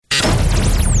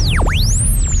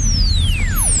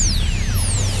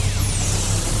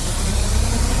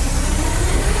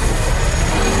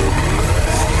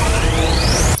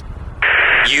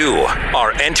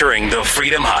are entering the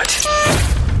Freedom Hut.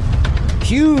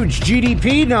 Huge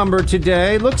GDP number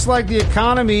today. Looks like the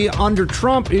economy under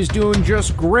Trump is doing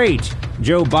just great.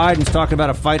 Joe Biden's talking about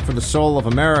a fight for the soul of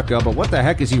America, but what the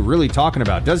heck is he really talking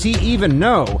about? Does he even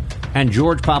know? And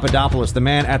George Papadopoulos, the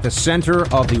man at the center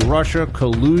of the Russia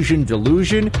collusion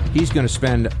delusion, he's going to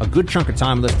spend a good chunk of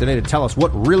time with us today to tell us what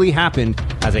really happened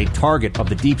as a target of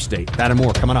the deep state. That and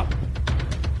more coming up.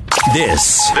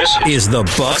 This is the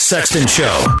Buck Sexton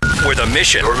Show, where the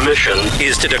mission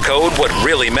is to decode what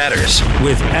really matters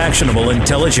with actionable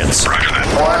intelligence.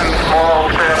 One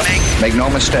small step. Make no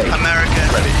mistake. America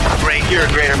great. You're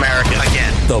a great American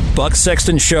again. The Buck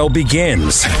Sexton Show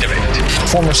begins.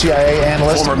 Former CIA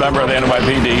analyst. Former member of the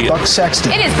NYPD. Buck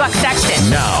Sexton. It is Buck Sexton.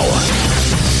 Now.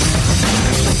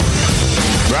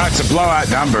 Well, it's a blowout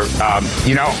number.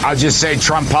 I'll just say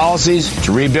Trump policies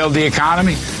to rebuild the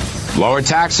economy. Lower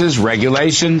taxes,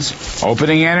 regulations,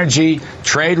 opening energy,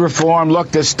 trade reform.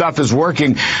 Look, this stuff is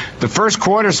working. The first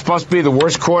quarter is supposed to be the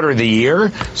worst quarter of the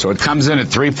year, so it comes in at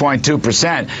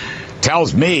 3.2%.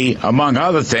 Tells me, among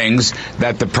other things,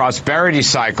 that the prosperity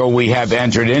cycle we have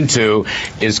entered into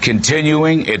is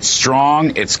continuing. It's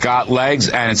strong, it's got legs,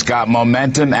 and it's got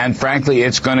momentum, and frankly,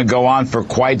 it's going to go on for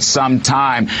quite some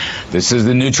time. This is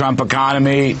the new Trump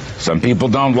economy. Some people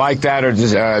don't like that, or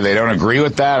they don't agree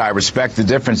with that. I respect the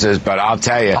differences, but I'll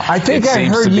tell you, I think it I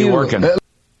seems heard to be you working.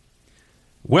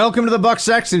 Welcome to the Buck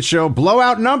Sexton Show.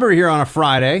 Blowout number here on a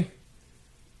Friday.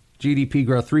 GDP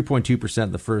growth 3.2%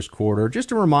 in the first quarter.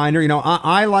 Just a reminder,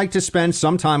 I like to spend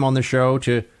some time on the show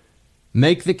to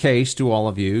make the case to all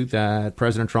of you that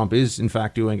President Trump is, in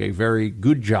fact, doing a very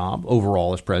good job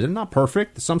overall as president. Not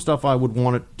perfect. Some stuff I would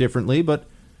want it differently, but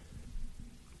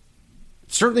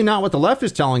certainly not what the left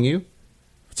is telling you.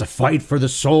 It's a fight for the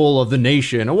soul of the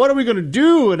nation. And what are we going to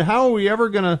do? And how are we ever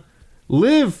going to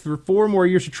live for 4 more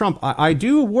years of Trump? I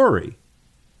do worry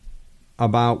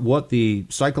about what the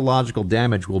psychological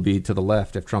damage will be to the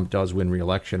left if Trump does win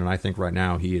re-election. And I think right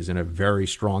now he is in a very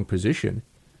strong position.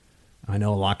 I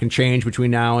know a lot can change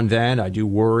between now and then. I do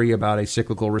worry about a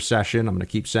cyclical recession. I'm going to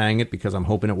keep saying it because I'm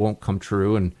hoping it won't come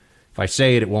true. And if I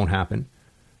say it, it won't happen.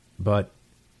 But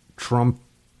Trump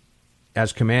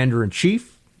as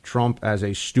commander-in-chief, Trump as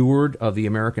a steward of the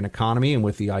American economy and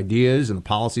with the ideas and the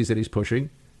policies that he's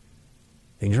pushing,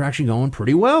 things are actually going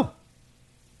pretty well.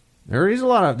 There is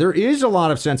a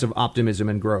lot of sense of optimism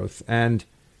and growth. And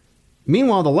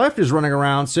meanwhile, the left is running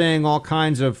around saying all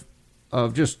kinds of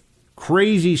just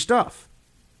crazy stuff.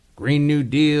 Green New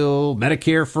Deal,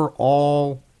 Medicare for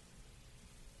all,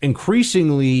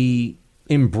 increasingly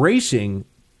embracing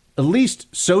at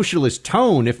least socialist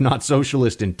tone, if not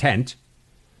socialist intent.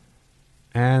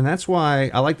 And that's why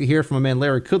I like to hear from a man,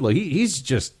 Larry Kudlow.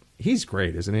 He's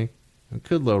great, isn't he? And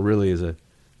Kudlow really is a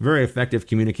very effective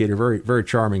communicator, very, very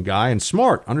charming guy, and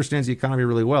smart, understands the economy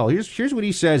really well. Here's what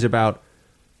he says about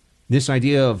this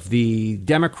idea of the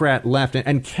Democrat left,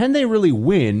 and can they really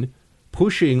win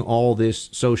pushing all this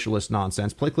socialist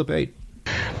nonsense? Play clip 8.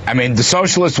 I mean, the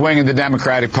socialist wing of the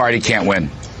Democratic Party can't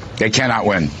win. They cannot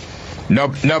win.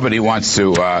 Nobody wants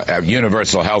to have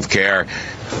universal health care,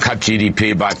 cut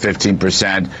GDP by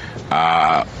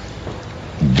 15%,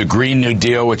 the Green New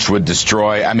Deal, which would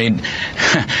destroy. I mean,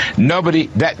 nobody.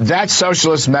 That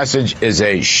socialist message is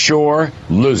a sure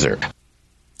loser.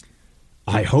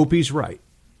 I hope he's right.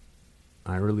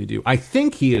 I really do. I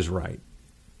think he is right.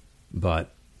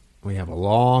 But we have a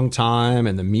long time,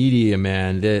 and the media,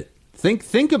 man, that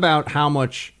think about how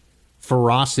much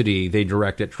ferocity they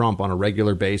direct at Trump on a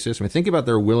regular basis. I mean, think about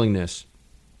their willingness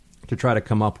to try to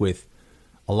come up with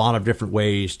a lot of different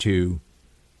ways to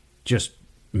just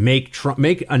make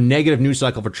a negative news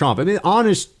cycle for Trump. I mean,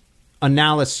 honest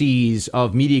analyses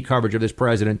of media coverage of this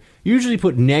president usually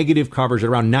put negative coverage at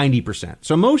around 90%.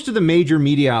 So most of the major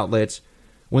media outlets,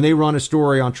 when they run a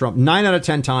story on Trump, 9 out of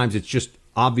 10 times, it's just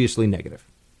obviously negative.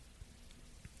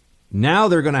 Now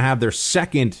they're going to have their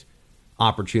second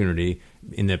opportunity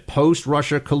in the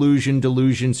post-Russia collusion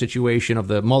delusion situation of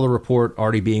the Mueller report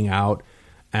already being out,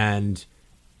 and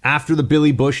after the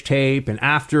Billy Bush tape, and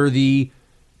after the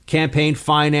campaign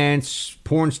finance,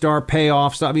 porn star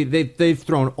payoff stuff. I mean, they've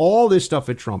thrown all this stuff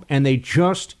at Trump, and they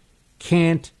just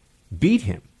can't beat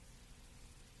him.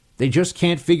 They just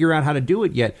can't figure out how to do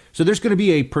it yet. So there's going to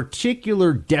be a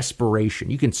particular desperation.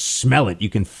 You can smell it. You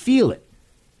can feel it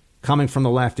coming from the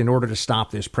left in order to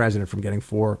stop this president from getting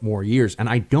 4 more years. And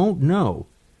I don't know,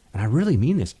 and I really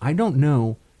mean this, I don't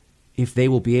know if they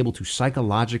will be able to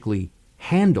psychologically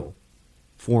handle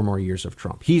 4 more years of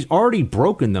Trump. He's already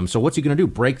broken them, so what's he going to do,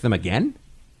 break them again?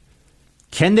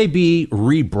 Can they be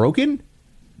rebroken?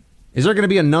 Is there going to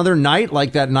be another night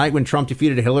like that night when Trump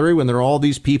defeated Hillary, when there are all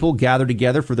these people gathered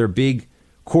together for their big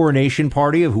coronation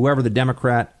party of whoever the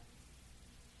Democrat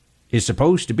is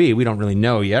supposed to be? We don't really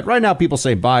know yet. Right now, people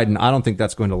say Biden. I don't think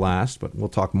that's going to last, but we'll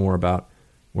talk more about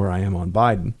where I am on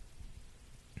Biden.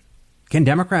 Can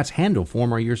Democrats handle 4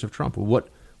 more years of Trump? What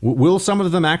will some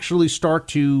of them actually start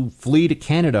to flee to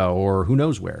Canada or who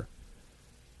knows where?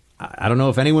 I don't know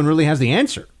if anyone really has the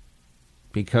answer,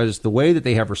 because the way that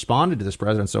they have responded to this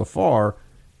president so far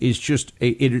is just,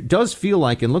 it does feel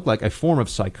like and look like a form of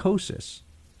psychosis.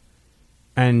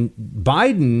 And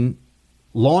Biden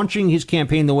launching his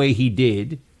campaign the way he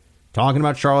did, talking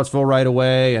about Charlottesville right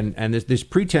away, and this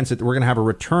pretense that we're going to have a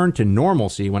return to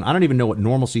normalcy when I don't even know what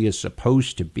normalcy is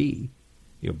supposed to be.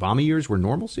 The Obama years were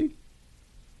normalcy?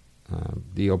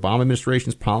 The Obama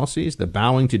administration's policies, the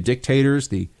bowing to dictators,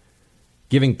 the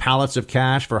giving pallets of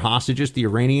cash for hostages to the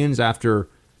Iranians after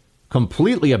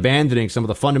completely abandoning some of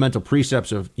the fundamental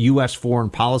precepts of U.S. foreign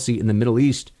policy in the Middle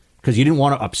East because you didn't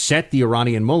want to upset the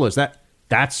Iranian mullahs.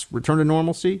 That's return to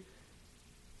normalcy?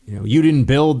 You know, you didn't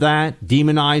build that,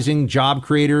 demonizing job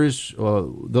creators,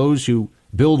 those who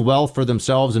build wealth for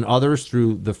themselves and others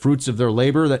through the fruits of their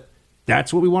labor.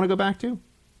 That's what we want to go back to?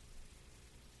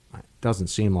 It doesn't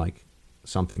seem like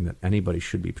something that anybody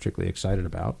should be particularly excited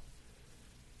about.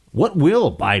 What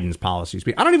will Biden's policies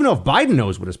be? I don't even know if Biden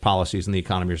knows what his policies in the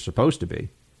economy are supposed to be.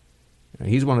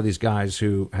 He's one of these guys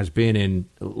who has been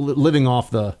living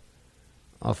off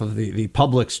of the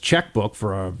public's checkbook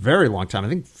for a very long time. I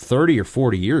think 30 or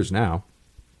 40 years now.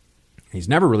 He's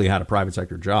never really had a private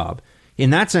sector job. In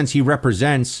that sense, he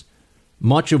represents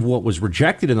much of what was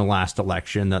rejected in the last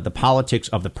election, the politics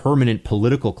of the permanent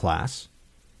political class.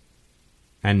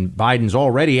 And Biden's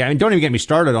already, don't even get me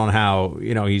started on how,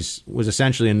 was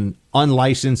essentially an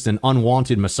unlicensed and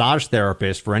unwanted massage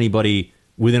therapist for anybody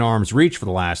within arm's reach for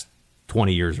the last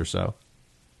 20 years or so.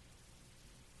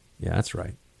 Yeah, that's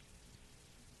right.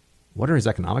 What are his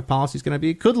economic policies going to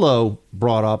be? Kudlow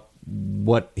brought up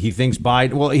what he thinks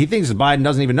Biden, he thinks Biden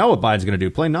doesn't even know what Biden's going to do.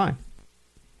 Play 9.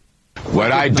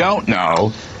 What I don't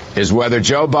know is whether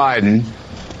Joe Biden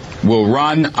will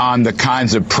run on the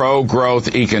kinds of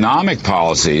pro-growth economic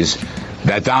policies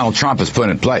that Donald Trump has put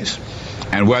in place,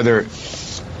 and whether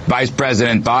Vice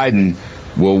President Biden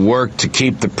will work to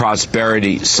keep the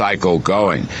prosperity cycle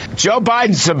going. Joe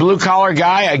Biden's a blue-collar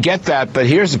guy, I get that, but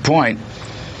here's the point.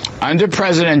 Under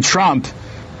President Trump,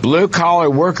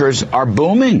 blue-collar workers are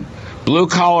booming.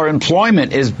 Blue-collar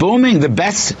employment is booming, the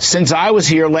best since I was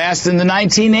here last in the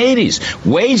 1980s.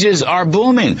 Wages are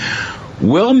booming.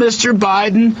 Will Mr.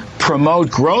 Biden promote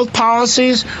growth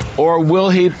policies, or will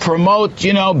he promote,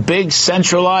 big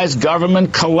centralized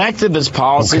government collectivist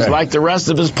policies like the rest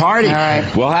of his party?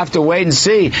 Right. We'll have to wait and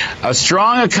see. A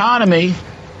strong economy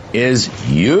is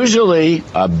usually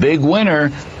a big winner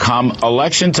come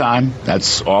election time.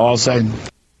 That's all I'll say.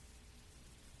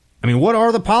 I mean, what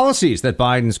are the policies that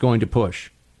Biden's going to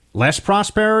push? Less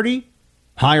prosperity?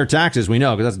 Higher taxes, we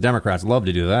know, because that's Democrats love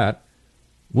to do that.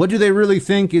 What do they really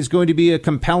think is going to be a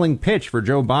compelling pitch for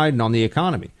Joe Biden on the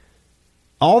economy?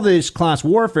 All this class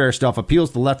warfare stuff appeals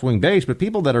to the left-wing base, but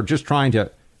people that are just trying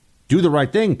to do the right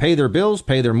thing, pay their bills,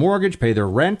 pay their mortgage, pay their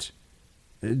rent,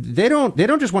 they don't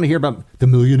just want to hear about the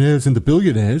millionaires and the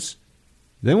billionaires.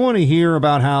 They want to hear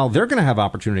about how they're going to have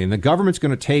opportunity and the government's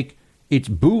going to take its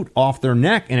boot off their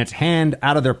neck and its hand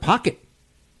out of their pocket.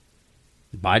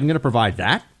 Is Biden going to provide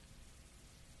that?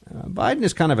 Biden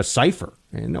is kind of a cipher,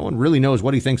 and no one really knows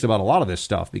what he thinks about a lot of this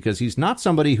stuff because he's not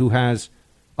somebody who has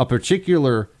a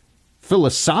particular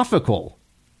philosophical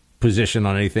position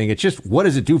on anything. It's just, what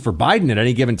does it do for Biden at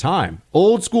any given time?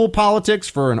 Old school politics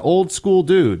for an old school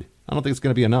dude. I don't think it's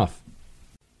going to be enough.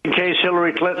 In case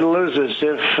Hillary Clinton loses,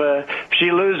 if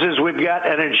she loses, we've got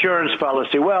an insurance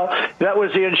policy. Well, that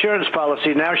was the insurance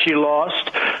policy. Now she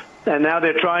lost, and now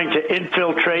they're trying to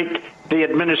infiltrate the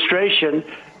administration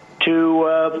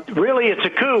to really, it's a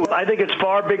coup. I think it's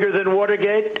far bigger than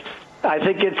Watergate. I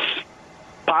think it's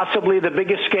possibly the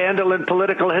biggest scandal in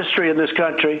political history in this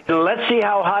country. Let's see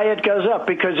how high it goes up,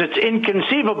 because it's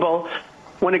inconceivable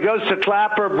when it goes to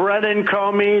Clapper, Brennan,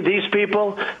 Comey, these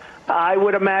people. I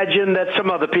would imagine that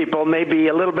some other people, maybe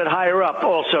a little bit higher up,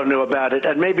 also knew about it,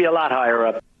 and maybe a lot higher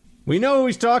up. We know who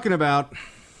he's talking about.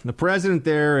 The president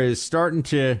there is starting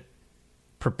to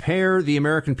prepare the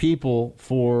American people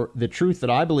for the truth that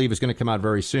I believe is going to come out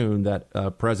very soon,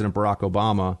 that President Barack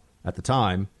Obama at the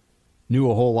time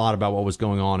knew a whole lot about what was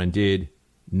going on and did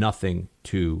nothing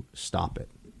to stop it.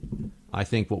 I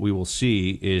think what we will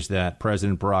see is that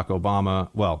President Barack Obama,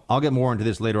 well, I'll get more into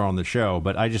this later on in the show,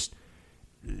 but I just,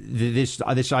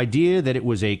 this idea that it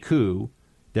was a coup,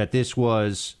 that this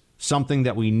was something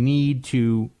that we need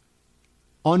to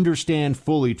understand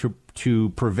fully to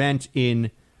prevent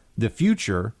in the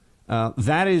future,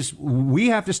 that is, we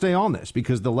have to stay on this,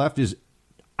 because the left is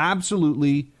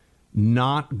absolutely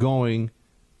not going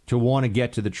to want to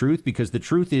get to the truth, because the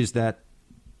truth is that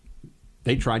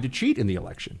they tried to cheat in the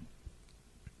election.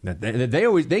 That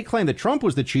they claim that Trump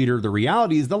was the cheater. The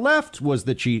reality is the left was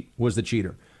the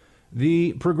cheater.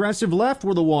 The progressive left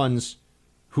were the ones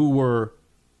who were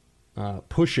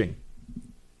pushing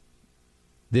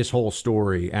this whole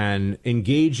story and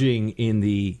engaging in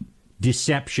the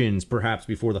deceptions, perhaps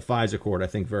before the FISA court. I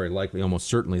think very likely, almost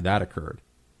certainly, that occurred.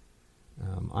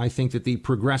 I think that the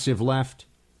progressive left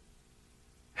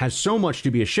has so much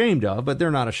to be ashamed of, but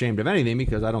they're not ashamed of anything,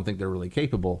 because I don't think they're really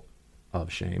capable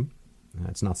of shame.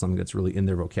 It's not something that's really in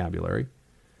their vocabulary.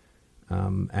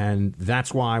 And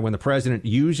that's why when the president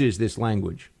uses this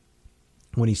language,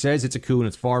 when he says it's a coup and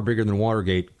it's far bigger than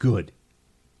Watergate, good.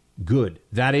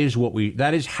 That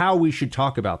is how we should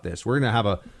talk about this. We're going to have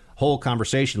a whole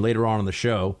conversation later on in the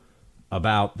show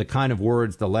about the kind of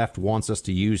words the left wants us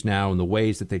to use now and the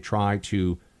ways that they try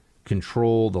to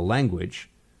control the language.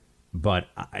 But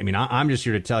I mean, I'm just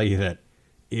here to tell you that,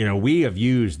 we have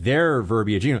used their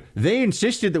verbiage. They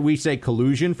insisted that we say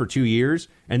collusion for 2 years.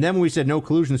 And then when we said no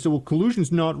collusion, they said, well,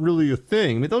 collusion's not really a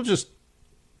thing. I mean, they'll just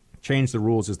change the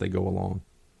rules as they go along.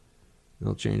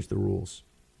 They'll change the rules.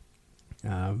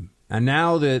 And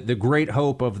now the great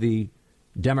hope of the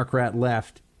Democrat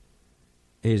left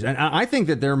is, and I think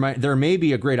that there may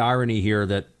be a great irony here,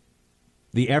 that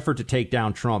the effort to take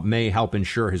down Trump may help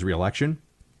ensure his reelection.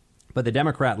 But the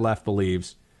Democrat left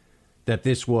believes that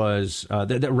this was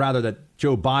that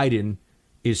Joe Biden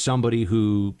is somebody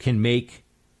who can make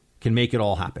it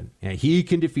all happen. And he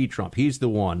can defeat Trump. He's the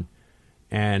one.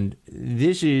 And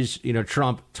this is,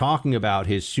 Trump talking about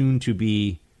his soon to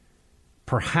be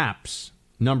perhaps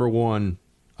number one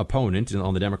opponent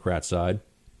on the Democrat side.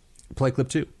 Play clip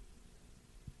 2.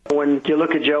 When you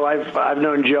look at Joe, I've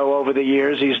known Joe over the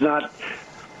years. He's not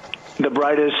the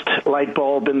brightest light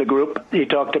bulb in the group. He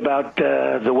talked about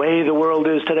the way the world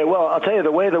is today. Well, I'll tell you,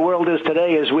 the way the world is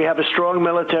today is we have a strong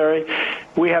military.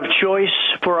 We have choice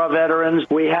for our veterans.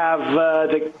 We have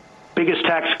the biggest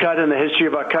tax cut in the history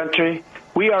of our country.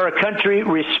 We are a country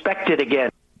respected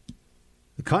again.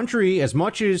 The country, as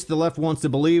much as the left wants to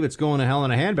believe it's going to hell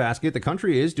in a handbasket, the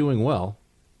country is doing well.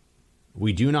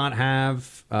 We do not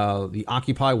have the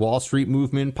Occupy Wall Street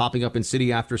movement popping up in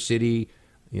city after city,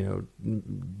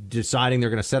 deciding they're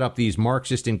going to set up these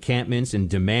Marxist encampments and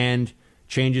demand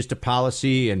changes to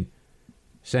policy and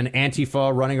send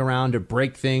Antifa running around to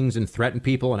break things and threaten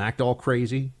people and act all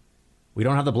crazy. We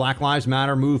don't have the Black Lives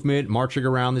Matter movement marching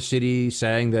around the city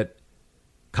saying that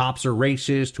cops are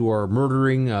racist who are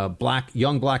murdering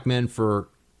young black men for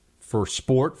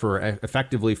sport,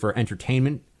 effectively for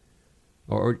entertainment,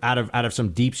 or out of some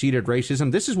deep-seated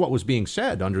racism. This is what was being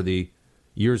said under the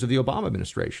years of the Obama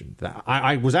administration.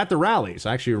 I was at the rallies.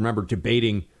 I actually remember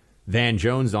debating Van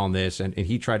Jones on this, and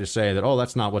he tried to say that,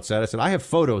 that's not what's said. I said, I have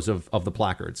photos of the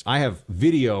placards. I have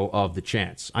video of the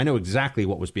chants. I know exactly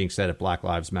what was being said at Black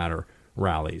Lives Matter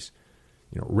rallies.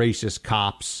 Racist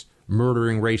cops,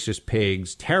 murdering racist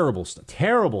pigs, terrible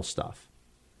stuff.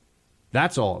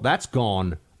 That's all. That's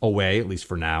gone away, at least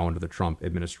for now, under the Trump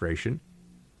administration.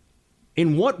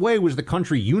 In what way was the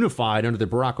country unified under the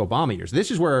Barack Obama years?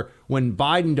 This is where, when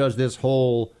Biden does this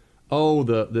whole,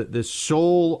 the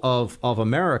soul of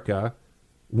America,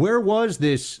 where was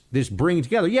this bringing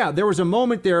together? Yeah, there was a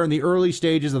moment there in the early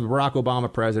stages of the Barack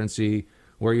Obama presidency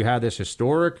where you had this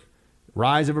historic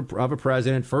rise of a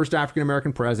president, first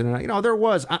African-American president. There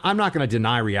was, I'm not going to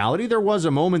deny reality, there was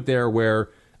a moment there where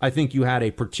I think you had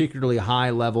a particularly high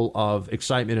level of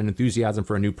excitement and enthusiasm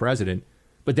for a new president.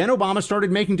 But then Obama started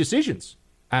making decisions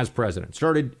as president,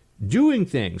 started doing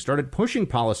things, started pushing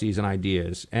policies and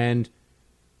ideas, and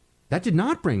that did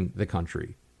not bring the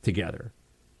country together.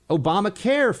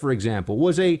 Obamacare, for example,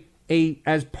 was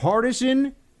as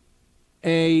partisan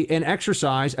an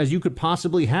exercise as you could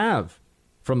possibly have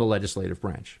from the legislative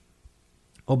branch.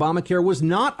 Obamacare was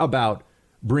not about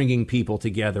bringing people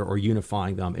together or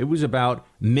unifying them. It was about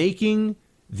making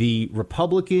the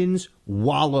Republicans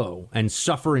wallow and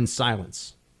suffer in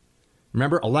silence.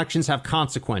 Remember, elections have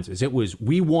consequences. It was,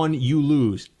 we won, you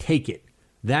lose, take it.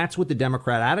 That's what the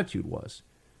Democrat attitude was.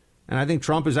 And I think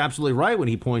Trump is absolutely right when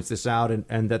he points this out,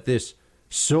 and that this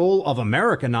soul of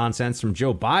America nonsense from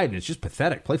Joe Biden is just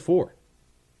pathetic. Play 4.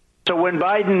 So when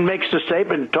Biden makes the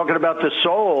statement talking about the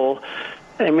soul,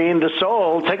 the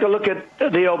soul, take a look at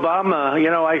the Obama.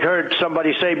 I heard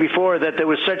somebody say before that there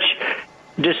was such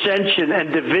dissension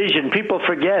and division. People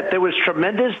forget there was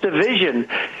tremendous division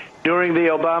during the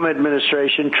Obama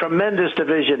administration. Tremendous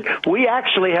division. We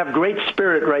actually have great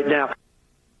spirit right now.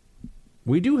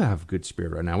 We do have good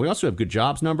spirit right now. We also have good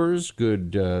jobs numbers,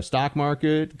 good stock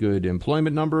market, good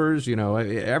employment numbers. You know,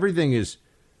 everything is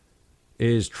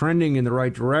trending in the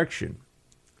right direction.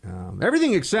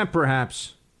 Everything except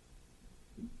perhaps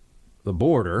the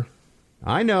border.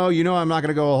 I know, I'm not going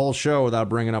to go a whole show without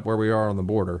bringing up where we are on the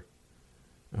border.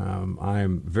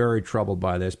 I'm very troubled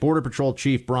by this. Border Patrol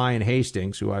Chief Brian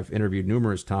Hastings, who I've interviewed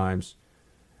numerous times,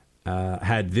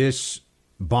 had this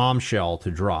bombshell to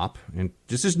drop. And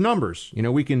this is numbers.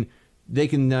 They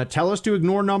can tell us to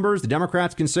ignore numbers. The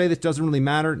Democrats can say this doesn't really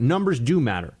matter. Numbers do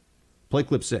matter. Play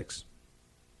clip 6.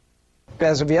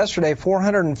 As of yesterday,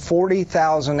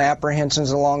 440,000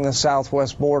 apprehensions along the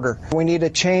southwest border. We need a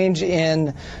change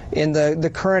in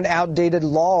the current outdated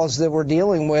laws that we're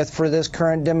dealing with for this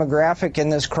current demographic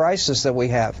and this crisis that we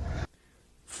have.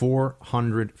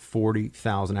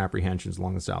 440,000 apprehensions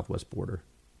along the southwest border.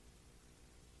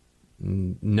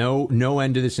 No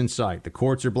end to this in sight. The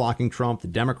courts are blocking Trump. The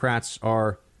Democrats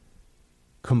are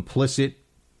complicit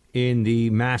in the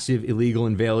massive illegal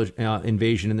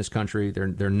invasion in this country.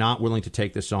 They're not willing to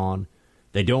take this on.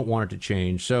 They don't want it to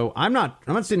change. So I'm not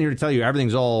sitting here to tell you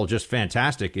everything's all just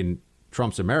fantastic in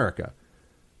Trump's America.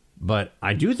 But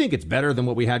I do think it's better than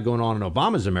what we had going on in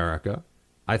Obama's America.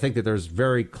 I think that there's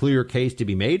very clear case to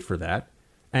be made for that.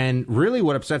 And really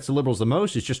what upsets the liberals the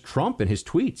most is just Trump and his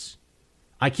tweets.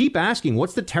 I keep asking,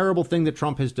 what's the terrible thing that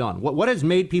Trump has done? What has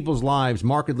made people's lives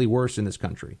markedly worse in this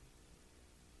country?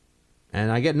 And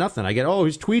I get nothing. I get,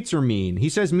 his tweets are mean. He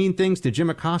says mean things to Jim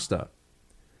Acosta.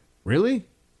 Really?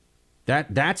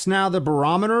 That's now the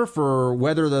barometer for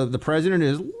whether the president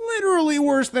is literally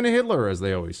worse than Hitler, as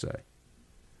they always say.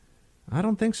 I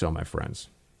don't think so, my friends.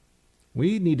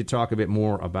 We need to talk a bit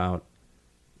more about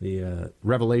the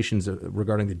revelations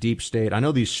regarding the deep state. I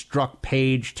know these Struck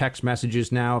page text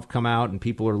messages now have come out, and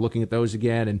people are looking at those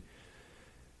again. And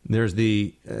there's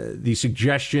the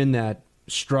suggestion that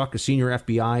Struck, a senior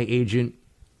FBI agent,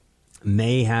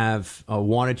 may have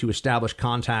wanted to establish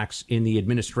contacts in the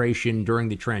administration during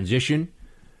the transition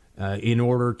in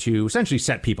order to essentially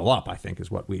set people up, I think is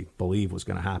what we believe was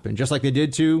going to happen, just like they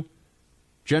did to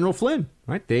General Flynn,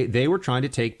 right? They were trying to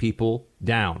take people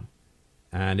down,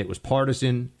 and it was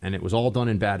partisan, and it was all done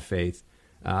in bad faith.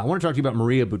 I want to talk to you about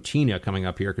Maria Butina coming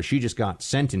up here because she just got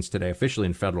sentenced today officially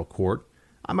in federal court.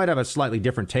 I might have a slightly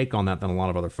different take on that than a lot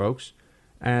of other folks.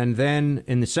 And then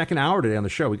in the second hour today on the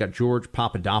show, we got George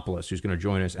Papadopoulos, who's going to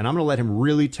join us. And I'm going to let him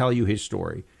really tell you his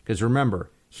story. Because remember,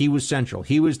 he was central.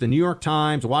 He was the New York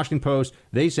Times, the Washington Post.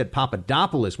 They said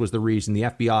Papadopoulos was the reason the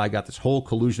FBI got this whole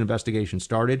collusion investigation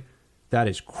started. That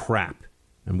is crap.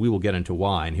 And we will get into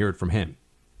why and hear it from him.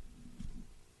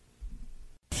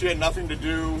 She had nothing to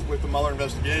do with the Mueller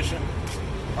investigation.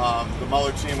 The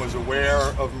Mueller team was aware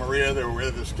of Maria. They were aware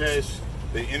of this case.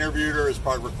 They interviewed her as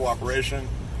part of her cooperation.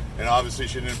 And obviously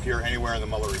she didn't appear anywhere in the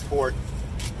Mueller report.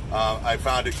 I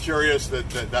found it curious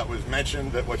that was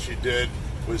mentioned, that what she did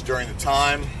was during the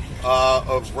time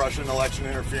of Russian election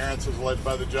interference as alleged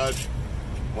by the judge,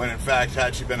 when in fact,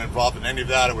 had she been involved in any of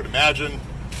that, I would imagine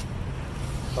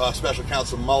Special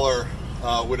Counsel Mueller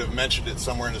would have mentioned it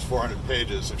somewhere in his 400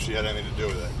 pages if she had anything to do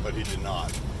with it, but he did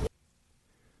not.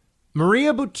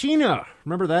 Maria Butina,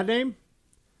 remember that name?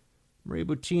 Maria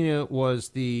Butina was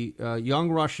the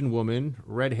young Russian woman,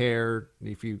 red hair.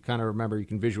 If you kind of remember, you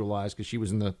can visualize because she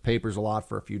was in the papers a lot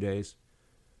for a few days.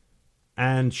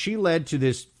 And she led to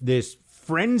this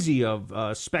frenzy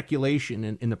of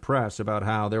speculation in the press about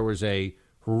how there was a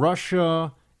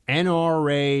Russia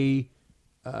NRA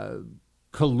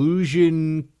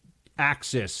collusion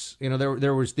axis.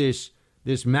 There was this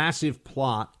massive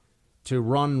plot to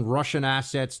run Russian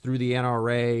assets through the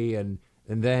NRA and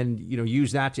then,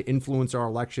 use that to influence our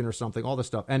election or something, all this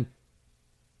stuff. And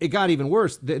it got even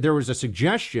worse. There was a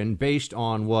suggestion based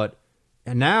on what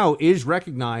and now is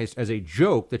recognized as a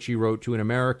joke that she wrote to an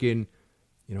American,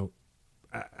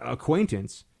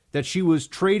 acquaintance, that she was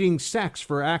trading sex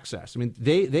for access. I mean,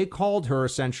 they called her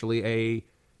essentially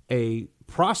a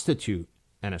prostitute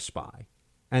and a spy.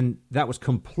 And that was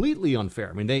completely unfair.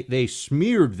 I mean, they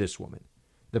smeared this woman.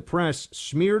 The press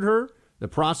smeared her. The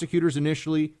prosecutors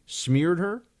initially smeared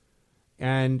her,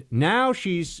 and now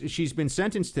she's been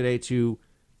sentenced today to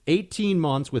 18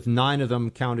 months, with 9 of them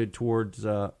counted towards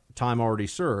time already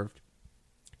served.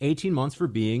 18 months for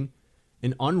being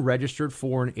an unregistered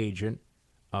foreign agent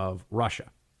of Russia.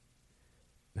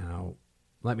 Now,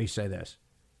 let me say this: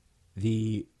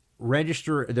 the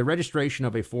registration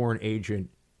of a foreign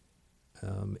agent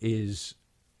is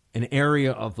an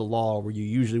area of the law where you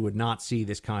usually would not see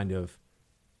this kind of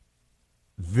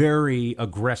very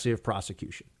aggressive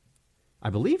prosecution. I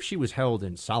believe she was held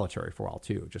in solitary for a while,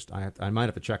 too. I might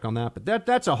have to check on that. But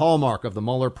that's a hallmark of the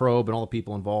Mueller probe and all the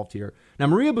people involved here. Now,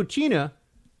 Maria Butina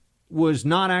was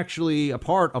not actually a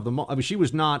part of the... I mean, she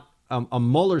was not a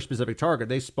Mueller-specific target.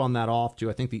 They spun that off to,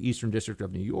 I think, the Eastern District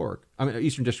of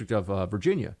Eastern District of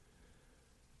Virginia.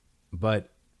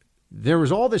 But there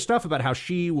was all this stuff about how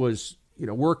she was,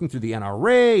 working through the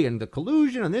NRA and the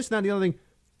collusion and this and that and the other thing.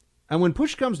 And when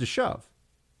push comes to shove,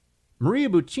 Maria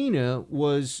Butina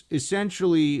was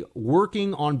essentially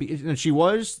working on, and she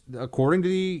was, according to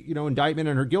the indictment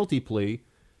and her guilty plea,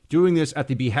 doing this at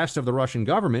the behest of the Russian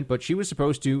government, but she was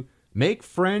supposed to make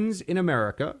friends in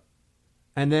America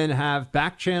and then have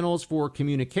back channels for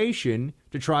communication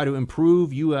to try to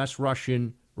improve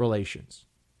U.S.-Russian relations.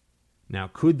 Now,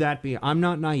 could that be, I'm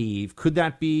not naive, could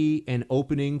that be an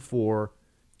opening for,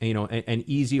 an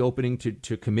easy opening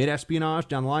to commit espionage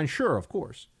down the line? Sure, of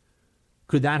course.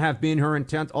 Could that have been her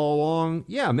intent all along?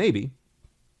 Yeah, maybe.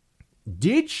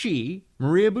 Did she,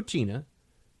 Maria Butina,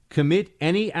 commit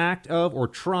any act of or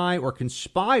try or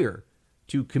conspire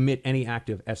to commit any act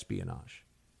of espionage,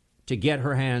 to get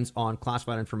her hands on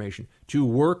classified information, to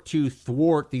work to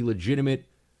thwart the legitimate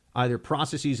either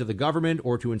processes of the government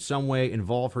or to in some way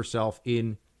involve herself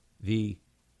in the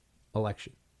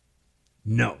election?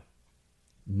 No.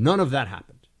 None of that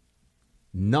happened.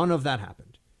 None of that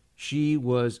happened. She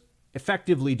was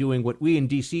effectively doing what we in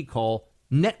D.C. call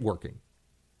networking.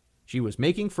 She was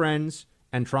making friends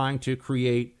and trying to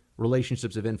create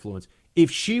relationships of influence.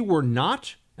 If she were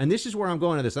not, and this is where I'm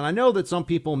going to this, and I know that some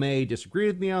people may disagree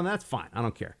with me on that, that's fine. I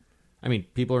don't care. I mean,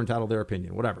 people are entitled to their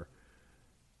opinion, whatever.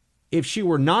 If she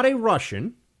were not a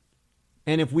Russian,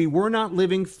 and if we were not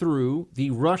living through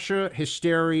the Russia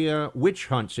hysteria witch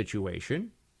hunt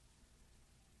situation,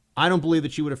 I don't believe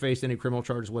that she would have faced any criminal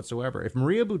charges whatsoever. If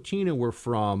Maria Butina were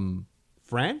from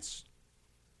France,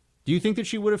 do you think that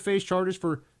she would have faced charges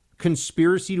for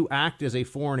conspiracy to act as a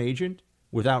foreign agent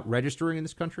without registering in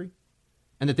this country?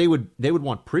 And that they would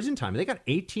want prison time? They got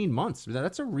 18 months.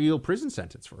 That's a real prison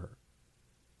sentence for her.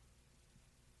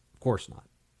 Of course not.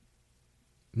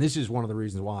 And this is one of the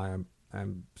reasons why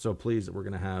I'm so pleased that we're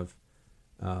going to have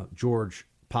George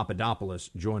Papadopoulos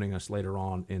joining us later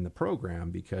on in the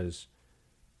program, because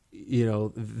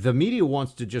the media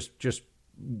wants to just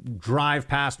drive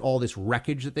past all this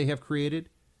wreckage that they have created.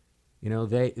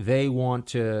 They want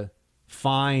to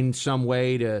find some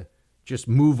way to just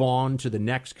move on to the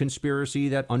next conspiracy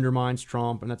that undermines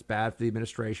Trump and that's bad for the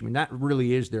administration. I mean, that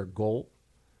really is their goal.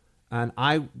 And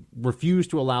I refuse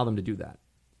to allow them to do that,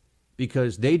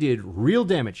 because they did real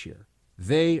damage here.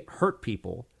 They hurt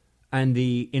people. And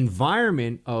the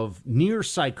environment of near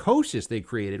psychosis they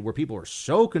created, where people are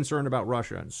so concerned about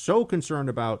Russia and so concerned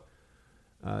about,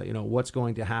 what's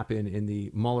going to happen in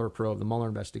the Mueller probe, the Mueller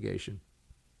investigation,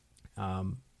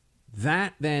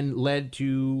 that then led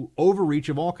to overreach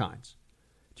of all kinds,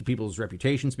 to people's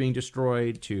reputations being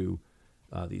destroyed, to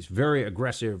these very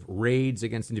aggressive raids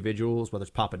against individuals, whether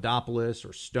it's Papadopoulos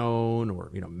or Stone or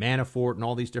Manafort and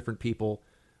all these different people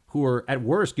who are at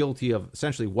worst guilty of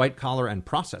essentially white-collar and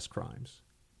process crimes.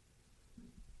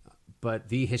 But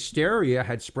the hysteria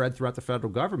had spread throughout the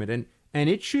federal government, and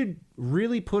it should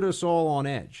really put us all on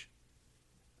edge.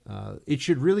 It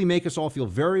should really make us all feel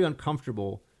very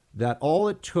uncomfortable that all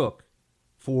it took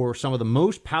for some of the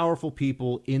most powerful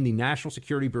people in the national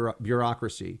security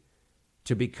bureaucracy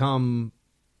to become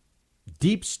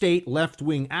deep state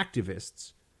left-wing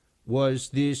activists was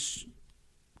this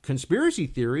conspiracy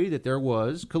theory that there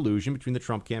was collusion between the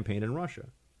Trump campaign and Russia.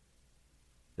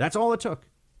 That's all it took.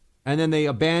 And then they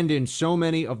abandoned so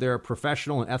many of their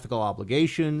professional and ethical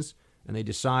obligations, and they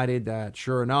decided that,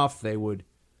 sure enough, they would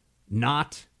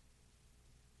not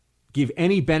give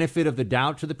any benefit of the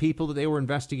doubt to the people that they were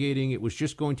investigating. It was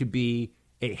just going to be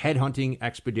a headhunting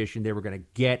expedition. They were going to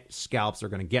get scalps. They're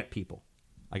going to get people.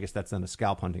 I guess that's then a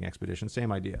scalp hunting expedition.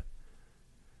 Same idea.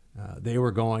 They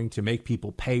were going to make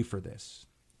people pay for this.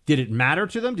 Did it matter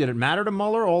to them? Did it matter to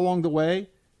Mueller all along the way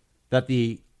that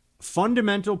the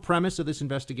fundamental premise of this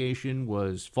investigation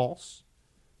was false?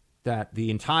 That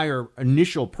the entire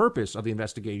initial purpose of the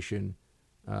investigation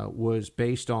was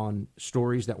based on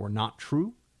stories that were not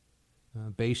true,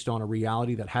 based on a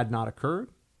reality that had not occurred?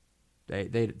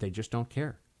 They just don't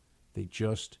care. They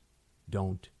just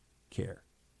don't care.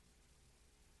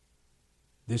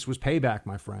 This was payback,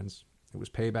 my friends. It was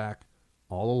payback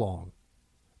all along.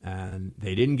 And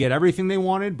they didn't get everything they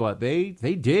wanted, but they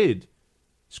did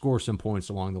score some points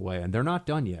along the way. And they're not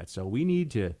done yet. So we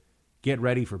need to get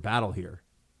ready for battle here,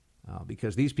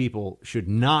 because these people should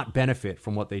not benefit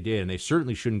from what they did. And they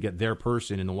certainly shouldn't get their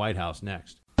person in the White House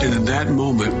next. And in that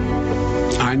moment,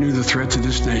 I knew the threat to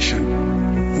this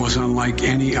nation was unlike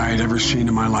any I had ever seen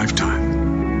in my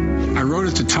lifetime. I wrote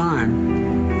at the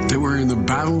time that we're in the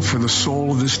battle for the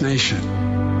soul of this nation.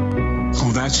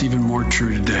 Oh, that's even more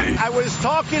true today. I was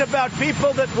talking about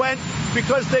people that went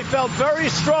because they felt very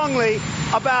strongly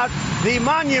about the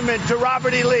monument to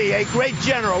Robert E. Lee, a great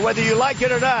general, whether you like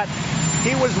it or not.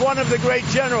 He was one of the great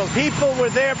generals. People were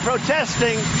there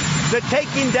protesting the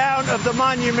taking down of the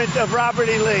monument of Robert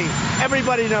E. Lee.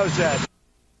 Everybody knows that.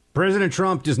 President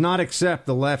Trump does not accept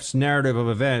the left's narrative of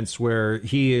events where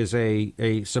he is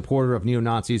a supporter of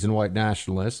neo-Nazis and white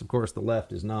nationalists. Of course, the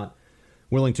left is not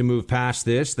willing to move past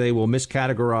this. They will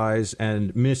miscategorize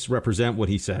and misrepresent what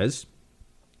he says.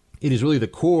 It is really the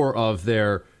core of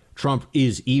their Trump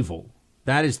is evil.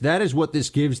 That is what this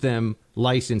gives them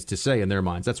license to say in their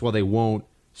minds. That's why they won't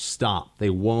stop. They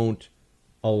won't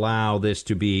allow this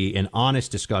to be an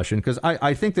honest discussion, because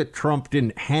I think that Trump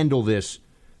didn't handle this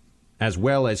as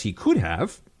well as he could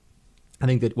have. I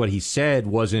think that what he said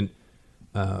wasn't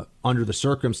under the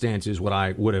circumstances what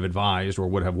I would have advised or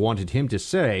would have wanted him to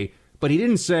say. But he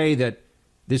didn't say that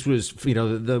this was,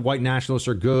 the white nationalists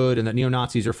are good and that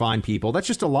neo-Nazis are fine people. That's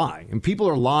just a lie. And people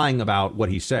are lying about what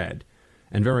he said,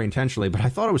 and very intentionally. But I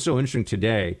thought it was so interesting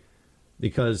today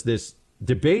because this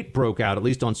debate broke out, at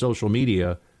least on social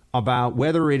media, about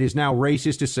whether it is now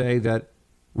racist to say that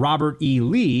Robert E.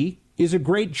 Lee is a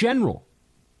great general.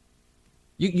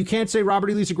 You can't say Robert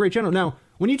E. Lee's a great general. Now,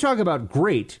 when you talk about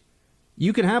great,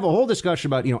 you can have a whole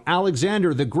discussion about,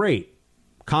 Alexander the Great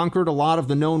conquered a lot of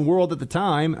the known world at the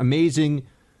time, amazing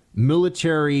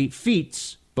military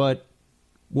feats, but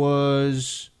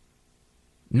was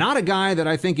not a guy that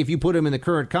I think if you put him in the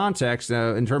current context,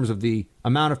 in terms of the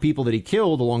amount of people that he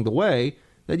killed along the way,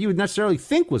 that you would necessarily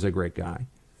think was a great guy.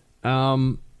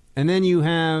 And then you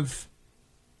have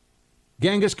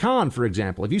Genghis Khan, for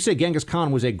example. If you say Genghis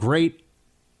Khan was a great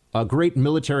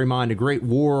military mind, a great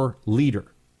war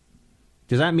leader,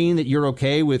 does that mean that you're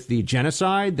okay with the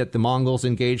genocide that the Mongols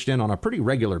engaged in on a pretty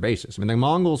regular basis? I mean, the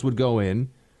Mongols would go in,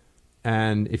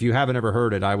 and if you haven't ever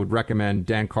heard it, I would recommend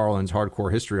Dan Carlin's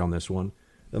Hardcore History on this one.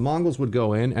 The Mongols would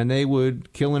go in, and they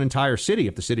would kill an entire city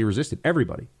if the city resisted.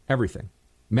 Everybody, everything.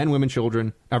 Men, women,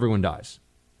 children, everyone dies.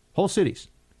 Whole cities.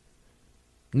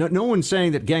 No one's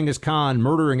saying that Genghis Khan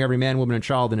murdering every man, woman, and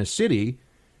child in a city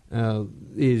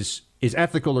is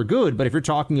ethical or good, but if you're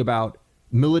talking about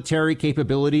military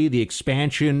capability, the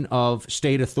expansion of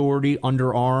state authority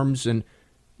under arms, and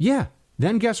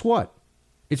then guess what?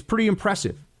 It's pretty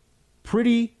impressive.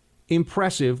 Pretty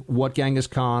impressive what Genghis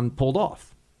Khan pulled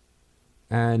off.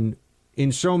 And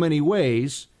in so many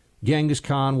ways, Genghis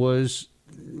Khan was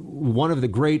one of the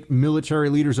great military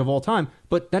leaders of all time,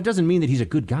 but that doesn't mean that he's a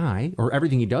good guy or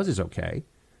everything he does is okay.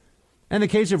 And the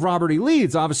case of Robert E. Lee,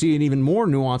 it's obviously an even more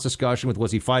nuanced discussion with,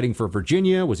 was he fighting for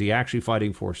Virginia? Was he actually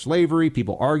fighting for slavery?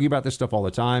 People argue about this stuff all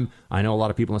the time. I know a lot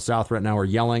of people in the South right now are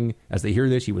yelling as they hear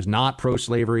this. He was not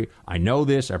pro-slavery. I know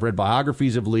this. I've read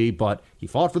biographies of Lee, but he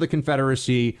fought for the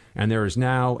Confederacy. And there is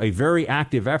now a very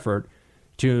active effort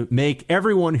to make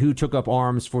everyone who took up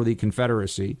arms for the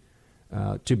Confederacy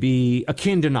to be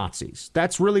akin to Nazis.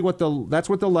 That's really what the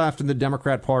left and the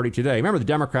Democrat Party today. Remember, the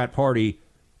Democrat Party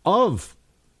of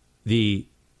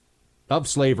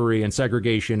slavery and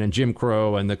segregation and Jim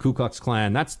Crow and the Ku Klux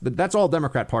Klan. That's all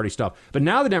Democrat Party stuff. But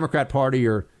now the Democrat Party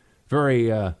are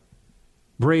very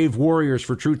brave warriors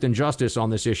for truth and justice on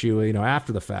this issue,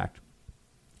 after the fact.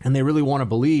 And they really want to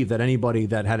believe that anybody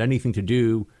that had anything to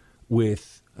do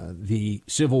with the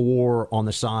Civil War on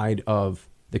the side of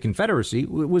the Confederacy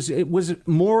was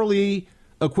morally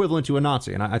equivalent to a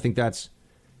Nazi. And I think that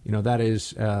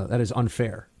is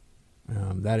unfair.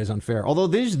 That is unfair. Although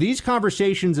these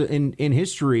conversations in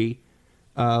history,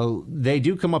 they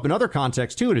do come up in other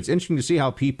contexts, too. And it's interesting to see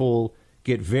how people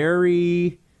get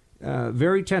very,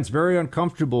 very tense, very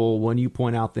uncomfortable when you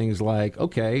point out things like,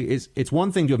 OK, it's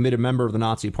one thing to have been a member of the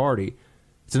Nazi Party.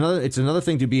 It's another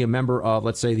thing to be a member of,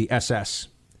 let's say, the SS.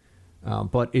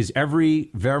 But is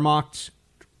every Wehrmacht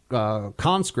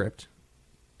conscript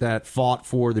that fought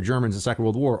for the Germans in the Second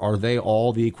World War, are they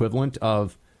all the equivalent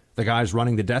of the guys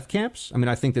running the death camps? I mean,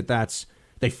 I think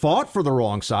they fought for the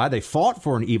wrong side. They fought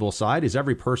for an evil side. Is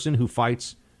every person who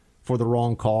fights for the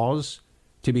wrong cause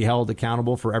to be held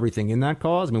accountable for everything in that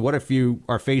cause? I mean, what if you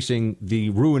are facing the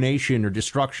ruination or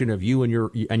destruction of you and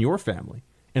your family,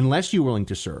 unless you're willing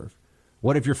to serve?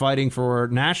 What if you're fighting for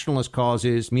nationalist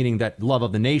causes, meaning that love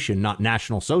of the nation, not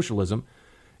national socialism?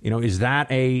 Is that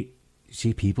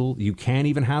see, people, you can't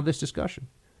even have this discussion.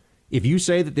 If you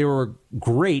say that there were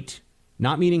great,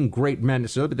 not meaning great men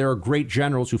necessarily, but there are great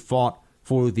generals who fought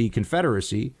for the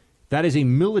Confederacy, that is a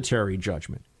military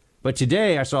judgment. But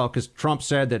today I saw, because Trump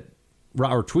said that,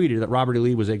 or tweeted that Robert E.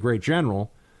 Lee was a great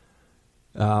general,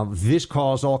 this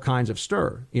caused all kinds of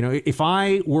stir. You know, if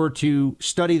I were to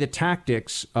study the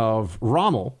tactics of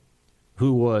Rommel,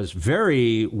 who was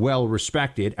very well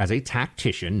respected as a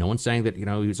tactician, no one's saying that, you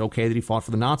know, it's okay that he fought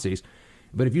for the Nazis,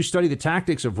 but if you study the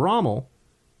tactics of Rommel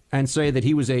and say that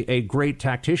he was a great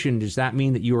tactician, does that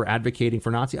mean that you are advocating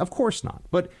for Nazi? Of course not.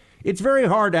 But it's very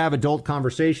hard to have adult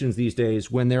conversations these days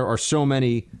when there are so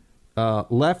many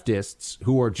leftists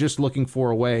who are just looking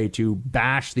for a way to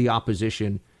bash the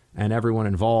opposition and everyone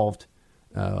involved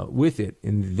with it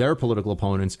in their political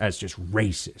opponents as just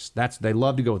racist. They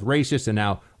love to go with racist, and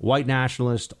now white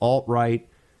nationalist, alt-right.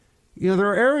 You know, there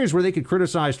are areas where they could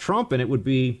criticize Trump and it would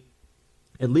be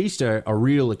at least a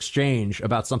real exchange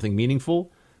about something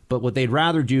meaningful. But what they'd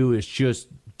rather do is just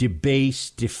debase,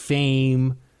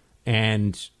 defame,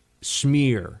 and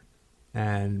smear,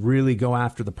 and really go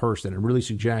after the person and really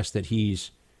suggest that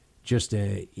he's just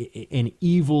an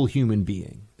evil human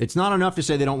being. It's not enough to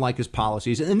say they don't like his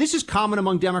policies. And this is common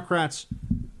among Democrats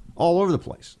all over the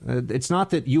place. It's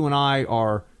not that you and I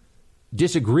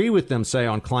disagree with them, say,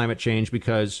 on climate change,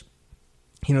 because,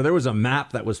 you know, there was a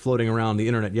map that was floating around the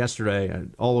internet yesterday,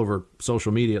 all over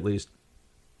social media at least,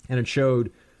 and it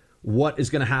showed what is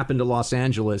going to happen to Los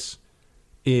Angeles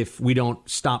if we don't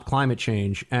stop climate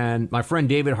change. And my friend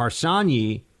David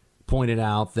Harsanyi pointed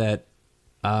out that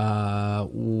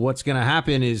what's going to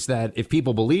happen is that if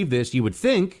people believe this, you would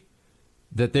think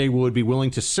that they would be willing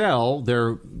to sell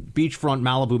their beachfront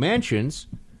Malibu mansions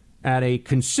at a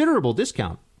considerable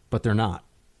discount, but they're not,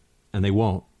 and they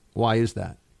won't. Why is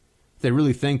that? If they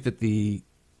really think that the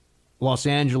Los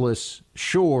Angeles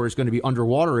shore is going to be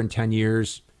underwater in 10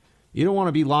 years, you don't want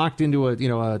to be locked into a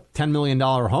 $10 million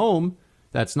home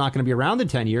that's not going to be around in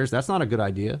 10 years. That's not a good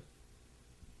idea.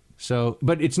 So,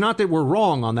 but it's not that we're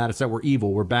wrong on that. It's that we're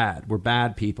evil. We're bad. We're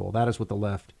bad people. That is what the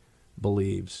left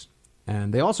believes.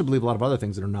 And they also believe a lot of other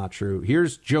things that are not true.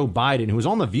 Here's Joe Biden, who was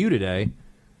on The View today.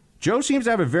 Joe seems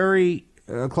to have a very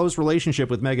close relationship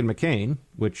with Meghan McCain,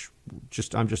 which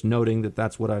I'm just noting that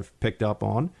that's what I've picked up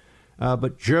on.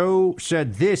 But Joe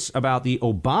said this about the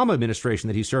Obama administration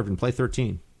that he served in. Play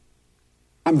 13.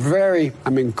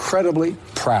 I'm incredibly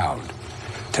proud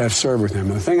to have served with him.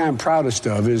 The thing I'm proudest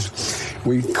of is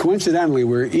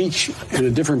we're each in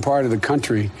a different part of the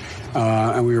country,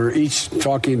 and we were each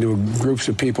talking to groups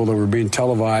of people that were being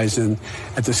televised. And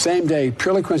at the same day,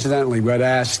 purely coincidentally, we had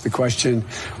asked the question,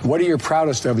 what are you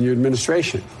proudest of in your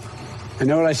administration? And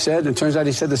know what I said? It turns out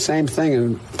he said the same thing,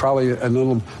 and probably a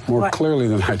little more clearly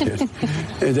than I did.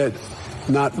 That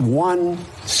not one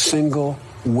single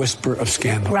whisper of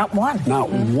scandal. Not one. Not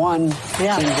one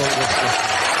single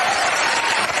whisper.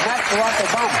 That's Barack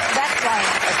Obama. That's right.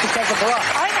 That's because of Barack.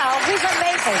 I know. He's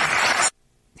amazing.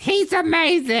 He's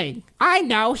amazing. I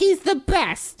know. He's the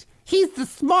best. He's the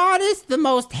smartest, the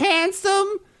most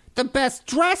handsome, the best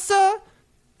dresser.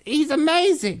 He's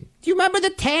amazing. Do you remember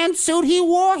the tan suit he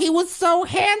wore? He was so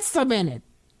handsome in it.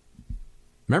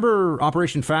 Remember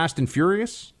Operation Fast and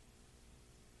Furious?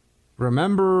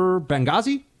 Remember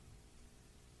Benghazi?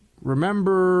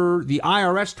 Remember the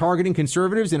IRS targeting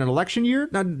conservatives in an election year?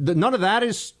 Now, none of that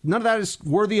is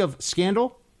worthy of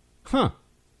scandal? Huh.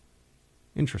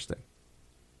 Interesting.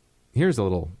 Here's a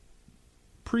little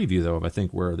preview, though, of I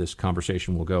think where this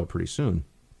conversation will go pretty soon.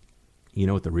 You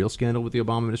know what the real scandal with the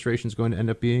Obama administration is going to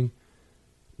end up being?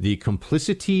 The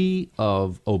complicity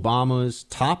of Obama's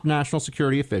top national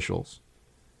security officials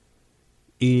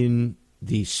in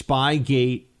the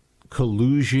Spygate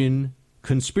collusion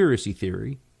conspiracy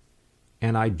theory.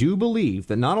 And I do believe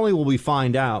that not only will we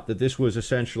find out that this was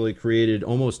essentially created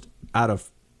almost out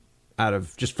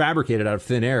of just fabricated out of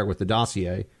thin air with the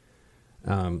dossier,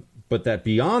 but that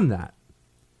beyond that,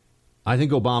 I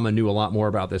think Obama knew a lot more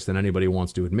about this than anybody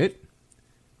wants to admit.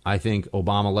 I think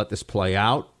Obama let this play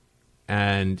out.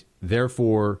 And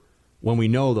therefore, when we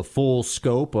know the full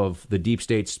scope of the deep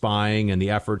state spying and the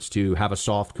efforts to have a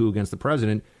soft coup against the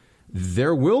president,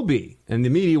 there will be, and the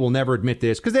media will never admit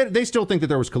this, because they still think that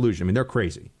there was collusion. I mean, they're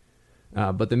crazy.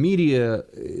 But the media,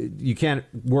 you can't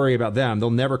worry about them.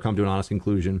 They'll never come to an honest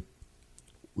conclusion.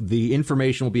 The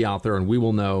information will be out there, and we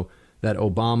will know that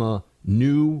Obama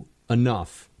knew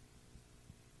enough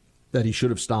that he should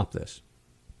have stopped this.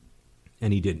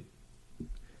 And he didn't.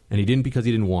 And he didn't because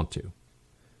he didn't want to.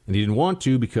 And he didn't want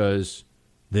to because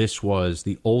this was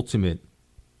the ultimate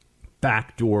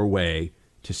backdoor way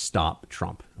to stop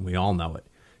Trump. And we all know it.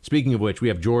 Speaking of which, we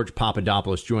have George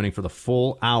Papadopoulos joining for the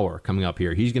full hour coming up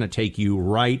here. He's going to take you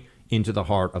right into the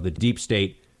heart of the deep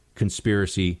state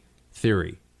conspiracy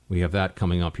theory. We have that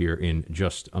coming up here in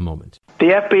just a moment. The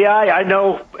FBI, I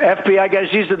know FBI guys,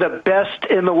 these are the best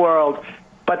in the world.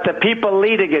 But the people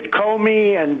leading it,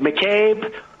 Comey and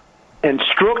McCabe and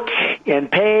Strzok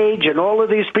and Page and all of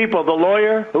these people, the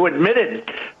lawyer who admitted,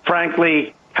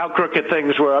 frankly, how crooked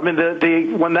things were. I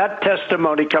mean, when that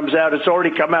testimony comes out, it's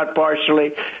already come out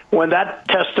partially. When that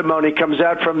testimony comes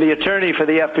out from the attorney for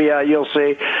the FBI, you'll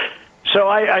see. So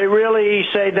I really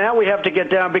say now we have to get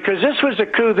down, because this was a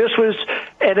coup. This was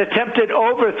an attempted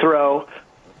overthrow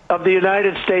of the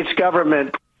United States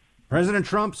government. President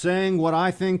Trump saying what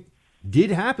I think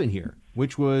did happen here,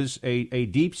 which was a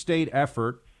deep state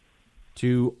effort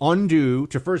to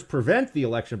first prevent the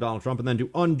election of Donald Trump and then to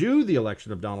undo the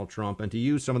election of Donald Trump, and to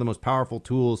use some of the most powerful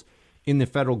tools in the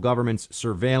federal government's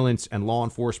surveillance and law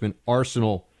enforcement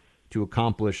arsenal to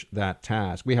accomplish that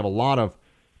task. We have a lot of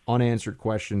unanswered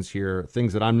questions here,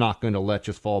 things that I'm not going to let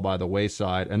just fall by the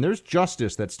wayside. And there's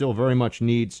justice that still very much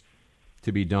needs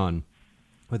to be done.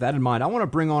 With that in mind, I want to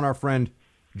bring on our friend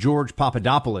George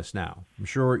Papadopoulos now. I'm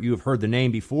sure you have heard the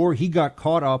name before. He got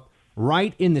caught up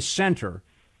right in the center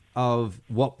of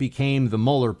what became the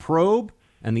Mueller probe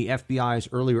and the FBI's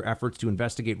earlier efforts to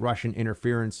investigate Russian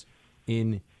interference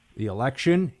in the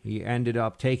election. He ended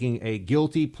up taking a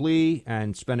guilty plea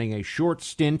and spending a short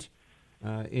stint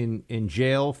in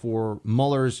jail for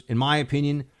Mueller's, in my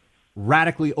opinion,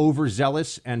 radically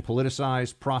overzealous and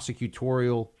politicized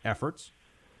prosecutorial efforts.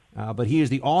 But he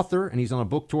is the author, and he's on a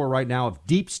book tour right now, of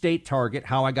Deep State Target,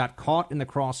 How I Got Caught in the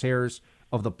Crosshairs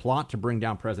of the Plot to Bring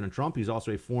Down President Trump. He's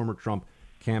also a former Trump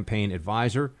campaign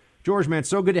advisor. George, man,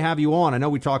 so good to have you on. I know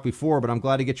we talked before, but I'm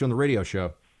glad to get you on the radio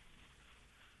show.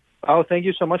 Oh, thank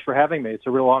you so much for having me. It's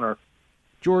a real honor.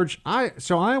 George, I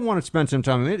want to spend some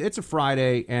time. It's a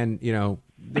Friday, and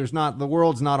the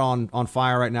world's not on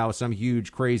fire right now with some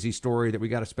huge crazy story that we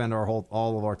got to spend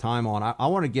all of our time on. I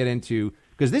want to get into,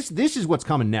 because this is what's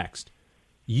coming next.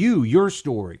 Your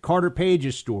story, Carter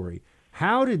Page's story.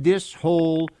 How did this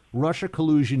whole Russia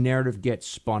collusion narrative get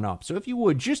spun up? So if you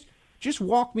would just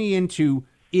walk me into,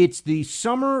 it's the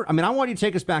summer. I mean, I want you to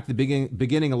take us back to the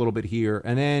beginning a little bit here,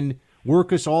 and then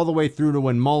work us all the way through to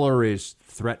when Mueller is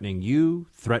threatening you,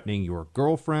 threatening your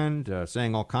girlfriend,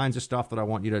 saying all kinds of stuff that I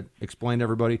want you to explain to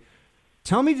everybody.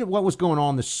 Tell me what was going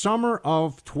on the summer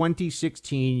of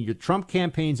 2016. Your Trump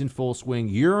campaign's in full swing.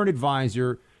 You're an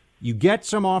advisor. You get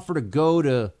some offer to go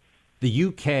to the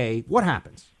UK. What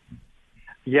happens?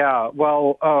 Yeah,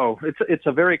 well, it's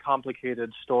a very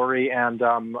complicated story, and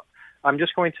I'm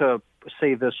just going to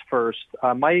say this first.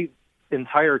 My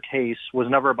entire case was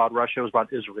never about Russia. It was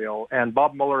about Israel. And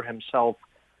Bob Mueller himself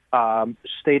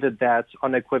stated that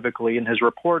unequivocally in his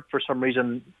report. For some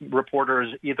reason,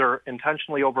 reporters either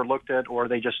intentionally overlooked it or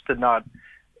they just did not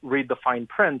read the fine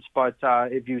print. But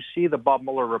if you see the Bob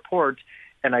Mueller report,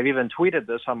 and I've even tweeted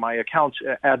this on my account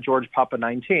at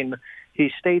GeorgePapa19, he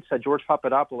states that George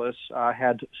Papadopoulos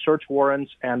had search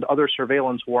warrants and other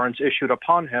surveillance warrants issued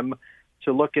upon him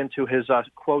to look into his,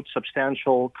 quote,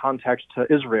 substantial contacts to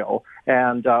Israel.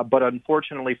 And but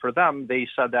unfortunately for them, they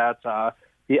said that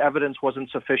the evidence wasn't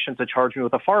sufficient to charge me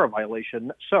with a FARA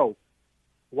violation. So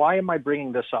why am I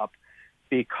bringing this up?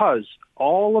 Because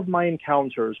all of my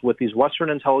encounters with these Western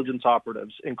intelligence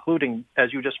operatives, including,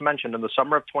 as you just mentioned, in the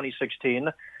summer of 2016,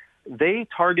 they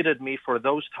targeted me for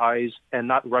those ties and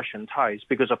not Russian ties,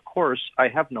 because, of course, I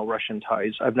have no Russian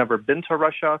ties. I've never been to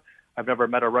Russia. I've never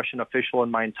met a Russian official in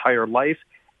my entire life.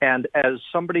 And as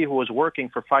somebody who was working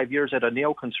for 5 years at a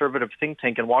neoconservative think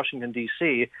tank in Washington,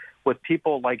 D.C., with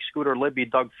people like Scooter Libby,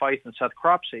 Doug Feith, and Seth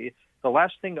Cropsey, the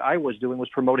last thing I was doing was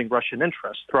promoting Russian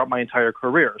interests throughout my entire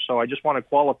career. So I just want to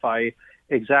qualify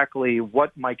exactly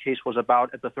what my case was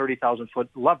about at the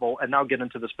 30,000-foot level and now get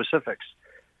into the specifics.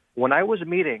 When I was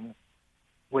meeting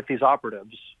with these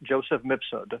operatives, Joseph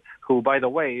Mifsud, who, by the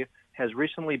way, has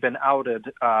recently been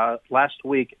outed last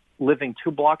week, living 2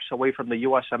 blocks away from the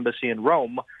U.S. Embassy in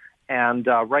Rome. And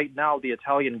right now, the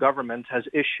Italian government has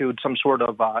issued some sort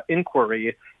of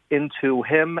inquiry into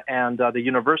him and the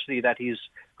university that he's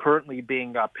currently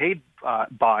being paid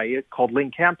by, called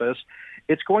Link Campus.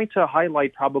 It's going to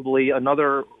highlight probably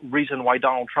another reason why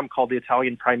Donald Trump called the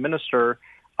Italian prime minister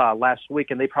last week,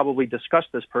 and they probably discussed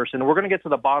this person. And we're going to get to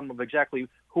the bottom of exactly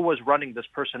who was running this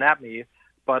person at me.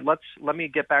 But let me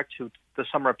get back to the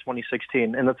summer of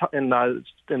 2016. In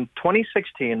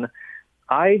 2016,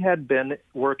 I had been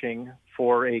working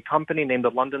for a company named the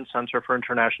London Center for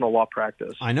International Law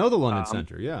Practice. I know the London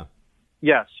Center, yeah.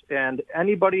 Yes, and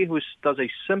anybody who does a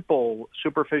simple,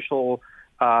 superficial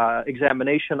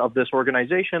examination of this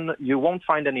organization, you won't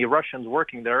find any Russians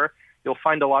working there. You'll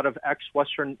find a lot of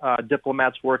ex-Western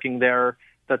diplomats working there.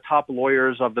 the top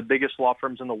lawyers of the biggest law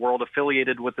firms in the world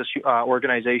affiliated with this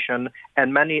organization, and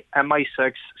many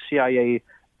MI6 CIA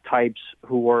types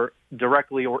who were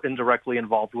directly or indirectly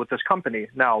involved with this company.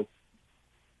 Now,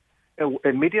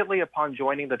 immediately upon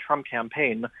joining the Trump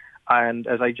campaign, and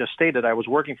as I just stated, I was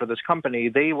working for this company,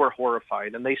 they were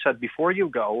horrified. And they said, before you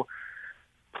go,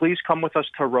 please come with us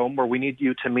to Rome, where we need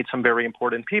you to meet some very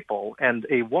important people. And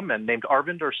a woman named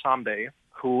Arvinder Sambe,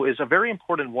 who is a very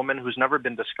important woman who's never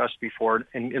been discussed before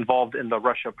involved in the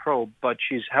Russia probe, but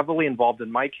she's heavily involved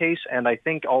in my case, and I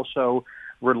think also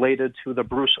related to the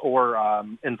Bruce Orr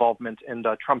involvement in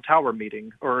the Trump Tower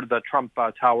meeting, or the Trump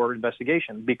Tower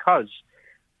investigation, because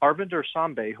Arvinder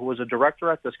Sambe, who was a director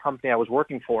at this company I was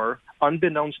working for,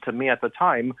 unbeknownst to me at the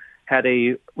time,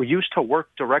 used to work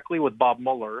directly with Bob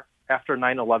Mueller after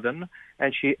 9/11,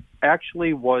 and she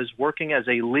actually was working as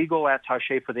a legal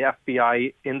attaché for the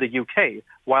FBI in the UK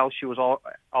while she was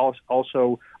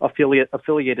also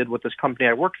affiliated with this company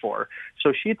I worked for.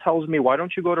 So she tells me, why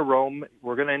don't you go to Rome?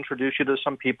 We're going to introduce you to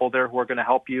some people there who are going to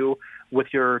help you with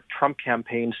your Trump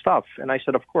campaign stuff. And I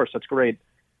said, of course, that's great.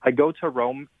 I go to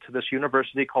Rome to this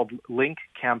university called Link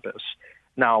Campus.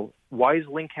 Now, why is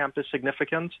Link Campus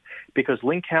significant? Because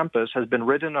Link Campus has been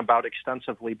written about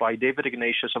extensively by David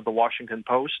Ignatius of the Washington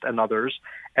Post and others,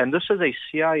 and this is a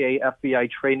CIA FBI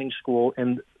training school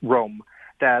in Rome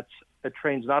that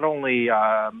trains not only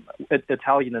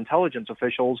Italian intelligence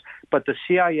officials, but the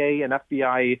CIA and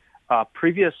FBI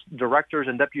previous directors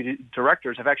and deputy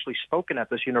directors have actually spoken at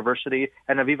this university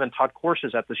and have even taught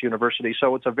courses at this university.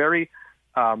 So it's a very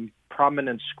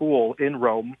prominent school in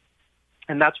Rome.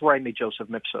 And that's where I meet Joseph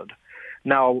Mifsud.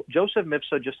 Now, Joseph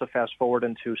Mifsud, just to fast forward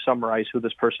and to summarize who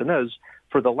this person is,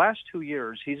 for the last 2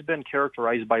 years, he's been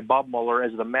characterized by Bob Mueller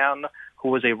as the man who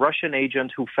was a Russian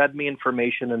agent who fed me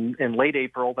information in late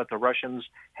April that the Russians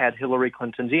had Hillary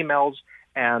Clinton's emails,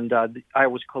 and I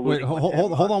was colluding. Wait,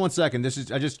 hold on one second. This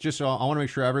is I want to make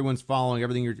sure everyone's following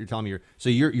everything you're telling me here. So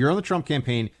you're on the Trump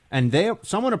campaign, and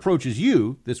someone approaches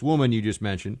you, this woman you just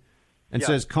mentioned, and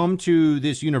says, come to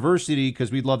this university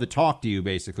because we'd love to talk to you,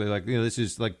 basically. Like, this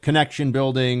is like connection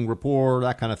building, rapport,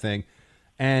 that kind of thing.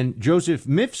 And Joseph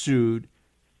Mifsud,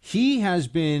 he has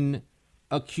been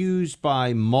accused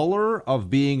by Mueller of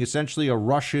being essentially a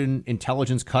Russian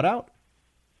intelligence cutout?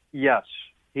 Yes.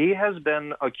 He has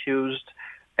been accused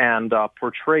and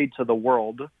portrayed to the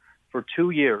world for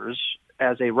 2 years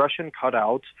as a Russian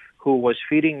cutout who was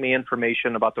feeding me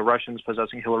information about the Russians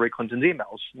possessing Hillary Clinton's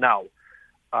emails. Now,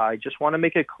 I just want to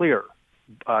make it clear.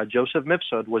 Joseph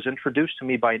Mifsud was introduced to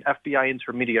me by an FBI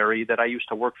intermediary that I used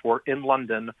to work for in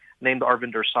London named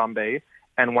Arvinder Sambe.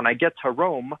 And when I get to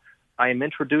Rome, I am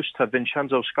introduced to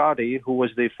Vincenzo Scotti, who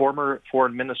was the former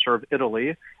foreign minister of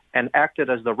Italy and acted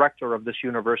as the rector of this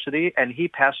university. And he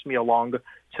passed me along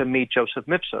to meet Joseph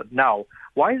Mifsud. Now,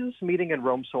 why is this meeting in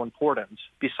Rome so important?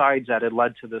 Besides that, it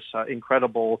led to this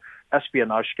incredible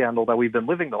espionage scandal that we've been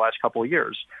living the last couple of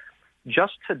years.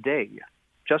 Just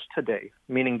today,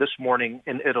 meaning this morning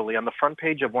in Italy, on the front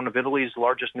page of one of Italy's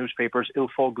largest newspapers, Il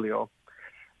Foglio,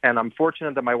 and I'm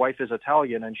fortunate that my wife is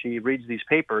Italian and she reads these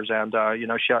papers, and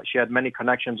she had many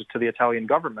connections to the Italian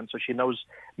government, so she knows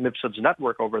Mifsud's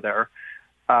network over there.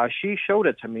 She showed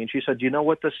it to me and she said, "Do you know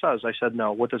what this says?" I said,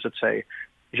 "No." "What does it say?"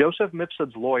 Joseph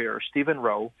Mifsud's lawyer, Stephen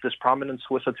Rowe, this prominent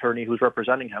Swiss attorney who's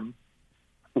representing him,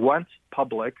 went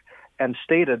public and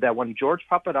stated that when George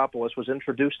Papadopoulos was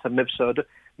introduced to Mifsud,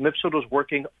 Mifsud was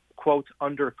working, quote,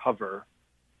 undercover.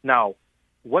 Now,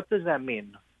 what does that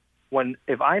mean?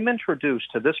 If I'm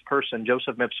introduced to this person,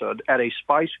 Joseph Mifsud, at a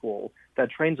spy school that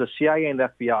trains the CIA and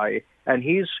the FBI, and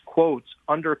he's, quote,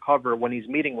 undercover when he's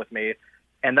meeting with me,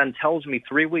 and then tells me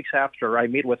 3 weeks after I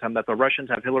meet with him that the Russians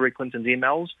have Hillary Clinton's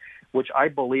emails, which I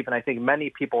believe, and I think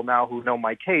many people now who know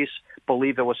my case,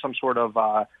 believe it was some sort of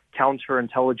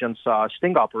counterintelligence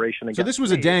sting operation against So this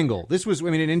was me. a dangle. This was, in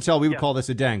Intel, we would call this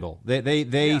a dangle.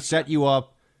 They set you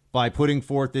up by putting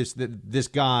forth this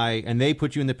guy, and they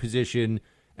put you in the position,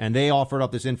 and they offered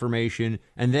up this information,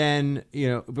 and then,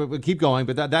 but keep going.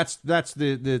 But that's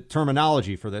the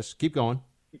terminology for this. Keep going.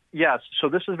 Yes, so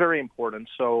this is very important.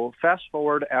 So fast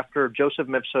forward after Joseph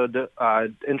Mifsud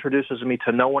introduces me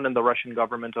to no one in the Russian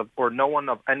government or no one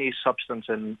of any substance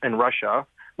in Russia,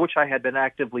 which I had been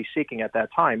actively seeking at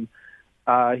that time.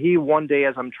 He one day,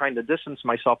 as I'm trying to distance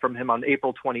myself from him on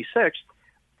April 26th,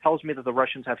 tells me that the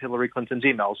Russians have Hillary Clinton's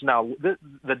emails. Now,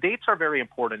 the dates are very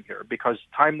important here because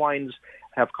timelines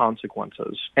have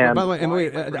consequences. And by the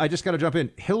way, I just got to jump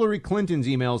in. Hillary Clinton's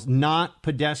emails, not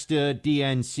Podesta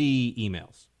DNC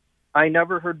emails. I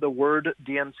never heard the word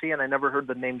DNC, and I never heard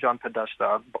the name John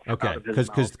Podesta. Okay,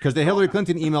 because the Hillary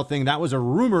Clinton email thing, that was a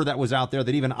rumor that was out there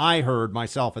that even I heard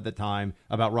myself at the time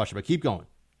about Russia. But keep going.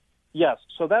 Yes,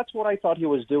 so that's what I thought he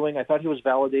was doing. I thought he was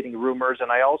validating rumors,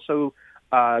 and I also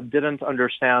didn't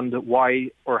understand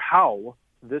why or how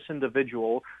this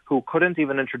individual, who couldn't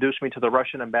even introduce me to the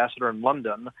Russian ambassador in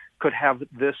London, could have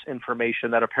this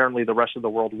information that apparently the rest of the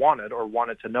world wanted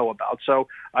to know about. So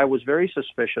I was very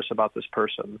suspicious about this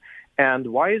person.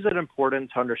 And why is it important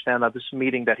to understand that this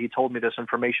meeting that he told me this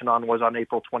information on was on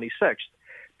April 26th?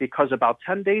 Because about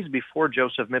 10 days before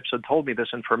Joseph Mifsud told me this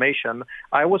information,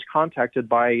 I was contacted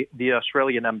by the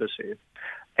Australian embassy.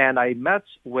 And I met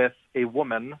with a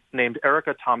woman named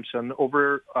Erica Thompson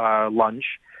over lunch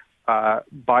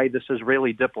by this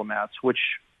Israeli diplomat, which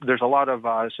there's a lot of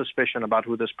suspicion about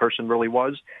who this person really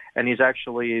was. And he's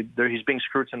being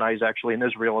scrutinized actually in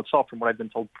Israel itself, from what I've been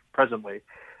told presently.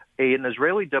 An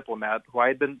Israeli diplomat who I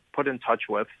had been put in touch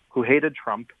with, who hated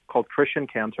Trump, called Christian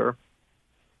Cantor,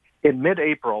 in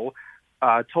mid-April,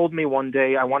 told me one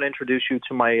day, I want to introduce you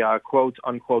to my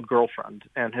quote-unquote girlfriend.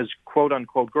 And his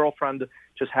quote-unquote girlfriend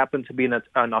just happened to be an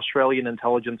Australian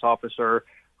intelligence officer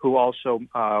who also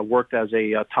worked as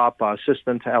a top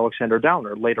assistant to Alexander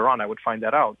Downer. Later on, I would find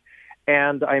that out.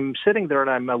 And I'm sitting there,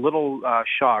 and I'm a little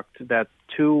shocked that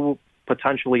two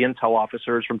potentially intel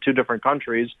officers from two different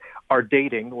countries are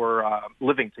dating or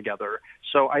living together.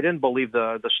 So I didn't believe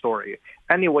the story.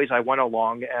 Anyways, I went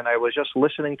along, and I was just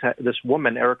listening to this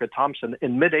woman, Erica Thompson,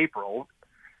 in mid-April,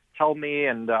 tell me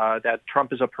that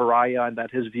Trump is a pariah and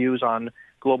that his views on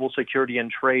global security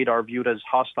and trade are viewed as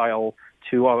hostile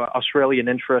to Australian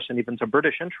interests and even to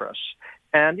British interests.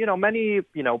 And, many,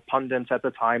 pundits at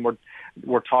the time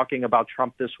were talking about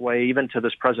Trump this way. Even to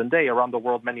this present day, around the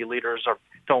world, many leaders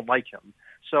don't like him.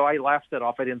 So I laughed it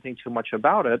off. I didn't think too much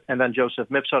about it. And then Joseph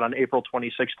Mifsud on April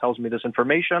 26th tells me this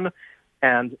information.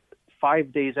 And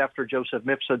 5 days after Joseph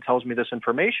Mifsud tells me this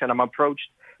information, I'm approached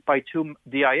by two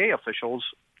DIA officials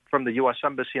from the U.S.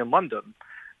 Embassy in London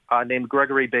named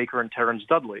Gregory Baker and Terrence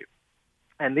Dudley.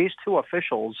 And these two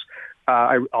officials,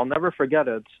 I'll never forget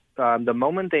it. The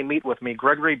moment they meet with me,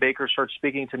 Gregory Baker starts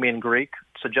speaking to me in Greek,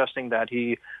 suggesting that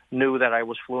he knew that I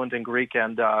was fluent in Greek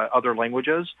and other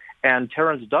languages. And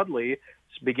Terrence Dudley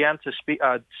began to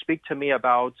speak to me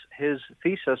about his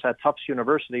thesis at Tufts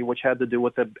University, which had to do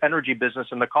with the energy business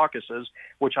in the Caucasus,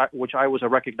 which I was a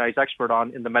recognized expert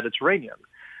on in the Mediterranean.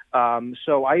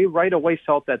 So I right away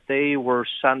felt that they were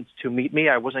sent to meet me.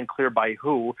 I wasn't clear by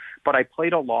who, but I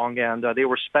played along, and they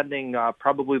were spending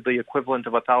probably the equivalent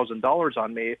of $1,000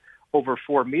 on me over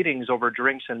 4 meetings, over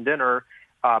drinks and dinner,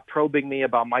 probing me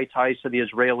about my ties to the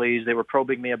Israelis. They were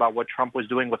probing me about what Trump was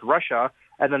doing with Russia.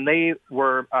 And then they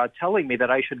were telling me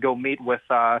that I should go meet with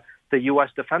the U.S.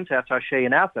 defense attaché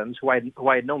in Athens, who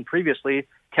I had known previously,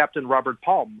 Captain Robert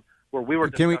Palm, where we were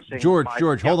discussing...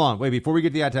 George, hold on. Wait, before we get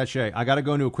to the attaché, I got to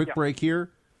go into a quick break here.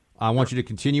 I want you to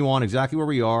continue on exactly where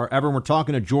we are. Everyone, we're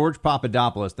talking to George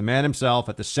Papadopoulos, the man himself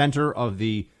at the center of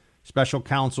the special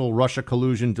counsel Russia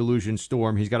collusion delusion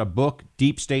storm. He's got a book,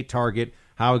 Deep State Target,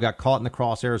 How He Got Caught in the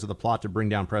Crosshairs of the Plot to Bring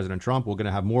Down President Trump. We're going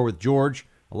to have more with George,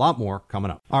 a lot more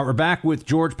coming up. All right, we're back with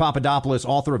George Papadopoulos,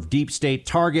 author of Deep State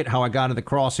Target, How I Got in the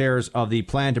Crosshairs of the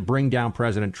Plan to Bring Down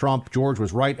President Trump. George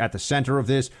was right at the center of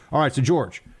this. All right, so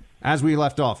George, as we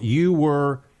left off, you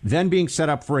were then being set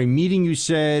up for a meeting, you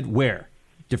said, where?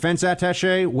 Defense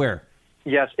attaché, where?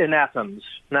 Yes, in Athens.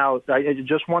 Now, I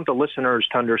just want the listeners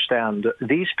to understand,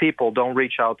 these people don't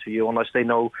reach out to you unless they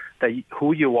know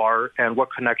who you are and what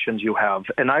connections you have.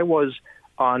 And I was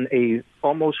on a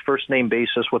almost first-name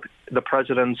basis with the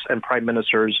presidents and prime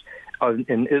ministers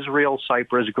in Israel,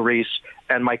 Cyprus, Greece,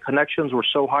 and my connections were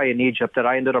so high in Egypt that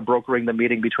I ended up brokering the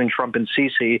meeting between Trump and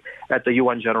Sisi at the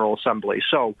UN General Assembly.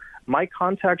 So my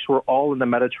contacts were all in the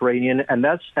Mediterranean, and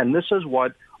this is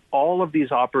what all of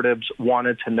these operatives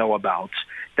wanted to know about.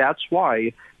 That's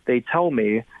why they tell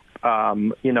me,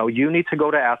 you need to go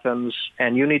to Athens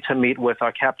and you need to meet with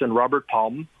Captain Robert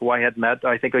Palm, who I had met,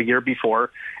 I think, a year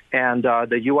before, and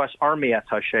the U.S. Army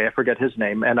attaché, I forget his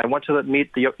name. And I went to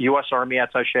meet the U.S. Army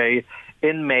attaché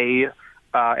in May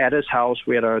at his house.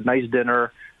 We had a nice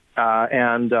dinner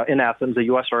and in Athens, the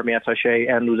U.S. Army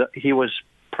attaché, and he was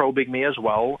probing me as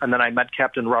well. And then I met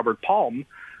Captain Robert Palm,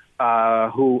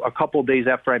 who a couple of days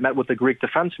after I met with the Greek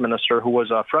defense minister, who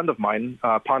was a friend of mine,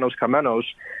 Panos Kamenos,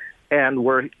 and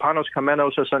where Panos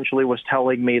Kamenos essentially was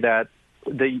telling me that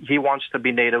he wants to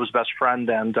be NATO's best friend,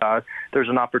 and there's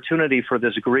an opportunity for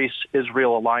this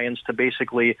Greece-Israel alliance to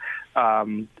basically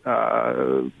upend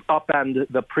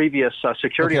the previous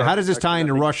security. Okay, how does this tie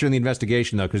into Russia and the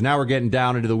investigation, though? Because now we're getting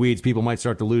down into the weeds. People might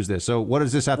start to lose this. So what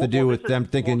does this have to do with them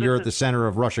thinking you're at the center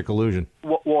of Russia collusion?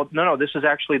 Well, no. This is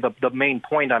actually the main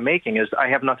point I'm making is I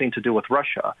have nothing to do with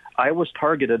Russia. I was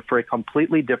targeted for a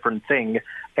completely different thing,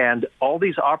 and all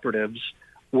these operatives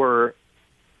were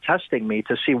testing me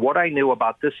to see what I knew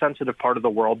about this sensitive part of the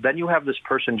world. Then you have this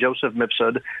person, Joseph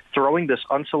Mifsud, throwing this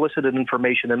unsolicited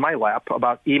information in my lap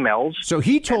about emails. So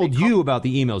he told you about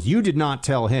the emails. You did not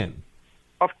tell him.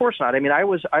 Of course not. I mean, I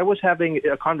was having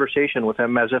a conversation with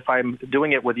him as if I'm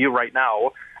doing it with you right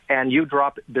now, and you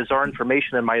drop bizarre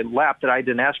information in my lap that I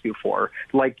didn't ask you for,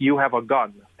 like you have a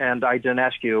gun, and I didn't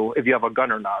ask you if you have a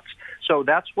gun or not. So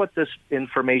that's what this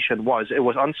information was. It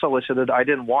was unsolicited. I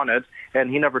didn't want it, and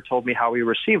he never told me how he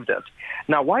received it.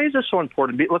 Now, why is this so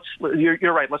important?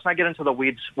 You're right. Let's not get into the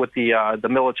weeds with the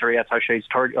military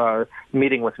attaché's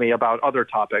meeting with me about other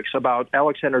topics, about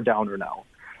Alexander Downer now.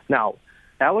 Now,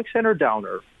 Alexander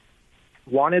Downer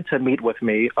wanted to meet with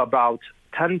me about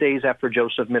 10 days after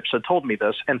Joseph Mifsud told me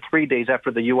this, and 3 days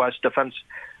after the U.S. Defense,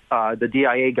 the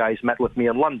DIA guys met with me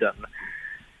in London.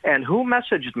 And who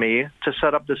messaged me to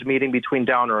set up this meeting between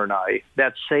Downer and I?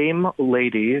 That same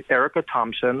lady, Erica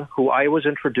Thompson, who I was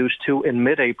introduced to in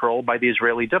mid-April by the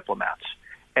Israeli diplomats.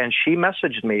 And she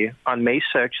messaged me on May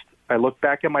 6th. I looked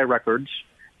back at my records,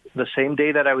 the same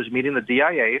day that I was meeting the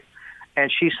DIA,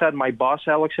 and she said, my boss,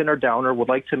 Alexander Downer, would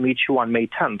like to meet you on May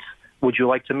 10th. Would you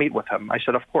like to meet with him? I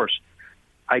said, of course.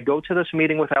 I go to this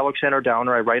meeting with Alexander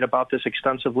Downer. I write about this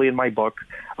extensively in my book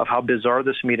of how bizarre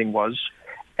this meeting was.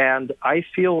 And I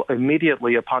feel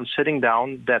immediately upon sitting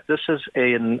down that this is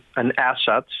an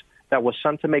asset that was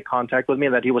sent to make contact with me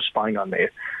and that he was spying on me.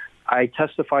 I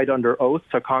testified under oath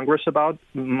to Congress about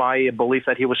my belief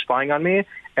that he was spying on me,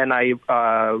 and I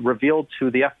revealed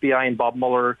to the FBI and Bob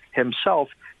Mueller himself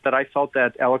that I felt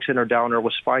that Alexander Downer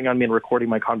was spying on me and recording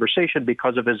my conversation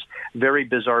because of his very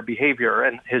bizarre behavior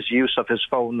and his use of his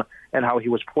phone and how he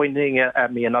was pointing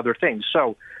at me and other things.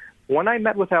 So when I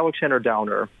met with Alexander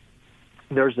Downer,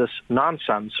 there's this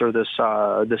nonsense or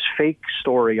this fake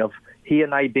story of he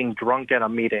and I being drunk at a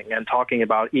meeting and talking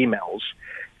about emails.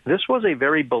 This was a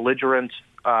very belligerent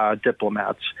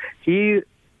diplomat. The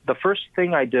first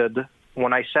thing I did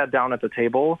when I sat down at the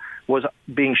table was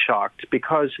being shocked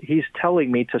because he's telling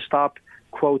me to stop,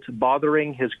 quote,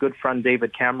 bothering his good friend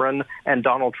David Cameron, and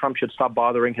Donald Trump should stop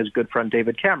bothering his good friend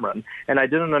David Cameron. And I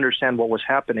didn't understand what was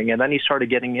happening. And then he started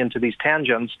getting into these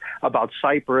tangents about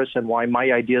Cyprus and why my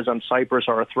ideas on Cyprus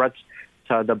are a threat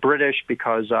to the British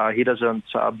because he doesn't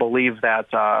believe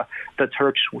that the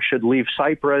Turks should leave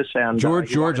Cyprus. And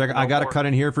George, I got to cut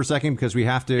in here for a second because we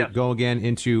have to go again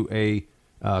into a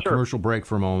commercial break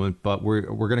for a moment. But we're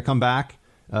going to come back.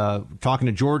 Talking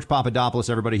to George Papadopoulos,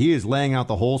 everybody. He is laying out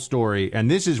the whole story. And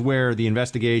this is where the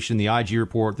investigation, the IG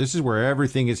report, this is where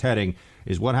everything is heading,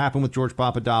 is what happened with George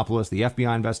Papadopoulos, the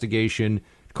FBI investigation,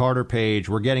 Carter Page.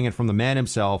 We're getting it from the man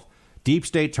himself. Deep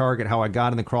State Target, How I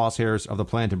Got in the Crosshairs of the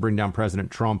Plan to Bring Down President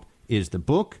Trump is the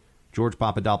book. George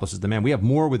Papadopoulos is the man. We have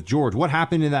more with George. What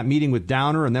happened in that meeting with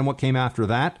Downer and then what came after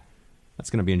that?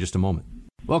 That's going to be in just a moment.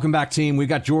 Welcome back, team. We've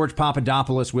got George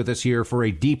Papadopoulos with us here for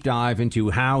a deep dive into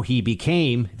how he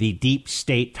became the Deep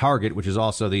State Target, which is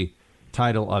also the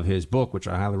title of his book, which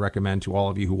I highly recommend to all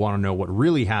of you who want to know what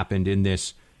really happened in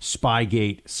this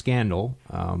Spygate scandal.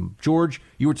 George,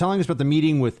 you were telling us about the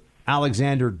meeting with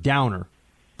Alexander Downer.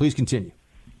 Please continue.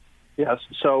 Yes.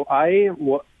 So I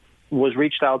was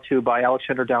reached out to by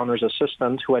Alexander Downer's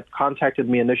assistant, who had contacted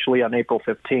me initially on April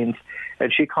 15th.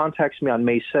 And she contacts me on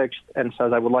May 6th and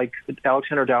says,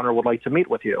 Alexander Downer would like to meet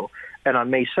with you. And on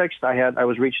May 6th, I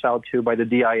was reached out to by the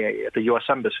DIA at the U.S.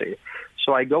 Embassy.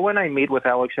 So I go and I meet with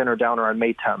Alexander Downer on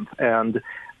May 10th. And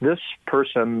this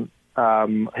person,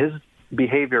 his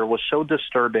behavior was so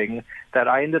disturbing that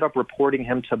I ended up reporting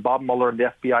him to Bob Mueller and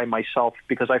the FBI myself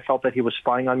because I felt that he was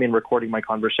spying on me and recording my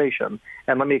conversation.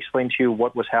 And let me explain to you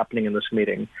what was happening in this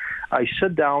meeting. I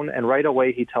sit down and right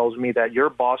away he tells me that your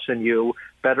boss and you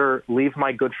better leave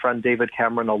my good friend David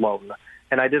Cameron alone.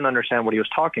 And I didn't understand what he was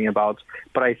talking about,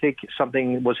 but I think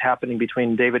something was happening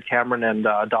between David Cameron and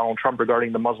Donald Trump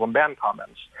regarding the Muslim ban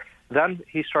comments. Then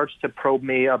he starts to probe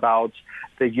me about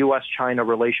the U.S.-China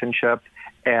relationship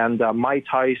and my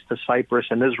ties to Cyprus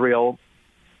and Israel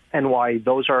and why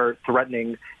those are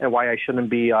threatening and why I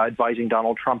shouldn't be advising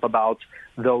Donald Trump about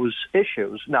those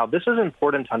issues. Now, this is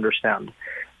important to understand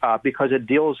because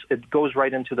it goes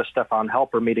right into the Stefan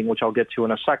Halper meeting, which I'll get to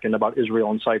in a second, about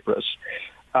Israel and Cyprus.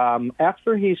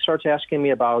 After he starts asking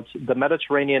me about the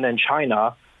Mediterranean and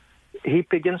China, he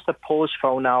begins to pull his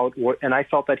phone out, and I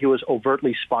felt that he was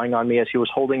overtly spying on me as he was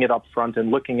holding it up front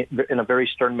and looking in a very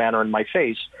stern manner in my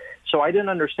face. So I didn't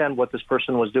understand what this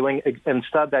person was doing,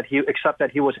 except that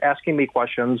he was asking me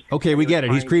questions. Okay, we get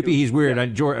it. He's creepy. He's weird. Yeah.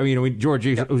 George,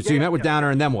 so you met with Downer,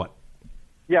 and then what?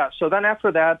 Yeah, so then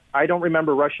after that, I don't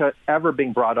remember Russia ever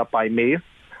being brought up by me.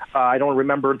 I don't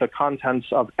remember the contents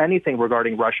of anything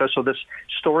regarding Russia. So this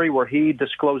story where he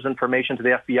disclosed information to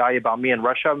the FBI about me and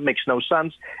Russia makes no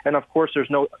sense. And, of course, there's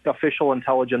no official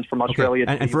intelligence from Australia.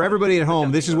 Okay. And for everybody at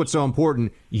home, this is what's so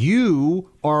important. You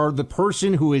are the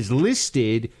person who is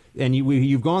listed, and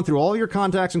you've gone through all your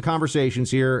contacts and conversations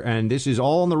here, and this is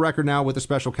all on the record now with the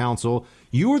special counsel.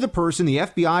 You are the person the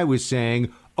FBI was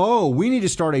saying, oh, we need to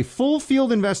start a full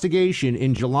field investigation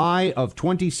in July of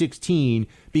 2016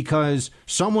 because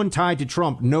someone tied to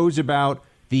Trump knows about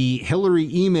the Hillary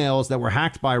emails that were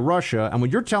hacked by Russia. And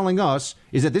what you're telling us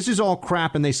is that this is all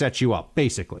crap and they set you up,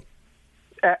 basically.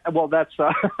 Well, that's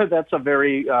a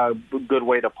very good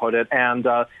way to put it. And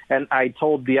I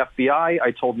told the FBI,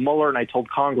 I told Mueller, and I told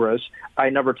Congress. I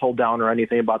never told Downer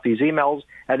anything about these emails.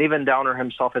 And even Downer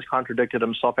himself has contradicted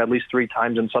himself at least 3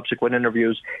 times in subsequent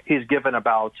interviews he's given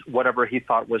about whatever he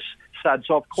thought was said.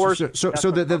 So, of course, so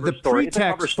the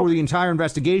pretext for the entire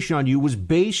investigation on you was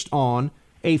based on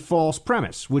a false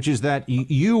premise, which is that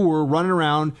you were running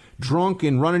around drunk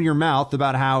and running your mouth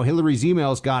about how Hillary's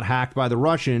emails got hacked by the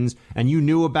Russians and you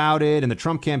knew about it and the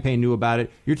Trump campaign knew about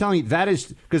it. You're telling me that is,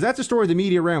 because that's a story the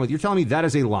media ran with, you're telling me that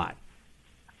is a lie.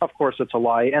 Of course, it's a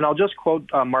lie. And I'll just quote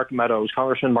Mark Meadows,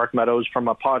 Congressman Mark Meadows, from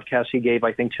a podcast he gave,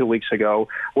 I think, 2 weeks ago,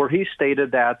 where he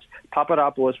stated that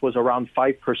Papadopoulos was around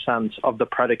 5% of the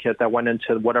predicate that went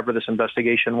into whatever this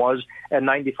investigation was, and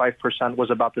 95% was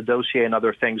about the dossier and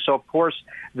other things. So, of course,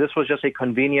 this was just a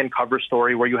convenient cover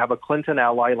story where you have a Clinton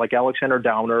ally like Alexander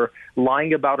Downer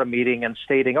lying about a meeting and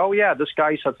stating, oh, yeah, this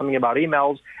guy said something about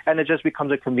emails, and it just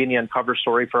becomes a convenient cover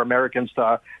story for Americans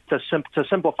to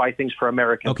simplify things for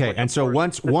Americans. Okay, and so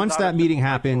once that meeting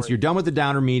happens, you're done with the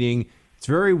Downer meeting. It's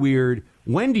very weird.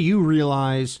 When do you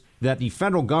realize that the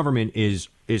federal government is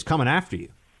coming after you?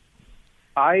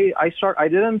 I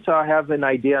didn't have an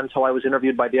idea until I was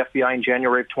interviewed by the FBI in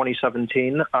January of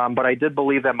 2017, but I did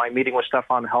believe that my meeting with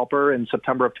Stefan Halper in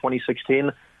September of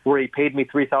 2016, where he paid me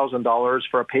 $3,000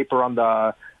 for a paper on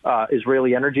the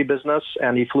Israeli energy business,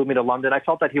 and he flew me to London. I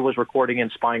felt that he was recording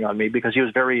and spying on me because he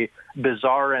was very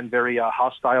bizarre and very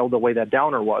hostile the way that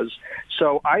Downer was.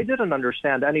 So I didn't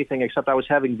understand anything except I was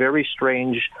having very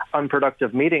strange,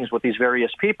 unproductive meetings with these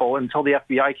various people until the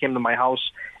FBI came to my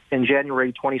house in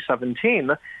January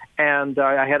 2017, and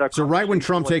I had a... So right when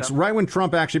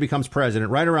Trump actually becomes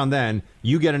president, right around then,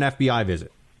 you get an FBI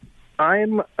visit.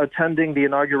 I'm attending the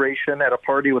inauguration at a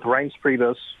party with Reince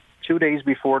Priebus 2 days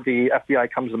before the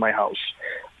FBI comes to my house.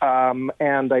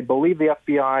 And I believe the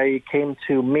FBI came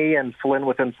to me and Flynn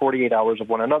within 48 hours of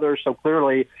one another, so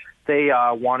clearly they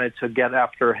wanted to get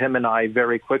after him and I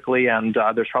very quickly, and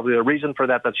there's probably a reason for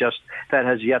that that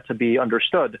has yet to be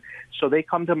understood. So they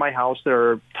come to my house.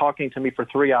 They're talking to me for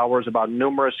 3 hours about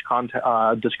numerous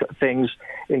things,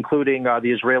 including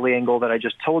the Israeli angle that I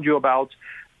just told you about.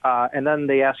 And then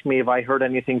they ask me if I heard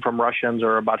anything from Russians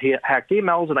or about hacked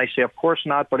emails, and I say, of course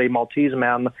not, but a Maltese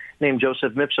man named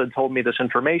Joseph Mifsud told me this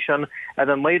information. And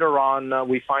then later on,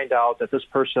 we find out that this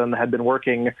person had been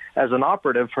working as an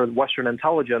operative for Western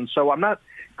intelligence. So I'm not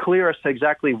clear as to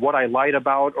exactly what I lied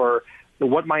about or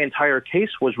what my entire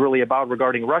case was really about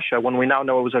regarding Russia when we now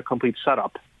know it was a complete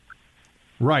setup.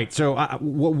 Right. So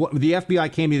the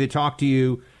FBI came to you to talk to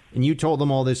you, and you told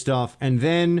them all this stuff, and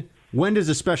then... when does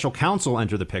the special counsel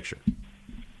enter the picture?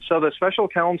 So the special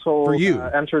counsel for you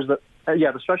enters the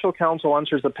the special counsel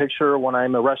enters the picture when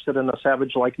I'm arrested in a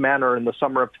savage-like manner in the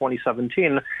summer of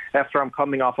 2017 after I'm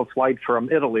coming off a flight from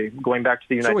Italy, going back to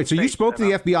the United States. So you spoke to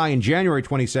the FBI in January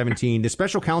 2017. The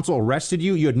special counsel arrested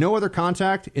you. You had no other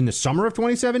contact in the summer of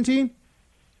 2017?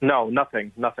 No,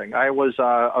 nothing. I was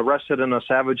arrested in a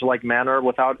savage-like manner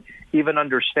without even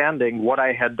understanding what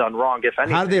I had done wrong, if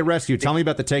anything. How did they arrest you? Tell me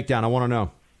about the takedown. I want to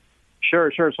know.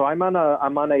 Sure. So I'm on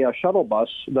a shuttle bus,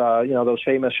 those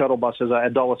famous shuttle buses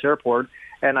at Dulles Airport,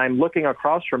 and I'm looking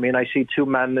across from me, and I see 2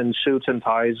 men in suits and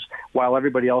ties while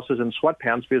everybody else is in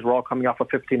sweatpants because we're all coming off a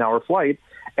 15-hour flight.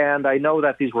 And I know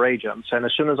that these were agents. And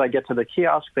as soon as I get to the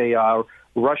kiosk, they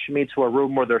rush me to a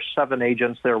room where there's 7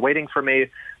 agents. They're waiting for me.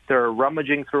 They're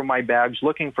rummaging through my bags,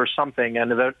 looking for something.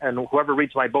 And whoever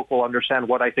reads my book will understand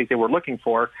what I think they were looking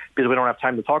for because we don't have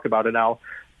time to talk about it now.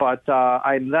 But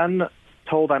I'm then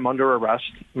told I'm under arrest.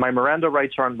 My Miranda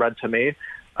rights aren't read to me.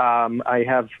 I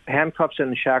have handcuffs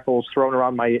and shackles thrown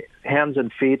around my hands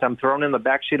and feet. I'm thrown in the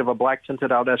backseat of a black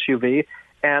tinted out SUV,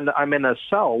 and I'm in a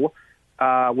cell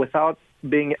without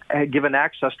being given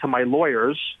access to my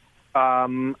lawyers.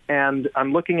 And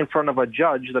I'm looking in front of a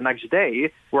judge the next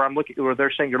day where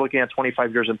they're saying you're looking at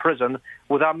 25 years in prison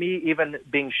without me even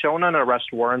being shown an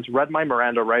arrest warrant, read my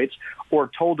Miranda rights,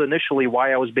 or told initially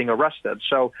why I was being arrested.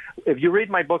 So if you read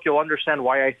my book, you'll understand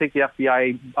why I think the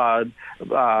FBI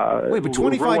wait, but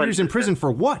 25 years in prison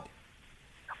for what?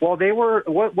 Well, they were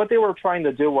what they were trying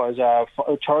to do was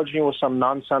charge me with some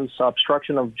nonsense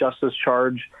obstruction of justice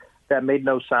charge that made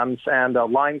no sense, and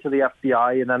lying to the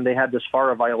FBI, and then they had this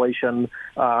FARA violation,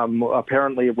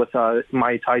 apparently with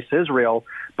my ties to Israel.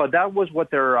 But that was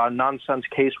what their nonsense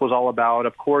case was all about.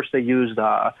 Of course, they used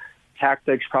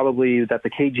tactics probably that the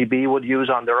KGB would use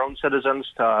on their own citizens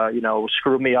to,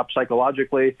 screw me up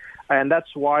psychologically. And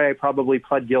that's why I probably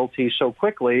pled guilty so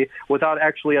quickly without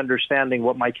actually understanding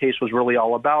what my case was really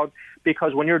all about.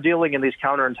 Because when you're dealing in these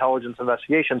counterintelligence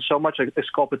investigations, so much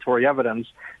exculpatory evidence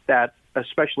that,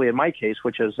 especially in my case,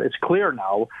 which it's clear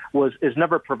now, is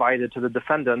never provided to the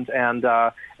defendant. And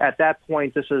at that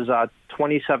point, this is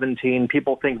 2017.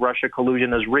 People think Russia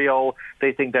collusion is real.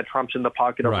 They think that Trump's in the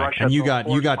pocket of Russia. And you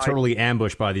got totally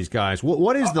ambushed by these guys.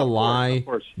 What is the lie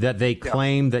that they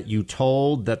claim that you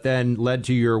told that then led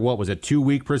to your, what was it,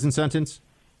 2-week prison sentence?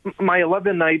 My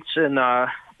 11 nights in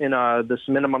this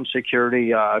minimum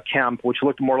security camp, which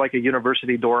looked more like a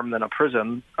university dorm than a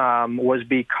prison, was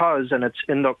because, and it's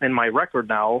in my record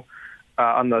now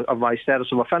of my status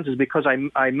of offenses, because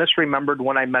I misremembered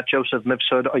when I met Joseph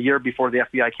Mifsud a year before the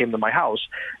FBI came to my house.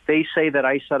 They say that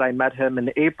I said I met him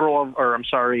in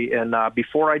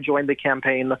before I joined the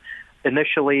campaign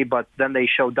initially, but then they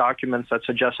showed documents that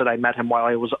suggested I met him while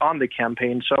I was on the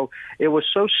campaign. So it was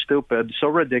so stupid, so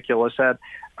ridiculous that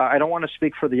I don't want to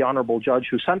speak for the honorable judge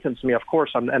who sentenced me, of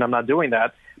course, and I'm not doing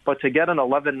that. But to get an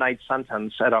 11-night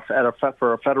sentence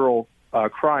for a federal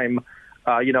crime,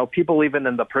 people even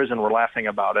in the prison were laughing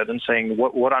about it and saying,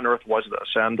 "What on earth was this?"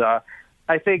 And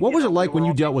I think. What was it like when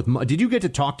you dealt with? Did you get to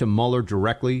talk to Mueller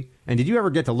directly? And did you ever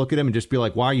get to look at him and just be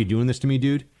like, "Why are you doing this to me,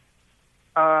 dude?"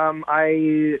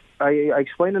 I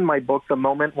explained in my book the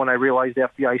moment when I realized the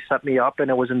FBI set me up, and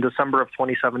it was in December of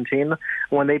 2017,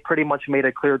 when they pretty much made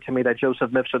it clear to me that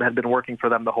Joseph Mifsud had been working for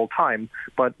them the whole time.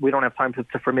 But we don't have time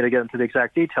for me to get into the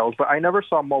exact details. But I never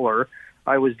saw Mueller.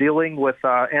 I was dealing with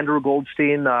Andrew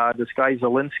Goldstein, this guy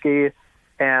Zelensky,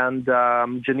 and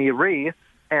Jeannie Rhee,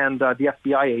 and the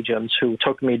FBI agents who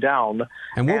took me down.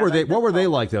 And what were they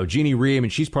like, though? Jeannie Rhee, I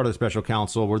mean, she's part of the special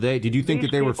counsel. Did you think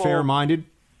that they were fair-minded?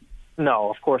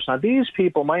 No, of course not. These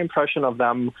people, my impression of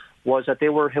them was that they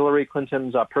were Hillary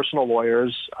Clinton's personal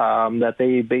lawyers, that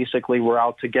they basically were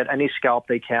out to get any scalp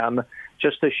they can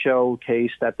just to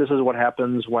showcase that this is what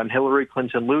happens when Hillary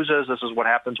Clinton loses. This is what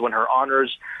happens when her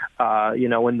honors, in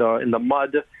the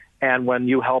mud, and when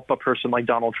you help a person like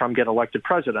Donald Trump get elected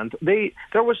president.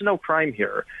 There was no crime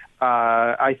here.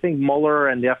 I think Mueller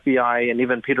and the FBI and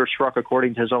even Peter Strzok,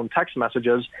 according to his own text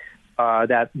messages,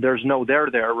 that there's no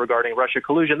there regarding Russia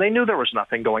collusion. They knew there was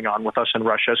nothing going on with us in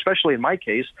Russia, especially in my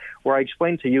case, where I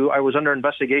explained to you I was under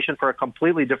investigation for a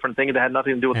completely different thing that had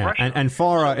nothing to do with Russia. And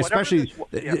FARA,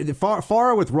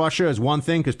 FARA with Russia is one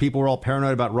thing because people were all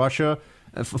paranoid about Russia.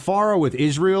 FARA with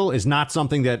Israel is not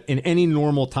something that in any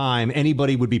normal time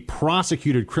anybody would be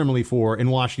prosecuted criminally for in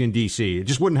Washington, D.C. It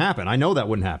just wouldn't happen. I know that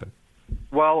wouldn't happen.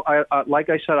 Well, like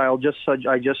I said,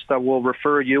 I just will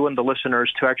refer you and the listeners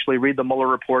to actually read the Mueller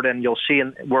report, and you'll see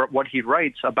what he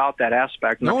writes about that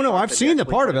aspect. No, I've seen the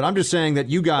part of it. I'm just saying that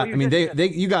you got.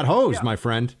 You got hosed, my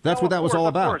friend. That's what that was all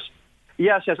about.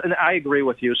 Yes, and I agree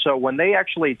with you. So when they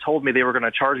actually told me they were going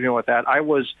to charge me with that, I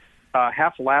was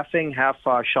half laughing, half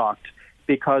shocked.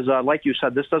 Because, like you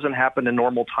said, this doesn't happen in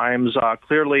normal times.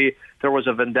 Clearly, there was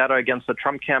a vendetta against the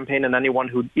Trump campaign, and anyone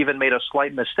who even made a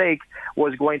slight mistake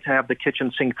was going to have the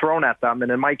kitchen sink thrown at them.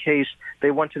 And in my case,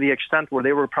 they went to the extent where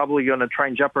they were probably going to try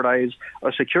and jeopardize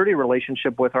a security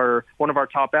relationship with one of our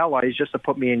top allies just to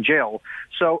put me in jail.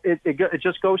 So it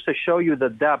just goes to show you the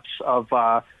depths of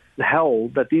hell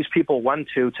that these people went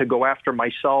to go after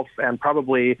myself and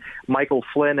probably Michael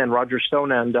Flynn and Roger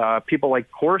Stone and people like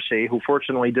Corsi, who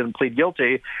fortunately didn't plead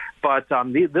guilty. But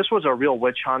this was a real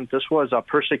witch hunt. This was a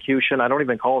persecution. I don't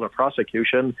even call it a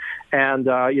prosecution. And,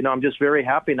 I'm just very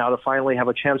happy now to finally have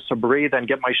a chance to breathe and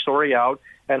get my story out.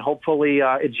 And hopefully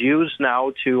it's used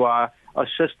now to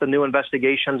assist the new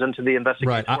investigations into the investigation.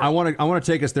 Right. I want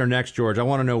to take us there next, George. I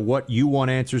want to know what you want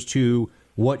answers to,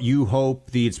 what you hope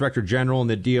the Inspector General and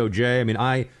the DOJ. I mean,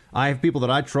 I have people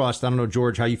that I trust. I don't know,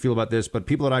 George, how you feel about this, but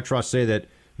people that I trust say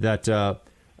that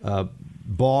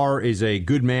Barr is a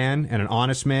good man and an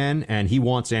honest man, and he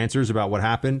wants answers about what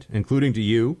happened, including to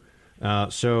you.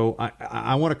 So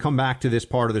I want to come back to this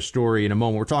part of the story in a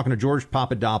moment. We're talking to George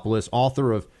Papadopoulos,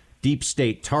 author of Deep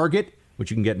State Target, which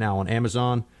you can get now on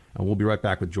Amazon. And we'll be right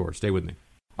back with George. Stay with me.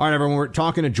 All right, everyone, we're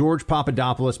talking to George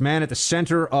Papadopoulos, man at the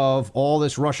center of all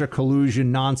this Russia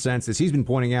collusion nonsense. As he's been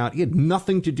pointing out, he had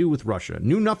nothing to do with Russia,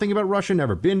 knew nothing about Russia,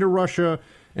 never been to Russia,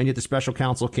 and yet the special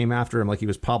counsel came after him like he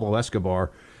was Pablo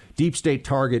Escobar. Deep State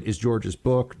Target is George's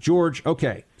book. George,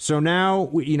 okay, so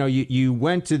now you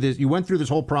went through this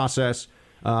whole process.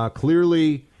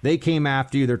 Clearly, they came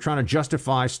after you. They're trying to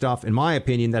justify stuff, in my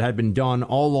opinion, that had been done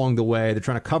all along the way. They're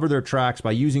trying to cover their tracks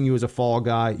by using you as a fall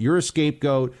guy. You're a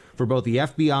scapegoat for both the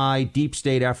FBI deep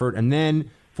state effort and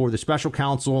then for the special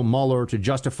counsel Mueller to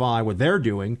justify what they're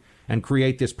doing and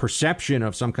create this perception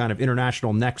of some kind of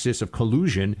international nexus of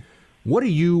collusion. What do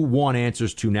you want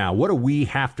answers to now? What do we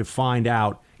have to find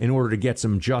out in order to get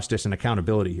some justice and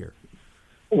accountability here?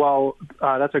 Well,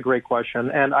 that's a great question.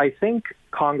 And I think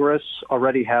Congress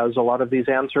already has a lot of these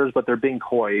answers, but they're being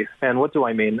coy. And what do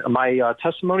I mean? My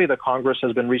testimony to Congress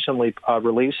has been recently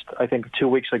released, I think 2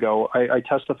 weeks ago. I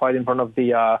testified in front of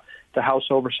the House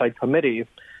Oversight Committee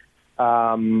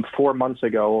 4 months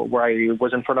ago, where I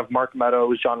was in front of Mark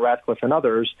Meadows, John Ratcliffe, and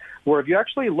others, where if you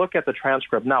actually look at the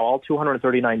transcript now, all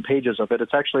 239 pages of it,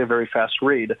 it's actually a very fast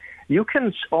read. You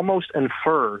can almost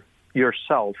infer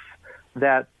yourself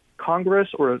that Congress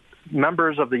or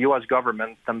members of the U.S.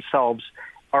 government themselves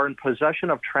are in possession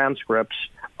of transcripts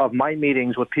of my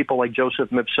meetings with people like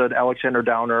Joseph Mifsud, Alexander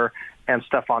Downer, and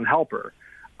Stefan Halper.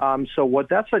 So what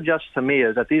that suggests to me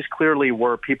is that these clearly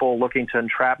were people looking to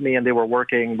entrap me, and they were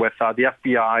working with the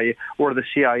FBI or the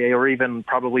CIA or even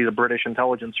probably the British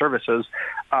intelligence services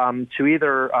to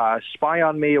either spy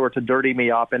on me or to dirty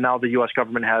me up, and now the U.S.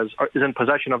 government is in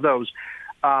possession of those.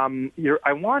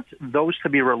 I want those to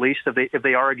be released if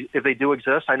they do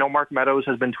exist. I know Mark Meadows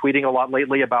has been tweeting a lot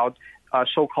lately about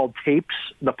so-called tapes,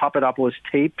 the Papadopoulos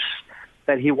tapes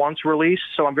that he wants released.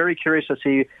 So I'm very curious to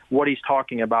see what he's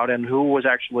talking about and who was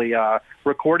actually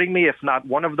recording me, if not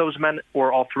one of those men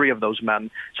or all three of those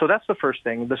men. So that's the first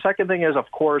thing. The second thing is,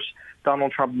 of course,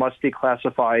 Donald Trump must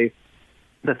declassify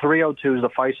the 302s, the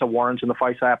FISA warrants, and the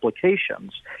FISA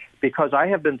applications, because I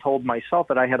have been told myself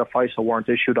that I had a FISA warrant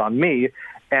issued on me,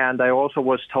 and I also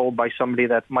was told by somebody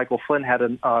that Michael Flynn had a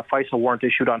FISA warrant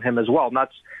issued on him as well,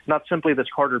 not simply this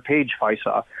Carter Page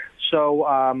FISA.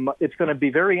 So it's going to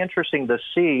be very interesting to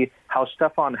see how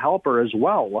Stefan Halper as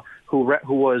well, who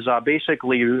was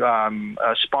basically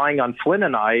spying on Flynn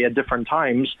and I at different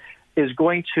times, is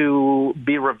going to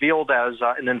be revealed as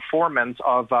an informant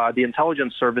of the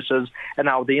intelligence services, and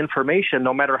now the information,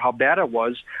 no matter how bad it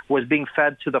was being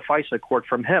fed to the FISA court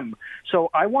from him.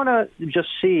 So I want to just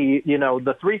see,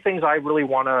 the three things I really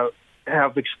want to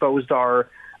have exposed are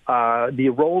the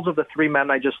roles of the three men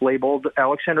I just labeled,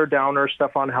 Alexander Downer,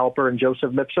 Stefan Halper, and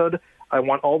Joseph Mifsud. I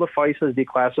want all the FISAs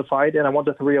declassified, and I want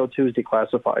the 302s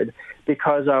declassified,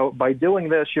 because by doing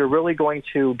this, you're really going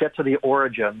to get to the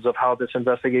origins of how this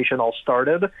investigation all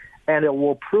started, and it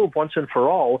will prove once and for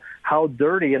all how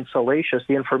dirty and salacious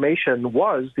the information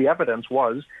was, the evidence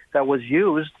was, that was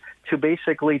used to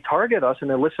basically target us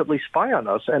and illicitly spy on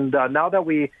us. And now that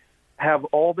we have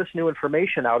all this new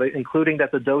information out, including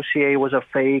that the dossier was a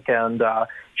fake and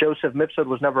Joseph Mifsud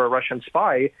was never a Russian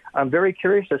spy, I'm very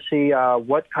curious to see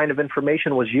what kind of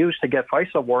information was used to get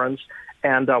FISA warrants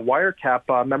and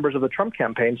wiretap members of the Trump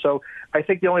campaign. So I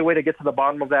think the only way to get to the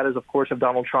bottom of that is, of course, if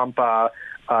Donald Trump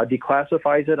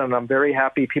declassifies it. And I'm very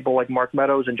happy people like Mark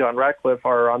Meadows and John Ratcliffe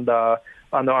are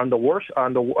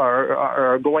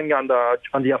going on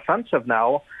the offensive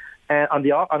now.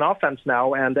 On offense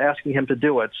now, and asking him to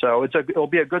do it. So it'll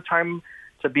be a good time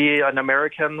to be an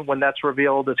American when that's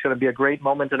revealed. It's going to be a great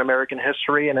moment in American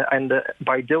history, and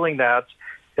by doing that,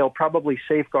 it'll probably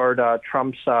safeguard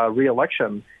Trump's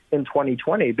reelection in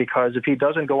 2020, because if he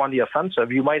doesn't go on the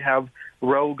offensive, you might have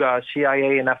rogue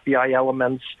CIA and FBI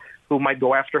elements who might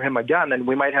go after him again, and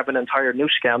we might have an entire new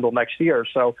scandal next year.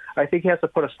 So I think he has to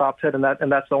put a stop to it, and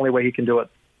that's the only way he can do it.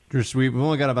 We've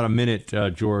only got about a minute,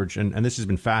 George, and this has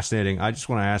been fascinating. I just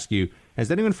want to ask you, has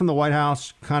anyone from the White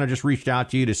House kind of just reached out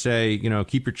to you to say,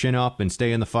 keep your chin up and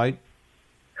stay in the fight?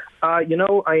 I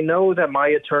know that my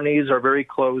attorneys are very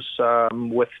close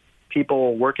with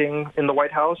people working in the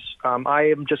White House.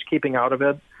 I am just keeping out of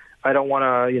it. I don't want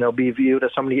to, be viewed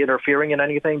as somebody interfering in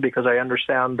anything, because I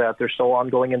understand that there's still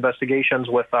ongoing investigations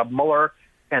with Mueller,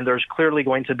 and there's clearly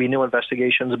going to be new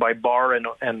investigations by Barr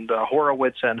and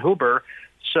Horowitz and Huber.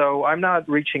 So I'm not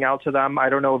reaching out to them. I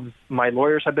don't know if my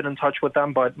lawyers have been in touch with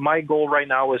them, but my goal right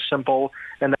now is simple,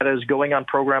 and that is going on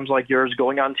programs like yours,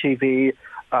 going on TV,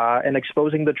 and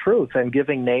exposing the truth and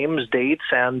giving names, dates,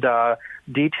 and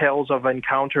details of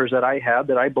encounters that I had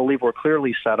that I believe were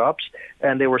clearly setups,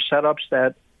 and they were setups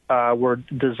that were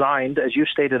designed, as you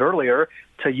stated earlier,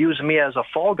 to use me as a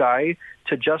fall guy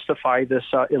to justify this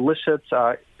illicit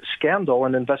scandal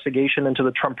and investigation into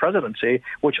the Trump presidency,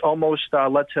 which almost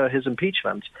led to his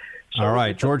impeachment. So all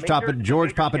right, George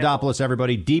Papadopoulos,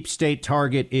 everybody. Deep State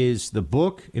Target is the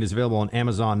book. It is available on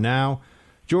Amazon now.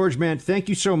 George, man, thank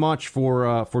you so much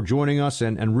for joining us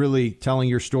and really telling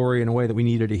your story in a way that we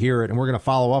needed to hear it. And we're going to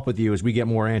follow up with you as we get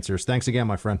more answers. Thanks again,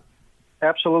 my friend.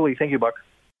 Absolutely. Thank you, Buck.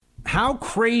 How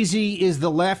crazy is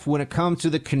the left when it comes to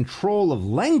the control of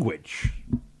language?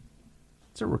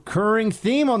 It's a recurring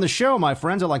theme on the show, my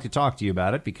friends. I'd like to talk to you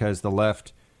about it because the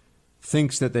left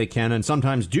thinks that they can, and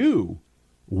sometimes do,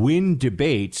 win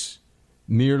debates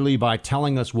merely by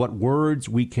telling us what words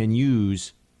we can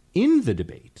use in the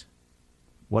debate,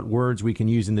 what words we can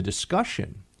use in the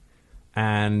discussion.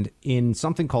 And in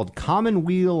something called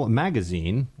Commonweal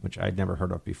Magazine, which I'd never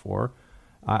heard of before,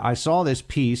 I saw this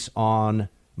piece on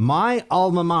my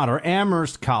alma mater,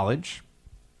 Amherst College,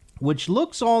 which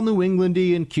looks all New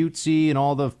Englandy and cutesy and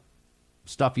all the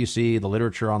stuff you see, the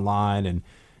literature online, and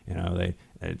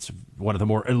it's one of the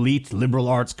more elite liberal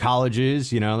arts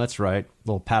colleges. That's right.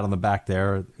 Little pat on the back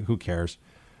there. Who cares?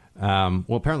 Well,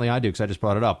 apparently I do because I just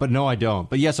brought it up. But no, I don't.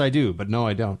 But yes, I do. But no,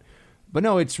 I don't. But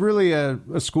no, it's really a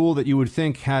school that you would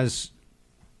think has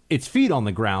its feet on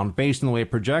the ground based on the way it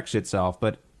projects itself.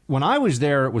 But when I was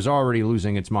there, it was already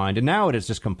losing its mind. And now it has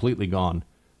just completely gone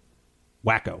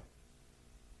wacko.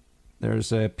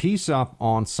 There's a piece up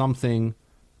on something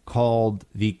called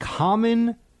the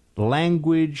Common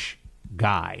Language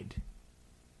Guide.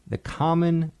 The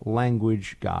Common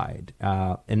Language Guide.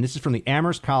 And this is from the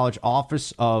Amherst College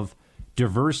Office of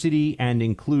Diversity and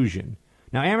Inclusion.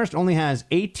 Now, Amherst only has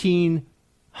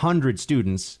 1,800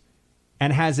 students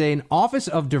and has an Office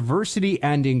of Diversity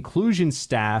and Inclusion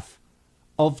staff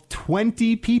of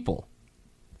 20 people.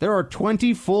 There are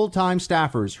 20 full-time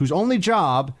staffers whose only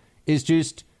job is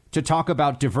just to talk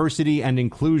about diversity and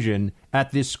inclusion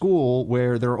at this school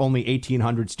where there are only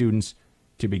 1,800 students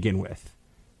to begin with.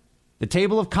 The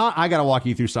table of I got to walk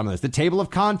you through some of this. The table of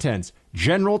contents,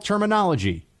 general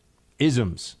terminology,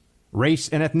 isms, race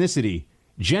and ethnicity,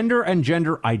 gender and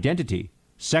gender identity,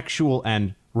 sexual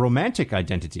and romantic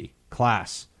identity,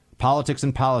 class, politics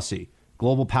and policy,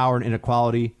 global power and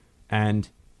inequality, and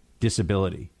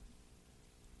disability.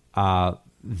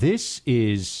 This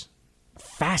is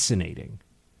fascinating.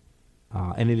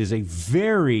 And it is a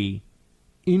very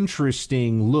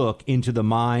interesting look into the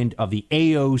mind of the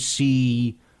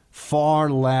AOC, far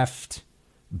left,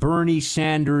 Bernie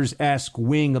Sanders-esque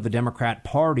wing of the Democrat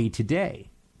Party today.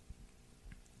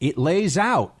 It lays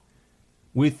out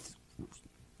with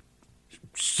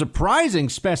surprising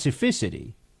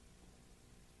specificity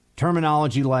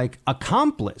terminology like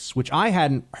accomplice, which I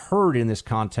hadn't heard in this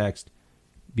context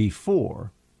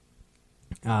before.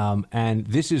 And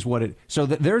this is what it... So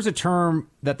there's a term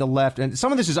that the left... And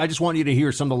some of this is... I just want you to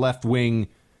hear some of the left-wing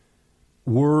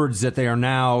words that they are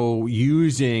now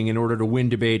using in order to win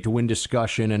debate, to win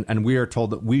discussion. And we are told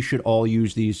that we should all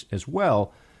use these as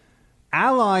well.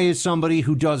 Ally is somebody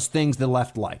who does things the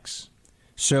left likes.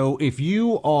 So if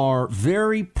you are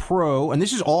very pro... And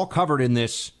this is all covered in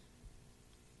this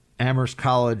Amherst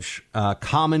College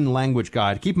Common Language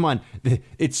Guide. Keep in mind,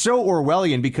 it's so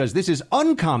Orwellian because this is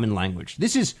uncommon language.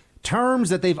 This is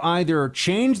terms that they've either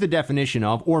changed the definition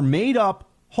of or made up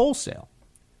wholesale.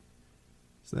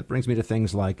 So that brings me to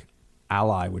things like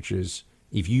ally, which is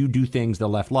if you do things the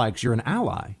left likes, you're an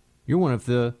ally. You're one of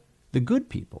the good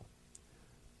people.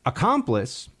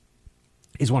 Accomplice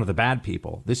is one of the bad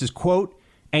people. This is, quote,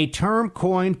 a term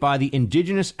coined by the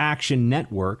Indigenous Action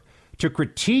Network to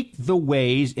critique the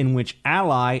ways in which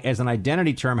ally as an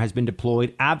identity term has been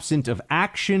deployed absent of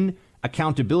action,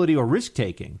 accountability, or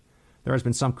risk-taking. There has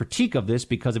been some critique of this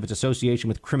because of its association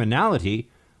with criminality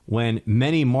when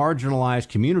many marginalized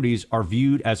communities are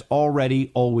viewed as already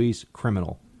always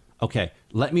criminal. Okay,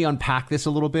 let me unpack this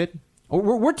a little bit.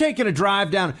 We're taking a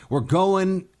drive down. We're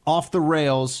going off the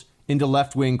rails into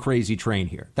left-wing crazy train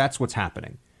here. That's what's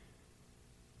happening.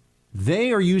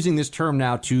 They are using this term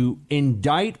now to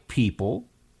indict people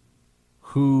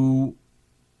who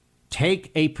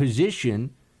take a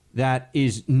position that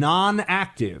is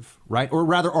non-active, right? Or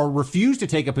rather, or refuse to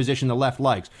take a position the left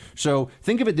likes. So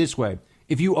think of it this way.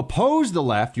 If you oppose the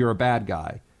left, you're a bad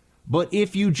guy. But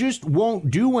if you just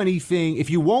won't do anything, if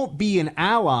you won't be an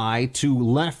ally to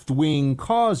left-wing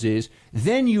causes,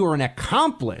 then you are an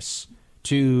accomplice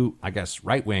to, I guess,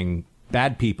 right-wing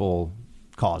bad people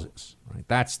causes. Right?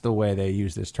 That's the way they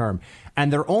use this term.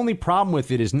 And their only problem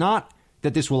with it is not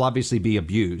that this will obviously be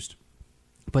abused,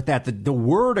 but that the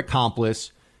word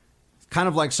accomplice, kind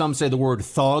of like some say the word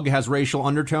thug has racial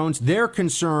undertones, they're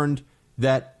concerned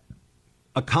that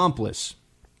accomplice,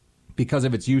 because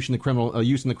of its use in the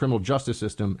criminal justice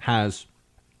system, has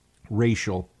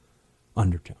racial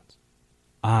undertones.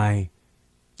 I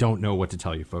don't know what to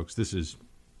tell you, folks.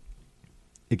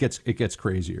 It gets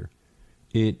crazier.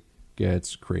 It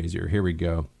gets crazier. Here we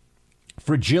go.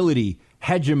 Fragility,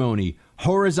 hegemony,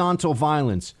 horizontal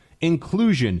violence,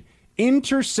 inclusion,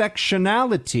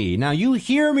 intersectionality. Now, you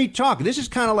hear me talk. This is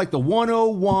kind of like the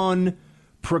 101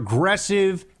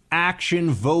 progressive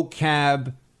action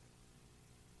vocab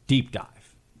deep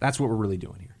dive. That's what we're really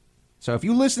doing here. So if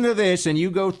you listen to this and you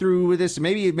go through this,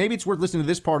 maybe it's worth listening to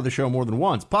this part of the show more than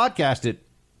once. Podcast it,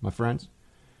 my friends.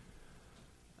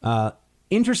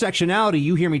 Intersectionality,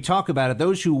 you hear me talk about it.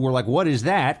 Those who were like, what is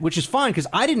that? Which is fine, because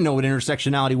I didn't know what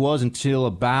intersectionality was until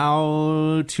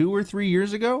about 2 or 3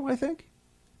 years ago, I think.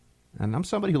 And I'm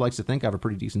somebody who likes to think I have a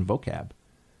pretty decent vocab.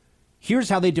 Here's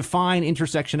how they define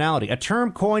intersectionality. A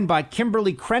term coined by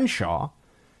Kimberly Crenshaw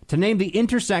to name the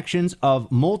intersections of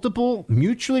multiple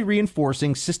mutually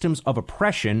reinforcing systems of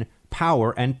oppression,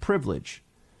 power, and privilege.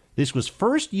 This was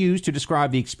first used to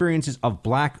describe the experiences of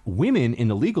black women in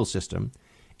the legal system.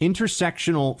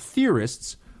 Intersectional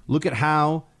theorists look at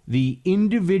how the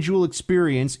individual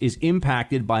experience is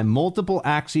impacted by multiple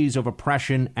axes of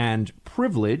oppression and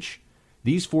privilege.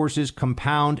 These forces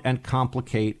compound and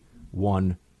complicate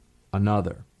one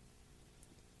another.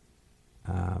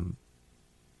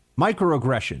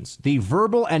 Microaggressions, the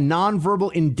verbal and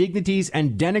nonverbal indignities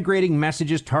and denigrating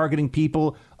messages targeting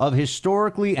people of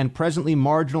historically and presently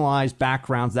marginalized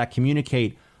backgrounds that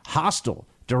communicate hostile,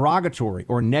 derogatory,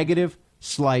 or negative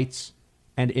slights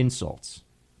and insults.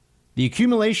 The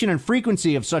accumulation and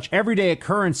frequency of such everyday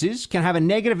occurrences can have a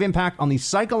negative impact on the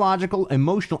psychological,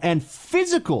 emotional, and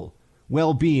physical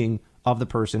well-being of the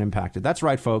person impacted. That's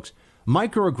right, folks.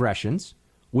 Microaggressions,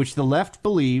 which the left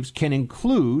believes can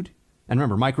include, and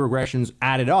remember, microaggressions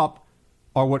added up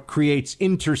are what creates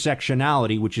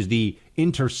intersectionality, which is the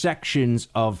intersections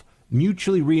of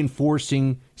mutually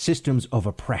reinforcing systems of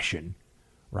oppression,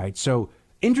 right? So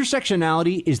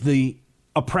intersectionality is the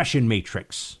oppression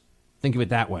matrix. Think of it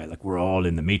that way, like we're all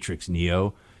in the matrix,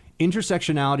 Neo.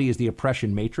 Intersectionality is the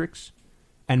oppression matrix,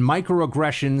 and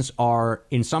microaggressions are,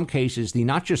 in some cases, the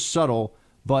not just subtle,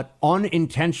 but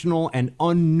unintentional and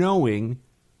unknowing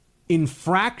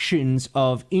infractions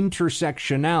of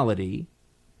intersectionality,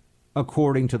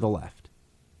 according to the left.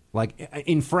 Like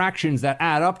infractions that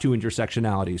add up to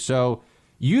intersectionality. So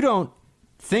you don't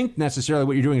think necessarily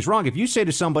what you're doing is wrong. If you say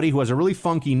to somebody who has a really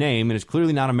funky name and is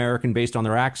clearly not American based on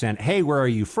their accent, hey, where are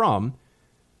you from?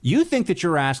 You think that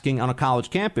you're asking on a college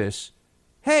campus,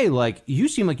 hey, like, you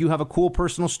seem like you have a cool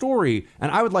personal story,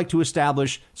 and I would like to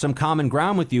establish some common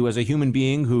ground with you as a human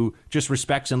being who just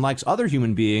respects and likes other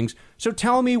human beings. So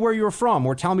tell me where you're from,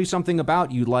 or tell me something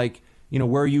about you, like, you know,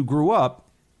 where you grew up.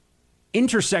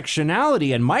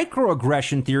 Intersectionality and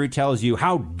microaggression theory tells you,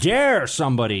 how dare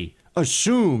somebody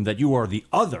assume that you are the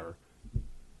other?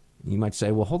 You might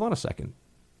say, well, hold on a second.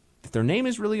 If their name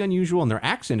is really unusual and their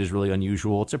accent is really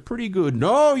unusual, it's a pretty good,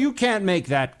 no, you can't make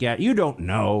that get. You don't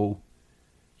know.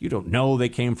 You don't know they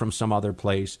came from some other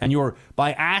place. And you're,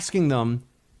 by asking them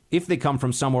if they come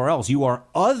from somewhere else, you are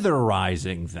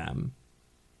otherizing them.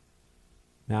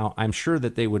 Now, I'm sure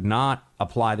that they would not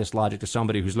apply this logic to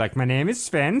somebody who's like, my name is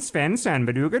Sven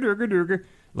Sandbaduga.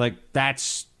 Like,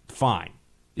 that's fine.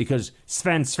 Because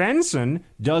Sven Svensson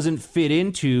doesn't fit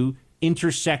into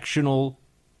intersectional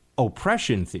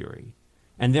oppression theory.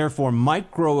 And therefore,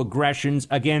 microaggressions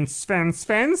against Sven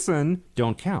Svensson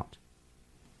don't count.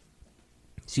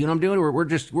 See what I'm doing?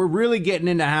 We're really getting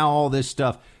into how all this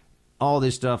stuff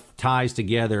ties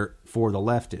together for the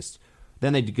leftists.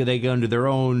 Then they go into their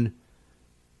own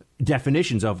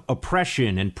definitions of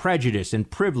oppression and prejudice and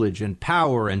privilege and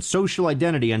power and social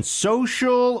identity and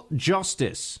social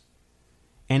justice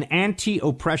and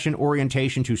anti-oppression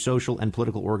orientation to social and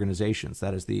political organizations.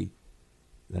 That is the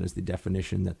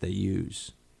definition that they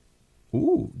use.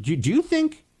 Ooh, do you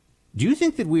think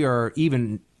that we are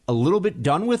even a little bit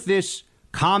done with this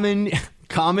common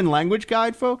language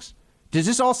guide, folks? Does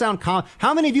this all sound common?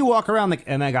 How many of you walk around like,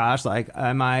 oh my gosh, like,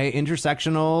 my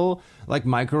intersectional, like,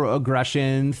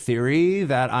 microaggression theory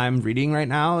that I'm reading right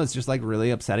now is just, like,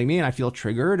 really upsetting me and I feel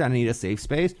triggered and I need a safe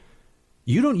space?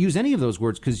 You don't use any of those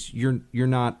words because you're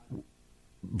not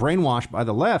brainwashed by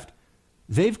the left.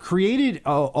 They've created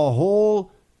a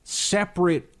whole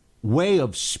separate way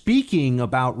of speaking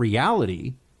about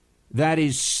reality that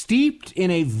is steeped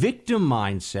in a victim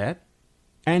mindset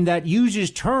and that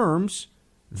uses terms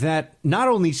that not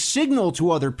only signal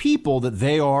to other people that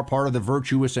they are part of the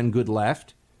virtuous and good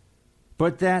left,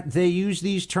 but that they use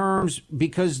these terms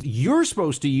because you're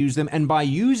supposed to use them, and by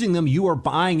using them, you are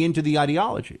buying into the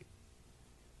ideology.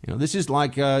 You know, this is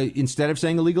like instead of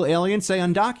saying illegal aliens, say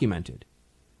undocumented.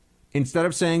 Instead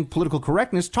of saying political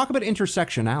correctness, talk about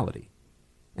intersectionality.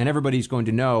 And everybody's going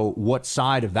to know what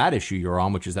side of that issue you're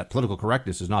on, which is that political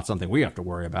correctness is not something we have to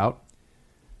worry about.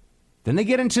 Then they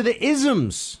get into the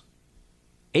isms.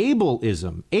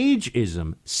 Ableism,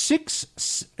 ageism,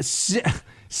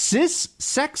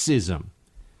 cis-sexism,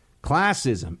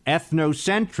 classism,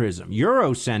 ethnocentrism,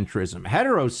 Eurocentrism,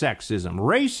 heterosexism,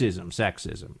 racism,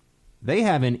 sexism. They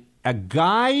have a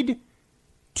guide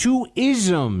to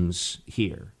isms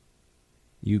here.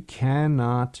 You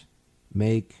cannot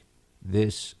make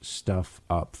this stuff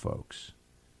up, folks.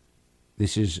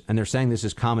 And they're saying this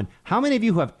is common. How many of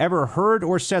you have ever heard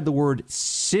or said the word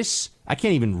I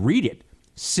can't even read it.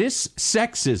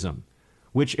 Cis-sexism,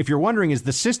 which, if you're wondering, is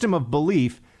the system of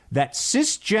belief that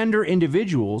cisgender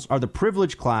individuals are the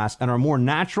privileged class and are more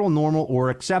natural, normal, or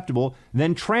acceptable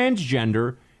than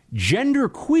transgender,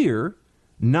 genderqueer,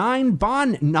 non-binary,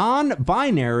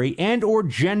 and or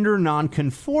gender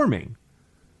non-conforming.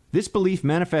 This belief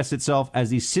manifests itself as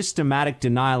the systematic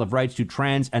denial of rights to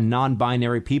trans and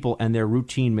non-binary people and their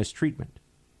routine mistreatment.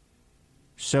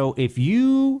 So if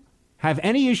you have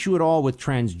any issue at all with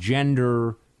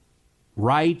transgender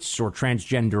rights or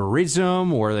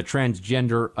transgenderism or the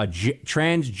transgender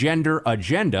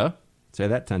agenda, say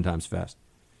that 10 times fast,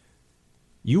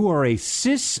 you are a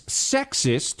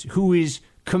cis-sexist who is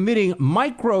committing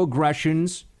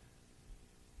microaggressions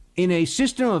in a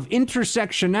system of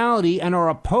intersectionality and are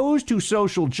opposed to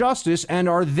social justice and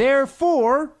are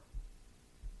therefore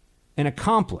an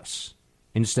accomplice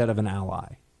instead of an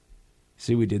ally.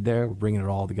 See what we did there? We're bringing it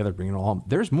all together, bringing it all home.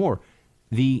 There's more.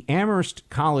 The Amherst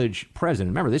College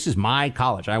president, remember, this is my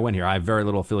college. I went here. I have very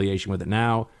little affiliation with it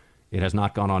now. It has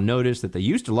not gone unnoticed that they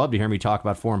used to love to hear me talk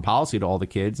about foreign policy to all the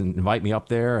kids and invite me up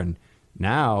there. And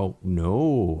now,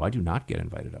 no, I do not get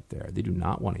invited up there. They do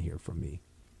not want to hear from me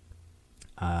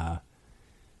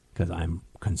because I'm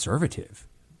conservative.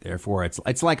 Therefore,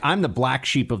 it's like I'm the black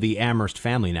sheep of the Amherst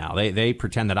family now. They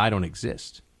pretend that I don't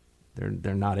exist.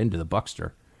 They're not into the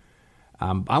Buckster.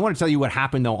 I want to tell you what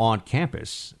happened, though, on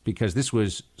campus, because this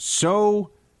was so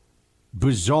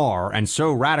bizarre and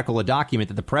so radical a document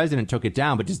that the president took it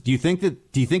down. But do you think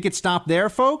it stopped there,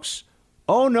 folks?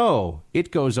 Oh, no,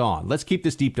 it goes on. Let's keep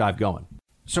this deep dive going.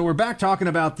 So we're back talking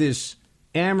about this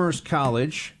Amherst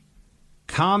College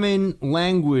common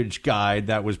language guide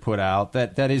that was put out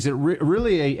that is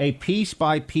really a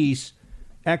piece-by-piece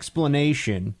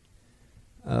explanation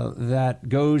that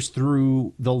goes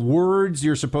through the words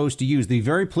you're supposed to use, the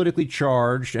very politically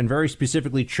charged and very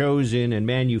specifically chosen and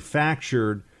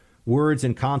manufactured words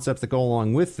and concepts that go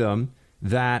along with them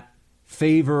that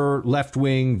favor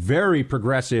left-wing, very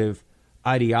progressive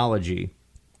ideology.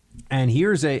 And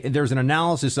there's an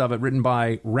analysis of it written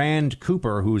by Rand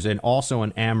Cooper, who's also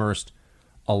an Amherst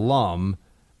alum.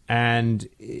 And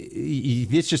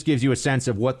this just gives you a sense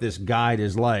of what this guide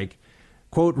is like.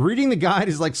 Quote, reading the guide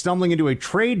is like stumbling into a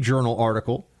trade journal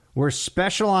article where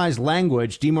specialized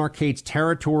language demarcates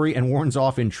territory and warns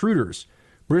off intruders.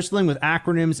 Bristling with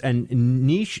acronyms and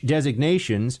niche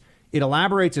designations, it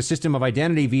elaborates a system of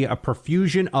identity via a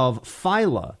profusion of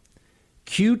phyla,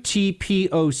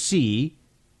 QTPOC,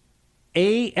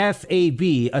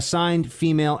 AFAB, assigned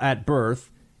female at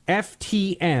birth,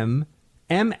 FTM,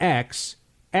 MX,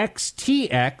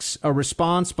 XTX, a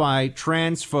response by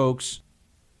trans folks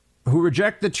who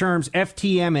reject the terms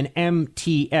FTM and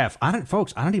MTF. I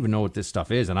don't even know what this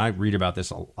stuff is, and I read about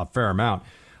this a fair amount.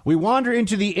 We wander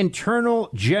into the internal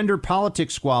gender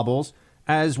politics squabbles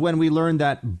as when we learn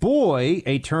that boy,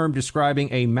 a term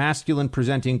describing a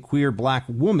masculine-presenting queer black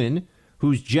woman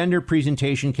whose gender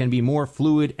presentation can be more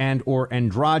fluid and or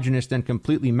androgynous than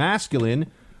completely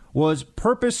masculine, was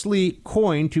purposely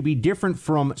coined to be different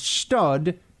from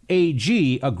stud,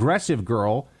 AG, aggressive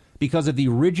girl, because of the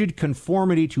rigid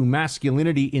conformity to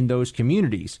masculinity in those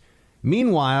communities.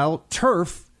 Meanwhile,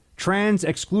 TERF, trans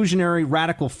exclusionary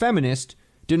radical feminist,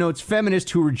 denotes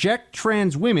feminists who reject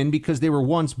trans women because they were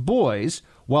once boys.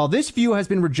 While this view has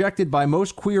been rejected by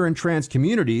most queer and trans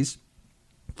communities,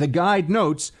 the guide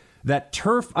notes that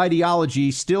TERF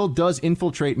ideology still does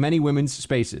infiltrate many women's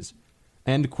spaces.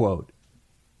 End quote.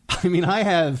 I mean, I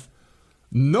have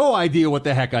no idea what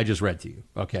the heck I just read to you.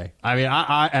 Okay. I mean,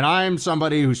 I'm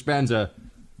somebody who spends a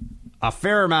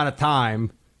fair amount of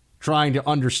time trying to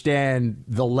understand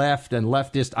the left and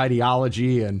leftist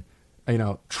ideology and,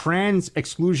 trans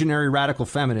exclusionary radical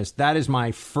feminist. That is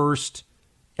my first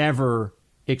ever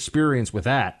experience with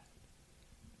that,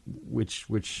 which,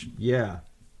 yeah,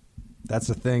 that's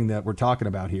the thing that we're talking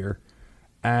about here.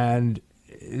 And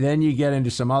then you get into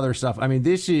some other stuff. I mean,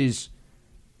 this is,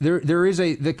 there is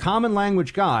the Common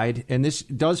Language Guide, and this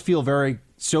does feel very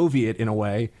Soviet in a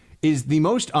way, is the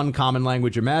most uncommon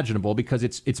language imaginable because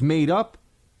it's made up.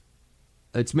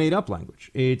 It's made up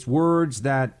language. It's words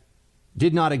that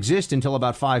did not exist until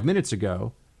about 5 minutes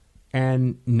ago.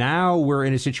 And now we're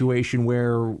in a situation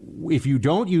where if you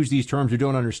don't use these terms or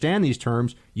don't understand these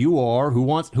terms, you are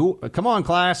come on,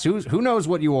 class, who knows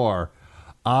what you are?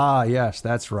 Ah, yes,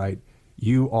 that's right.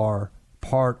 You are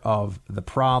part of the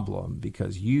problem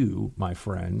because you, my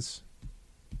friends,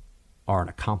 are an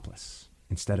accomplice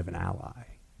instead of an ally.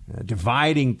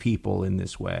 Dividing people in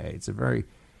this way. It's a very,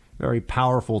 very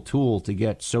powerful tool to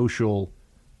get social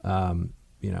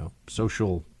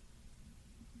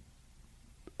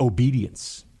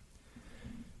obedience.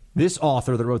 This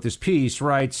author that wrote this piece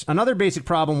writes, another basic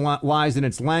problem lies in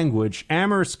its language.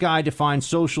 Amherst Guide defines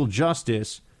social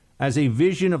justice as a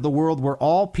vision of the world where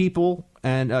all people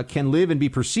can live and be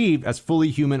perceived as fully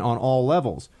human on all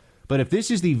levels. But if this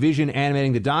is the vision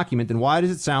animating the document, then why does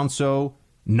it sound so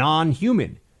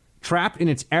non-human? Trapped in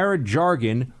its arid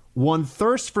jargon, one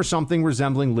thirsts for something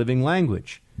resembling living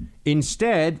language.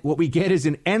 Instead, what we get is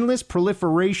an endless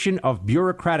proliferation of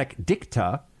bureaucratic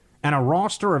dicta and a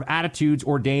roster of attitudes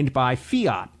ordained by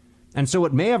fiat. And so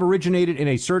what may have originated in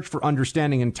a search for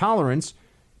understanding and tolerance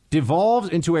devolves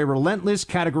into a relentless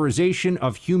categorization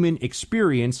of human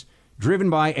experience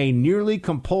driven by a nearly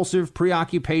compulsive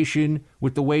preoccupation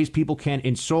with the ways people can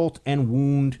insult and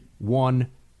wound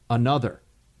one another.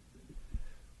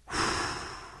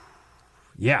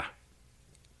 Yeah.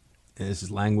 This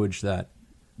is language that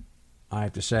I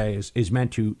have to say is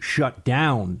meant to shut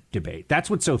down debate. That's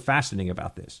what's so fascinating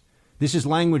about this. This is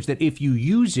language that if you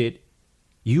use it,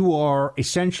 you are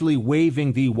essentially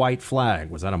waving the white flag.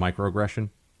 Was that a microaggression?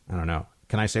 I don't know.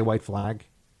 Can I say white flag?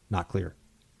 Not clear.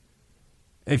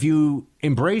 If you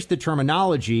embrace the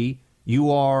terminology,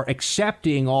 you are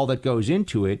accepting all that goes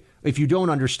into it. If you don't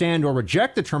understand or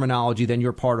reject the terminology, then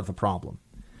you're part of the problem.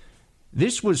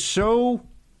 This was so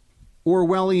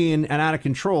Orwellian and out of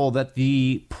control that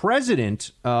the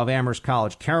president of Amherst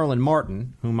College, Carolyn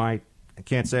Martin, whom I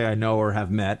can't say I know or have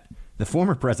met, the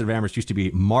former president of Amherst used to be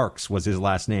Marx was his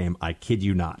last name. I kid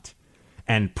you not.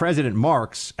 And President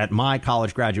Marx at my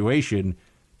college graduation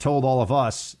told all of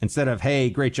us, instead of, hey,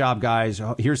 great job, guys,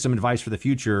 here's some advice for the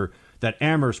future, that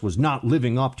Amherst was not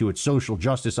living up to its social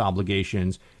justice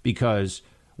obligations because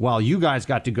while you guys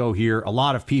got to go here, a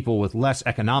lot of people with less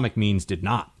economic means did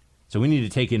not. So we need to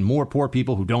take in more poor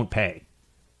people who don't pay.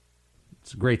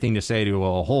 It's a great thing to say to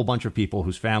a whole bunch of people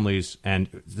whose families and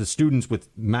the students with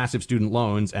massive student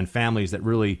loans and families that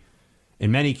really,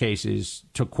 in many cases,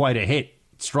 took quite a hit,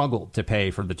 struggled to pay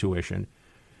for the tuition.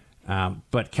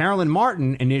 But Carolyn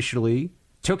Martin initially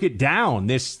took it down,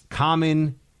 this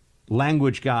common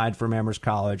language guide from Amherst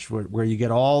College, where you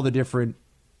get all the different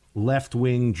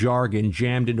left-wing jargon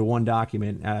jammed into one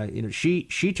document.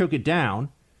 She took it down.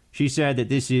 She said that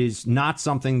this is not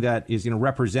something that is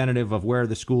representative of where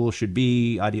the school should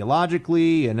be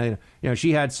ideologically, and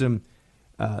she had some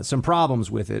problems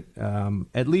with it,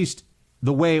 at least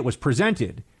the way it was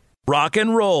presented. Rock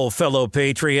and roll, fellow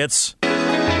patriots.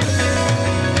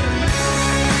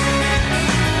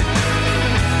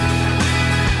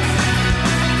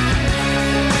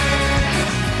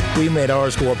 We made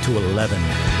ours go up to 11.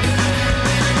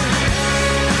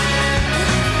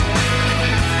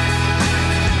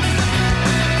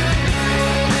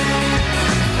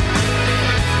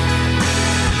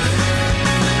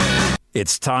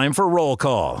 It's time for roll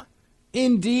call.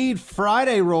 Indeed,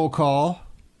 Friday roll call,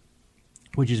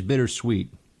 which is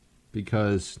bittersweet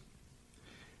because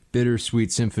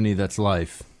bittersweet symphony that's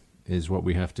life is what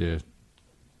we have to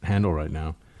handle right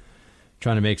now.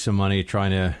 Trying to make some money,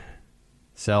 trying to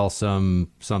sell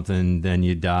something, then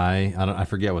you die. I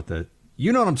forget what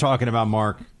you know what I'm talking about,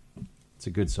 Mark. It's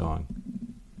a good song.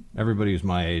 Everybody who's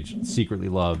my age secretly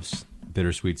loves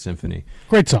Bittersweet Symphony.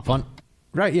 Great song. Fun,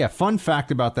 right? Yeah. Fun fact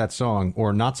about that song,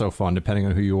 or not so fun, depending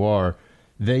on who you are.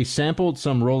 They sampled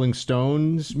some Rolling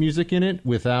Stones music in it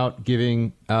without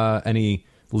giving any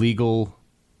legal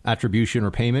attribution or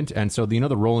payment, and so the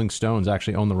Rolling Stones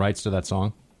actually own the rights to that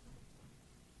song.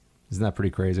 Isn't that pretty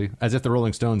crazy? As if the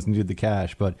Rolling Stones needed the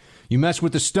cash. But you mess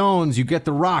with the Stones, you get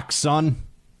the rock, son.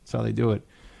 That's how they do it.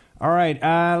 All right,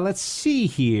 let's see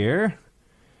here.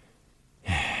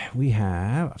 We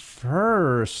have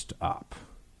first up.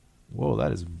 Whoa,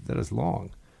 that is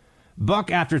long. Buck,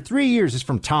 after 3 years, is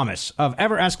from Thomas, of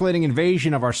ever-escalating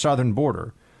invasion of our southern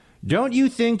border. Don't you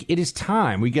think it is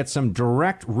time we get some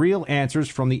direct, real answers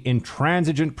from the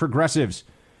intransigent progressives?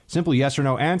 Simple yes or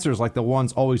no answers like the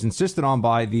ones always insisted on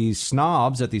by these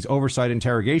snobs at these oversight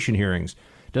interrogation hearings.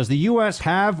 Does the U.S.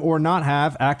 have or not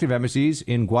have active embassies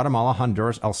in Guatemala,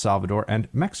 Honduras, El Salvador, and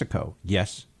Mexico?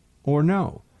 Yes or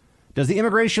no? Does the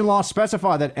immigration law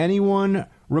specify that anyone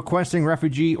requesting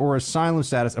refugee or asylum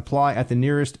status apply at the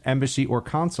nearest embassy or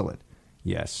consulate?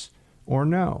 Yes or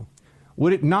no?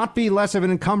 Would it not be less of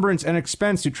an encumbrance and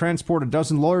expense to transport a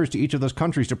dozen lawyers to each of those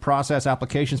countries to process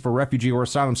applications for refugee or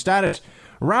asylum status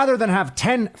rather than have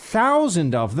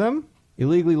 10,000 of them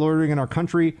illegally loitering in our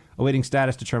country awaiting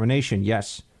status determination?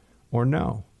 Yes or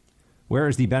no? Where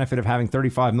is the benefit of having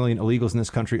 35 million illegals in this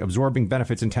country absorbing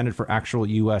benefits intended for actual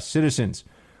U.S. citizens?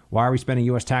 Why are we spending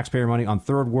U.S. taxpayer money on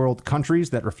third world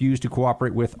countries that refuse to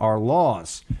cooperate with our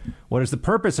laws? What is the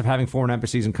purpose of having foreign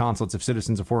embassies and consulates if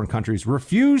citizens of foreign countries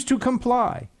refuse to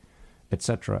comply?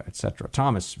 Etc., etc.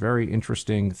 Thomas, very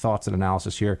interesting thoughts and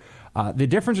analysis here. The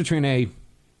difference between a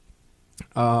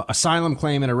asylum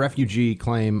claim and a refugee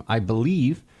claim, I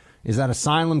believe, is that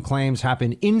asylum claims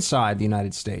happen inside the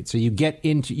United States. So you get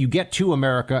to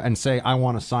America and say, I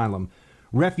want asylum.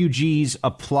 Refugees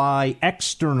apply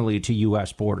externally to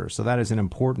U.S. borders. So that is an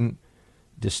important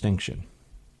distinction.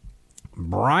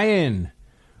 Brian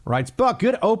writes, Buck,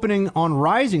 good opening on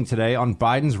Rising today on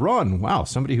Biden's run. Wow,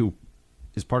 somebody who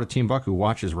is part of Team Buck who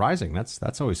watches Rising.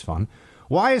 That's always fun.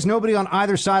 Why is nobody on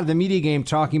either side of the media game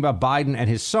talking about Biden and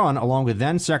his son, along with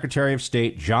then Secretary of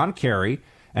State John Kerry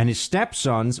and his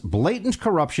stepson's blatant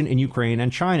corruption in Ukraine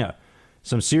and China?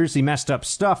 Some seriously messed up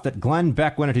stuff that Glenn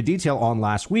Beck went into detail on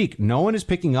last week. No one is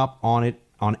picking up on it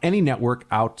on any network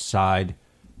outside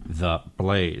the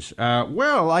Blaze.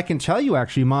 Well, I can tell you,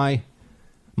 actually,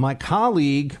 my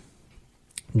colleague,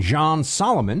 John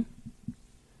Solomon,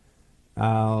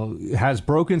 has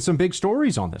broken some big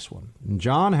stories on this one.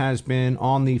 John has been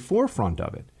on the forefront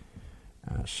of it.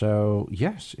 So,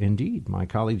 yes, indeed, my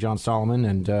colleague, John Solomon,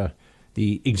 and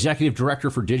the executive director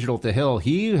for Digital at the Hill,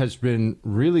 he has been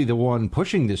really the one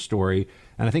pushing this story.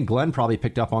 And I think Glenn probably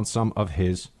picked up on some of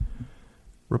his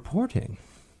reporting.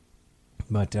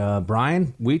 But,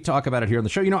 Brian, we talk about it here on the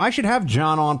show. You know, I should have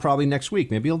John on probably next week.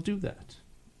 Maybe he'll do that.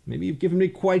 Maybe you've given me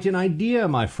quite an idea,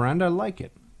 my friend. I like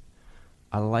it.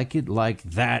 I like it like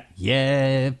that.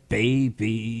 Yeah,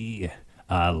 baby.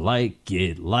 I like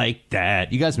it like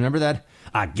that. You guys remember that?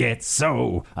 I get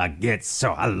so, I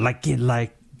like it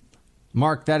like.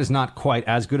 Mark, that is not quite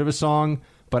as good of a song,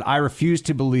 but I refuse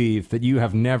to believe that you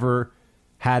have never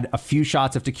had a few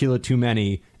shots of tequila too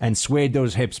many and swayed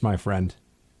those hips, my friend.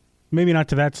 Maybe not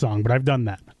to that song, but I've done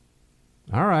that.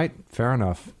 All right, fair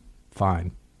enough.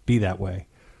 Fine. Be that way.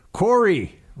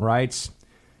 Corey writes,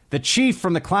 the chief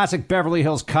from the classic Beverly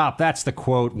Hills Cop. That's the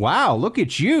quote. Wow, look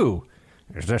at you.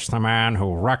 Is this the man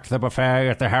who wrecked the buffet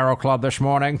at the Harrow Club this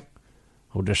morning?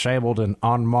 Who disabled an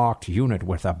unmarked unit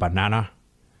with a banana?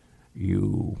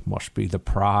 You must be the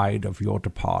pride of your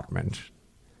department.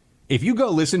 If you go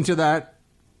listen to that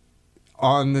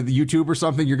on the YouTube or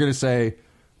something, you're going to say,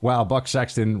 wow, Buck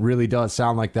Sexton really does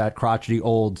sound like that crotchety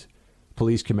old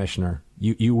police commissioner.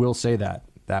 You will say that.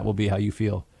 That will be how you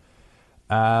feel.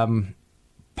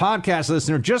 Podcast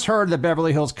listener, just heard the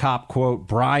Beverly Hills Cop quote,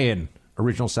 Brian,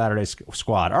 original Saturday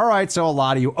Squad. All right, so a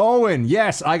lot of you. Owen,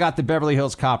 yes, I got the Beverly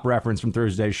Hills Cop reference from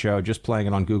Thursday's show, just playing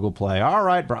it on Google Play. All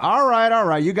right, all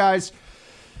right. You guys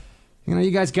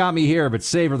got me here, but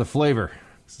savor the flavor.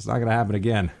 It's not going to happen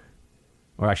again.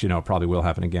 Or actually, no, it probably will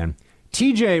happen again.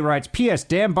 TJ writes, P.S.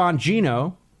 Dan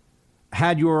Bongino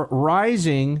had your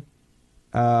Rising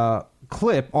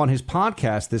clip on his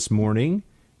podcast this morning.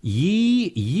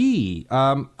 Yee.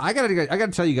 I gotta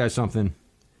tell you guys something.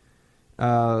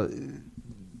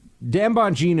 Dan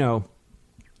Bongino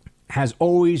has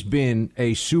always been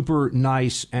a super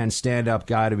nice and stand-up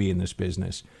guy to me in this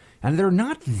business. And there are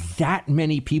not that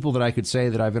many people that I could say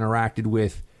that I've interacted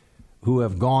with who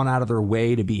have gone out of their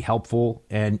way to be helpful,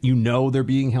 and they're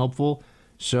being helpful.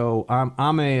 So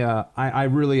I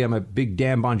really am a big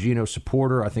Dan Bongino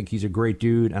supporter. I think he's a great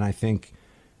dude, and I think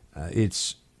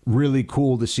it's really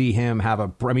cool to see him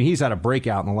he's had a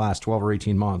breakout in the last 12 or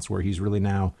 18 months where he's really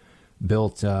now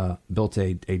built a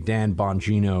Dan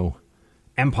Bongino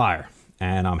empire,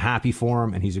 and I'm happy for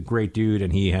him, and he's a great dude,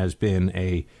 and he has been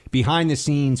a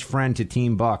behind-the-scenes friend to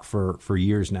Team Buck for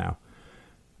years now.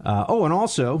 And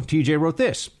also, TJ wrote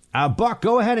this. Buck,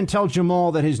 go ahead and tell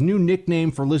Jamal that his new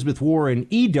nickname for Elizabeth Warren,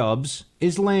 E-dubs,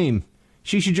 is lame.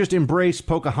 She should just embrace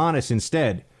Pocahontas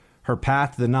instead. Her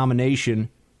path to the nomination,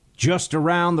 just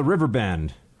around the river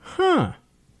bend. Huh.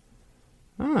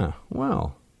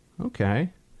 Well,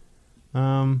 okay.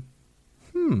 I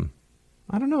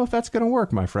don't know if that's going to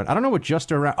work, my friend. I don't know what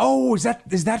just around... Oh, is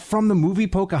that from the movie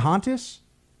Pocahontas?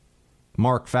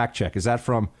 Mark, fact check. Is that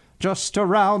from Just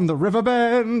Around the River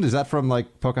Bend? Is that from,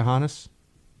 like, Pocahontas?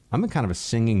 I'm in kind of a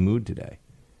singing mood today.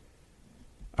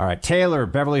 All right, Taylor,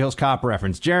 Beverly Hills Cop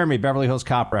reference. Jeremy, Beverly Hills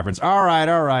Cop reference. All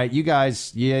right. You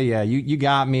guys, you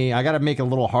got me. I got to make it a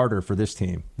little harder for this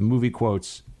team. The movie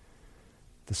quotes,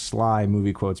 the sly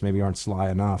movie quotes maybe aren't sly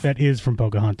enough. That is from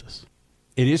Pocahontas.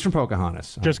 It is from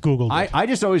Pocahontas. Just Googled it. I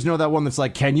just always know that one that's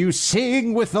like, can you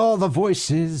sing with all the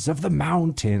voices of the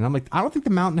mountain? I'm like, I don't think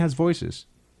the mountain has voices.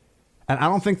 And I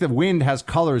don't think the wind has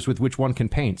colors with which one can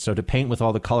paint. So to paint with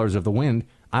all the colors of the wind,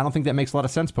 I don't think that makes a lot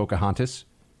of sense, Pocahontas.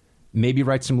 Maybe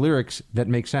write some lyrics that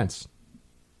make sense.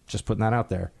 Just putting that out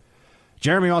there.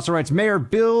 Jeremy also writes, Mayor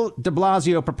Bill de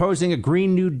Blasio proposing a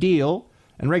Green New Deal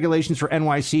and regulations for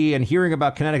NYC and hearing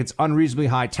about Connecticut's unreasonably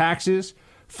high taxes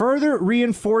further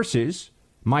reinforces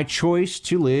my choice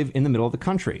to live in the middle of the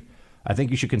country. I think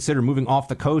you should consider moving off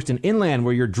the coast and inland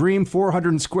where your dream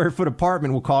 400 square foot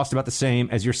apartment will cost about the same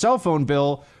as your cell phone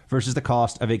bill versus the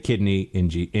cost of a kidney in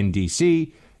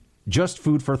D.C. Just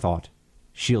food for thought.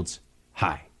 Shields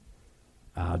high.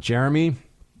 Jeremy,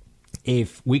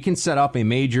 if we can set up a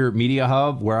major media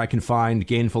hub where I can find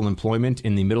gainful employment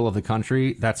in the middle of the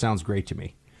country, that sounds great to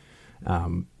me.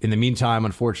 In the meantime,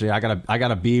 unfortunately, I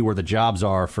gotta be where the jobs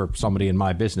are for somebody in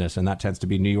my business, and that tends to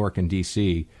be New York and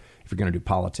D.C. if you're going to do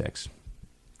politics.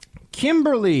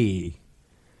 Kimberly,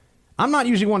 I'm not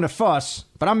usually one to fuss,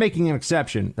 but I'm making an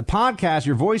exception. The podcast,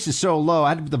 your voice is so low, I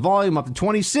had to put the volume up to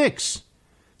 26.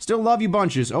 Still love you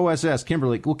bunches. OSS,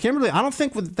 Kimberly. Well, Kimberly, I don't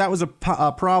think that was a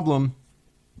problem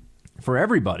for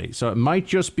everybody. So it might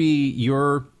just be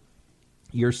your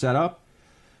setup.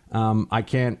 I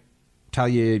can't tell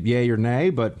you yay or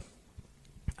nay, but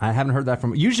I haven't heard that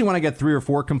from... Usually when I get 3 or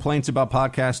 4 complaints about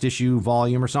podcast issue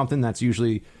volume or something, that's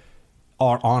usually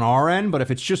on our end. But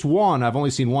if it's just one, I've only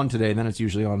seen one today, then it's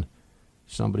usually on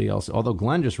somebody else. Although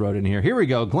Glenn just wrote in here. Here we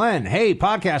go. Glenn, hey,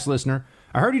 podcast listener.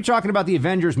 I heard you talking about the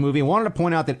Avengers movie and wanted to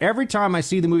point out that every time I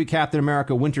see the movie Captain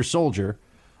America Winter Soldier,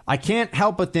 I can't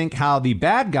help but think how the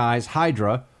bad guys,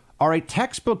 Hydra, are a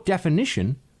textbook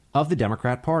definition of the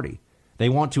Democrat Party. They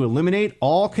want to eliminate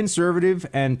all conservative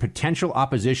and potential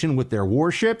opposition with their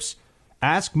warships.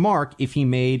 Ask Mark if he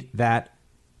made that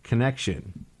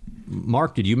connection.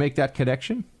 Mark, did you make that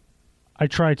connection? I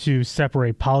try to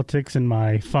separate politics and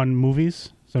my fun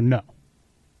movies, so no.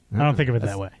 I don't think of it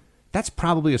that way. That's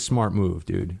probably a smart move,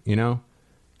 dude, you know?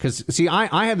 Because, see,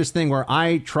 I have this thing where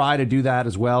I try to do that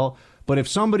as well, but if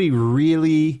somebody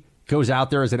really goes out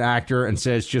there as an actor and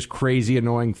says just crazy,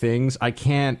 annoying things, I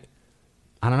can't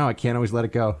always let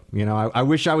it go. You know, I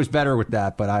wish I was better with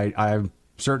that, but I have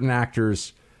certain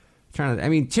actors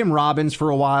Tim Robbins for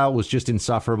a while was just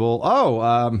insufferable.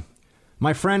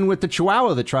 My friend with the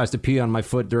Chihuahua that tries to pee on my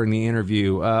foot during the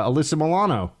interview, Alyssa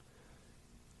Milano.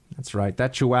 That's right.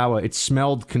 That Chihuahua, it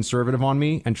smelled conservative on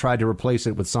me and tried to replace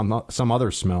it with some other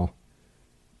smell.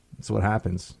 That's what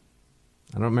happens.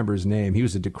 I don't remember his name. He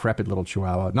was a decrepit little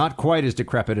Chihuahua. Not quite as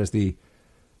decrepit as the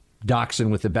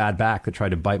dachshund with the bad back that tried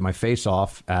to bite my face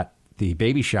off at the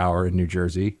baby shower in New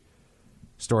Jersey.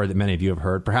 Story that many of you have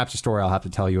heard. Perhaps a story I'll have to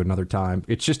tell you another time.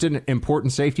 It's just an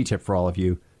important safety tip for all of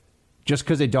you. Just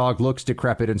because a dog looks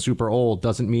decrepit and super old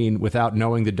doesn't mean without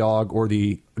knowing the dog or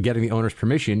getting the owner's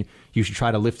permission, you should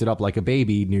try to lift it up like a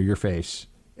baby near your face.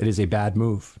 It is a bad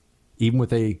move. Even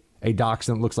with a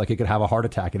dachshund that looks like it could have a heart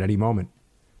attack at any moment.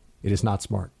 It is not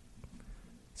smart.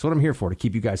 That's what I'm here for, to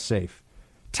keep you guys safe.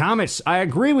 Thomas, I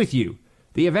agree with you.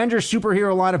 The Avengers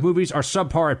superhero line of movies are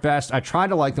subpar at best. I try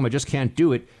to like them, I just can't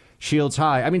do it. Shields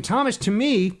high. I mean, Thomas, to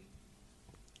me,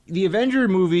 the Avenger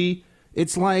movie,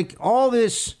 it's like all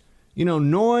this,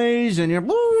 noise and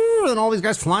and all these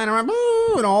guys flying around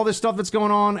and all this stuff that's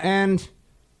going on. And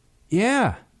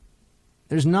yeah,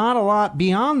 there's not a lot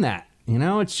beyond that.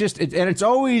 It's just, and it's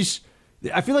always,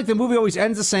 I feel like the movie always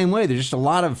ends the same way. There's just a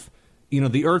lot of,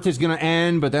 the Earth is going to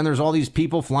end, but then there's all these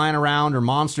people flying around or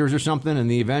monsters or something, and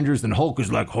the Avengers, then Hulk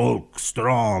is like Hulk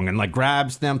strong and like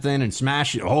grabs something and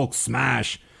smash it, Hulk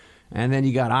smash. And then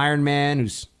you got Iron Man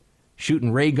who's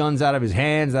shooting ray guns out of his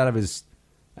hands, out of his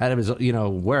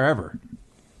wherever.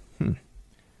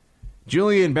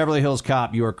 Julian, Beverly Hills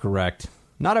Cop, you are correct.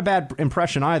 Not a bad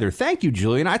impression either. Thank you,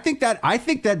 Julian. I think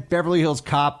that Beverly Hills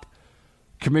Cop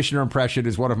commissioner impression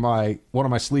is one of my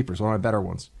sleepers, one of my better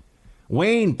ones.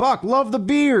 Wayne, Buck, love the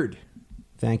beard.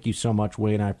 Thank you so much,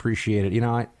 Wayne. I appreciate it. You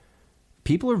know,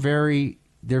 people are very,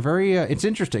 it's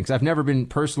interesting because I've never been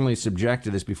personally subject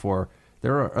to this before.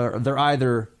 They're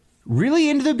either really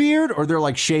into the beard or they're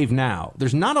like shave now.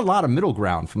 There's not a lot of middle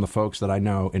ground from the folks that I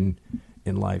know in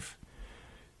life.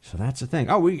 So that's the thing.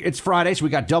 Oh, it's Friday, so we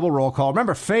got double roll call.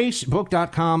 Remember,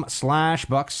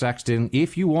 facebook.com/Buck Sexton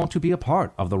if you want to be a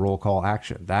part of the roll call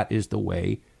action. That is the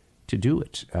way to do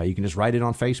it. You can just write it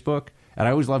on Facebook. And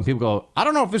I always love when people go, I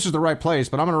don't know if this is the right place,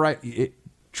 but I'm going to write it.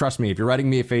 Trust me, if you're writing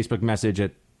me a Facebook message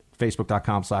at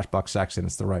facebook.com/Buck Sexton,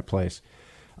 it's the right place.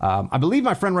 I believe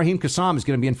my friend Raheem Kassam is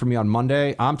going to be in for me on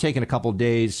Monday. I'm taking a couple of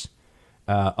days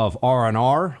of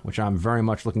R&R, which I'm very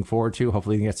much looking forward to.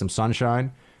 Hopefully we can get some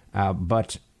sunshine.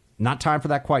 But not time for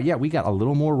that quite yet. We got a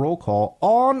little more roll call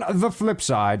on the flip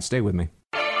side. Stay with me.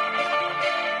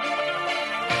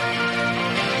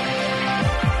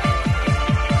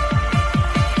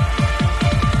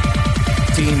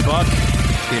 Team Buck,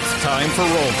 it's time for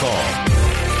roll call.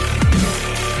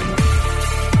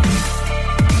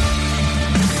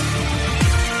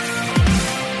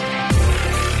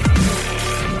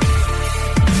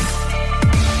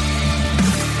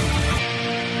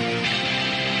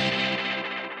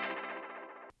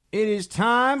 It is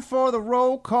time for the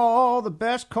roll call. The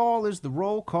best call is the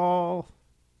roll call.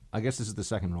 I guess this is the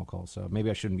second roll call, so maybe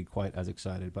I shouldn't be quite as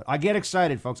excited. But I get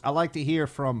excited, folks. I like to hear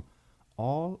from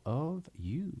all of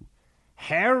you.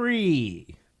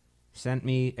 Harry sent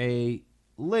me a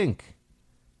link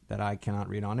that I cannot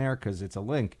read on air because it's a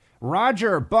link.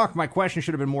 Roger, Buck, my question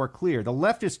should have been more clear. The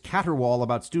leftist caterwaul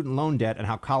about student loan debt and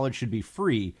how college should be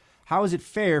free. How is it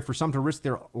fair for some to risk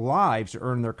their lives to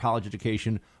earn their college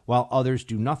education while others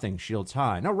do nothing? Shields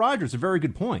high. Now, Roger, it's a very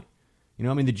good point. You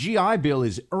know, I mean, the GI Bill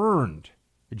is earned.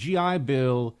 The GI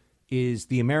Bill is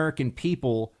the American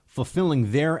people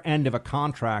fulfilling their end of a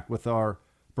contract with our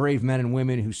brave men and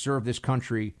women who serve this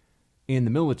country in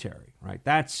the military, right?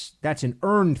 That's an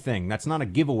earned thing. That's not a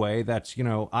giveaway. That's, you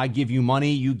know, I give you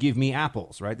money, you give me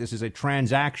apples, right? This is a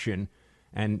transaction.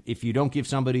 And if you don't give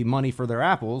somebody money for their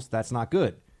apples, that's not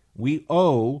good. We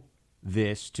owe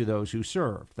this to those who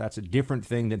serve. That's a different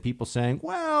thing than people saying,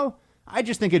 well, I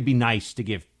just think it'd be nice to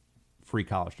give free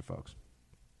college to folks.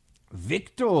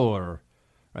 Victor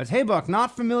writes, hey, Buck,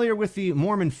 not familiar with the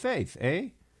Mormon faith, eh?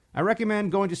 I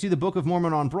recommend going to see the Book of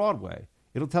Mormon on Broadway.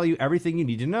 It'll tell you everything you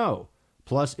need to know.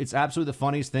 Plus, it's absolutely the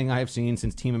funniest thing I have seen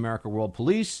since Team America World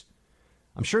Police.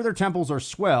 I'm sure their temples are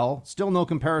swell. Still no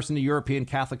comparison to European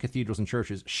Catholic cathedrals and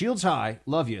churches. Shields high.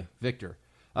 Love you, Victor.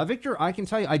 Victor, I can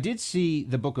tell you, I did see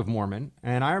the Book of Mormon,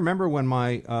 and I remember when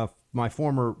my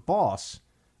former boss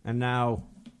and now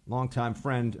longtime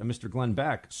friend, Mr. Glenn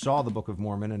Beck, saw the Book of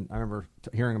Mormon, and I remember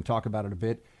hearing him talk about it a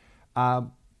bit. I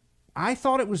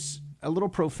thought it was a little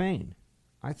profane.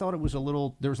 I thought there was a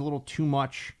little too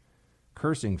much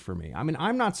cursing for me. I mean,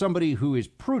 I'm not somebody who is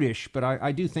prudish, but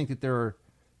I do think that there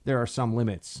are some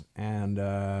limits, and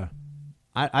I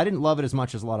didn't love it as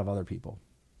much as a lot of other people.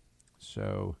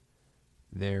 So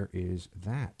there is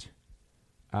that.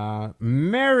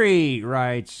 Mary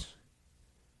writes,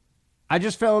 I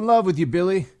just fell in love with you,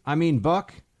 Billy. I mean,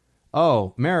 Buck.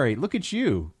 Oh, Mary, look at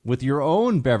you with your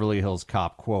own Beverly Hills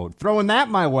Cop quote. Throwing that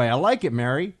my way. I like it,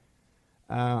 Mary.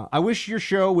 I wish your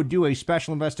show would do a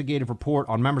special investigative report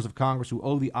on members of Congress who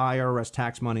owe the IRS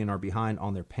tax money and are behind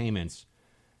on their payments.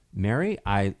 Mary,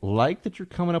 I like that you're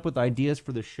coming up with ideas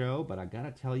for the show, but I got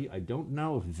to tell you, I don't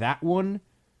know if that one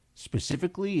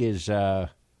specifically is going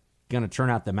to turn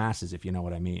out the masses, if you know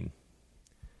what I mean.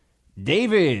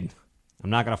 David, I'm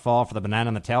not going to fall for the banana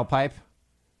in the tailpipe.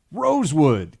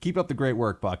 Rosewood, keep up the great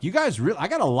work, Buck. You guys really, I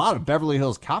got a lot of Beverly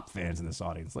Hills Cop fans in this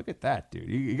audience. Look at that, dude.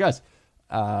 You guys,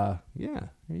 yeah,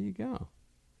 there you go.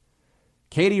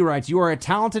 Katie writes, you are a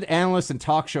talented analyst and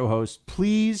talk show host.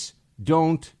 Please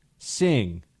don't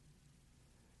sing.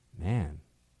 Man.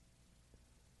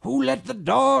 Who let the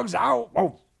dogs out?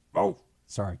 Oh.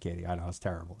 Sorry, Katie. I know, it's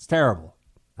terrible. It's terrible.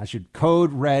 I should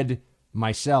code red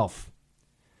myself.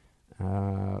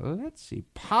 Let's see.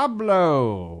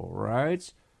 Pablo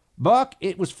writes, Buck,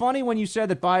 it was funny when you said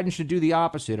that Biden should do the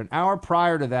opposite. An hour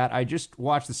prior to that, I just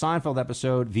watched the Seinfeld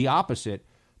episode, The Opposite.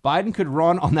 Biden could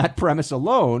run on that premise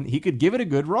alone. He could give it a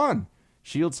good run.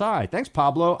 Shields high. Thanks,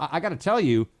 Pablo. I got to tell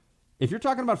you, if you're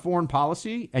talking about foreign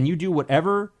policy and you do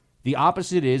whatever the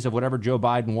opposite is of whatever Joe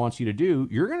Biden wants you to do,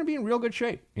 you're going to be in real good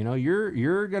shape. You know,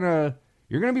 you're going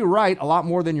to be right a lot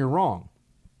more than you're wrong.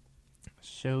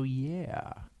 So,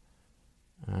 yeah.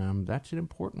 That's an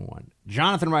important one.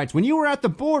 Jonathan writes, when you were at the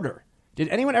border, did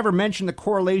anyone ever mention the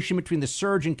correlation between the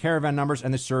surge in caravan numbers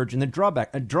and the surge in the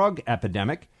drug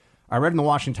epidemic? I read in the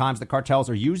Washington Times that cartels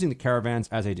are using the caravans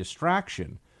as a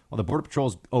distraction. While the Border Patrol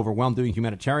is overwhelmed doing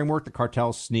humanitarian work, the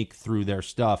cartels sneak through their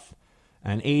stuff.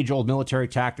 An age-old military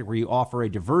tactic where you offer a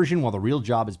diversion while the real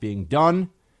job is being done.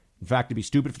 In fact, it'd be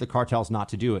stupid for the cartels not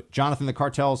to do it. Jonathan, the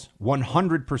cartels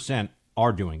 100%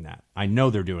 are doing that. I know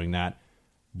they're doing that.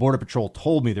 Border Patrol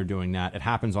told me they're doing that. It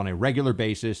happens on a regular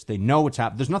basis. They know what's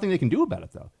happening. There's nothing they can do about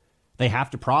it, though. They have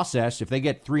to process. If they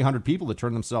get 300 people to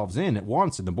turn themselves in at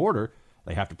once in the border,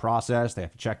 they have to process. They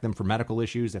have to check them for medical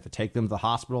issues. They have to take them to the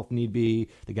hospital if need be.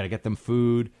 They got to get them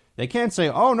food. They can't say,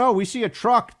 oh, no, we see a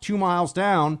truck 2 miles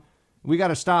down. We got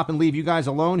to stop and leave you guys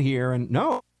alone here. And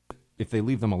no, if they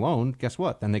leave them alone, guess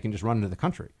what? Then they can just run into the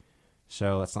country.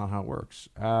 So that's not how it works.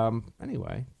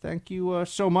 Anyway, thank you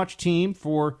so much, team,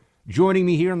 for joining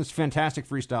me here on this fantastic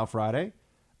Freestyle Friday.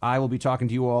 I will be talking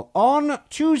to you all on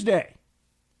Tuesday.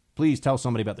 Please tell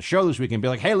somebody about the show this weekend. Be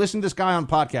like, hey, listen to this guy on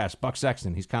podcast, Buck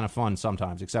Sexton. He's kind of fun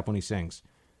sometimes, except when he sings.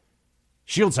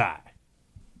 Shields high.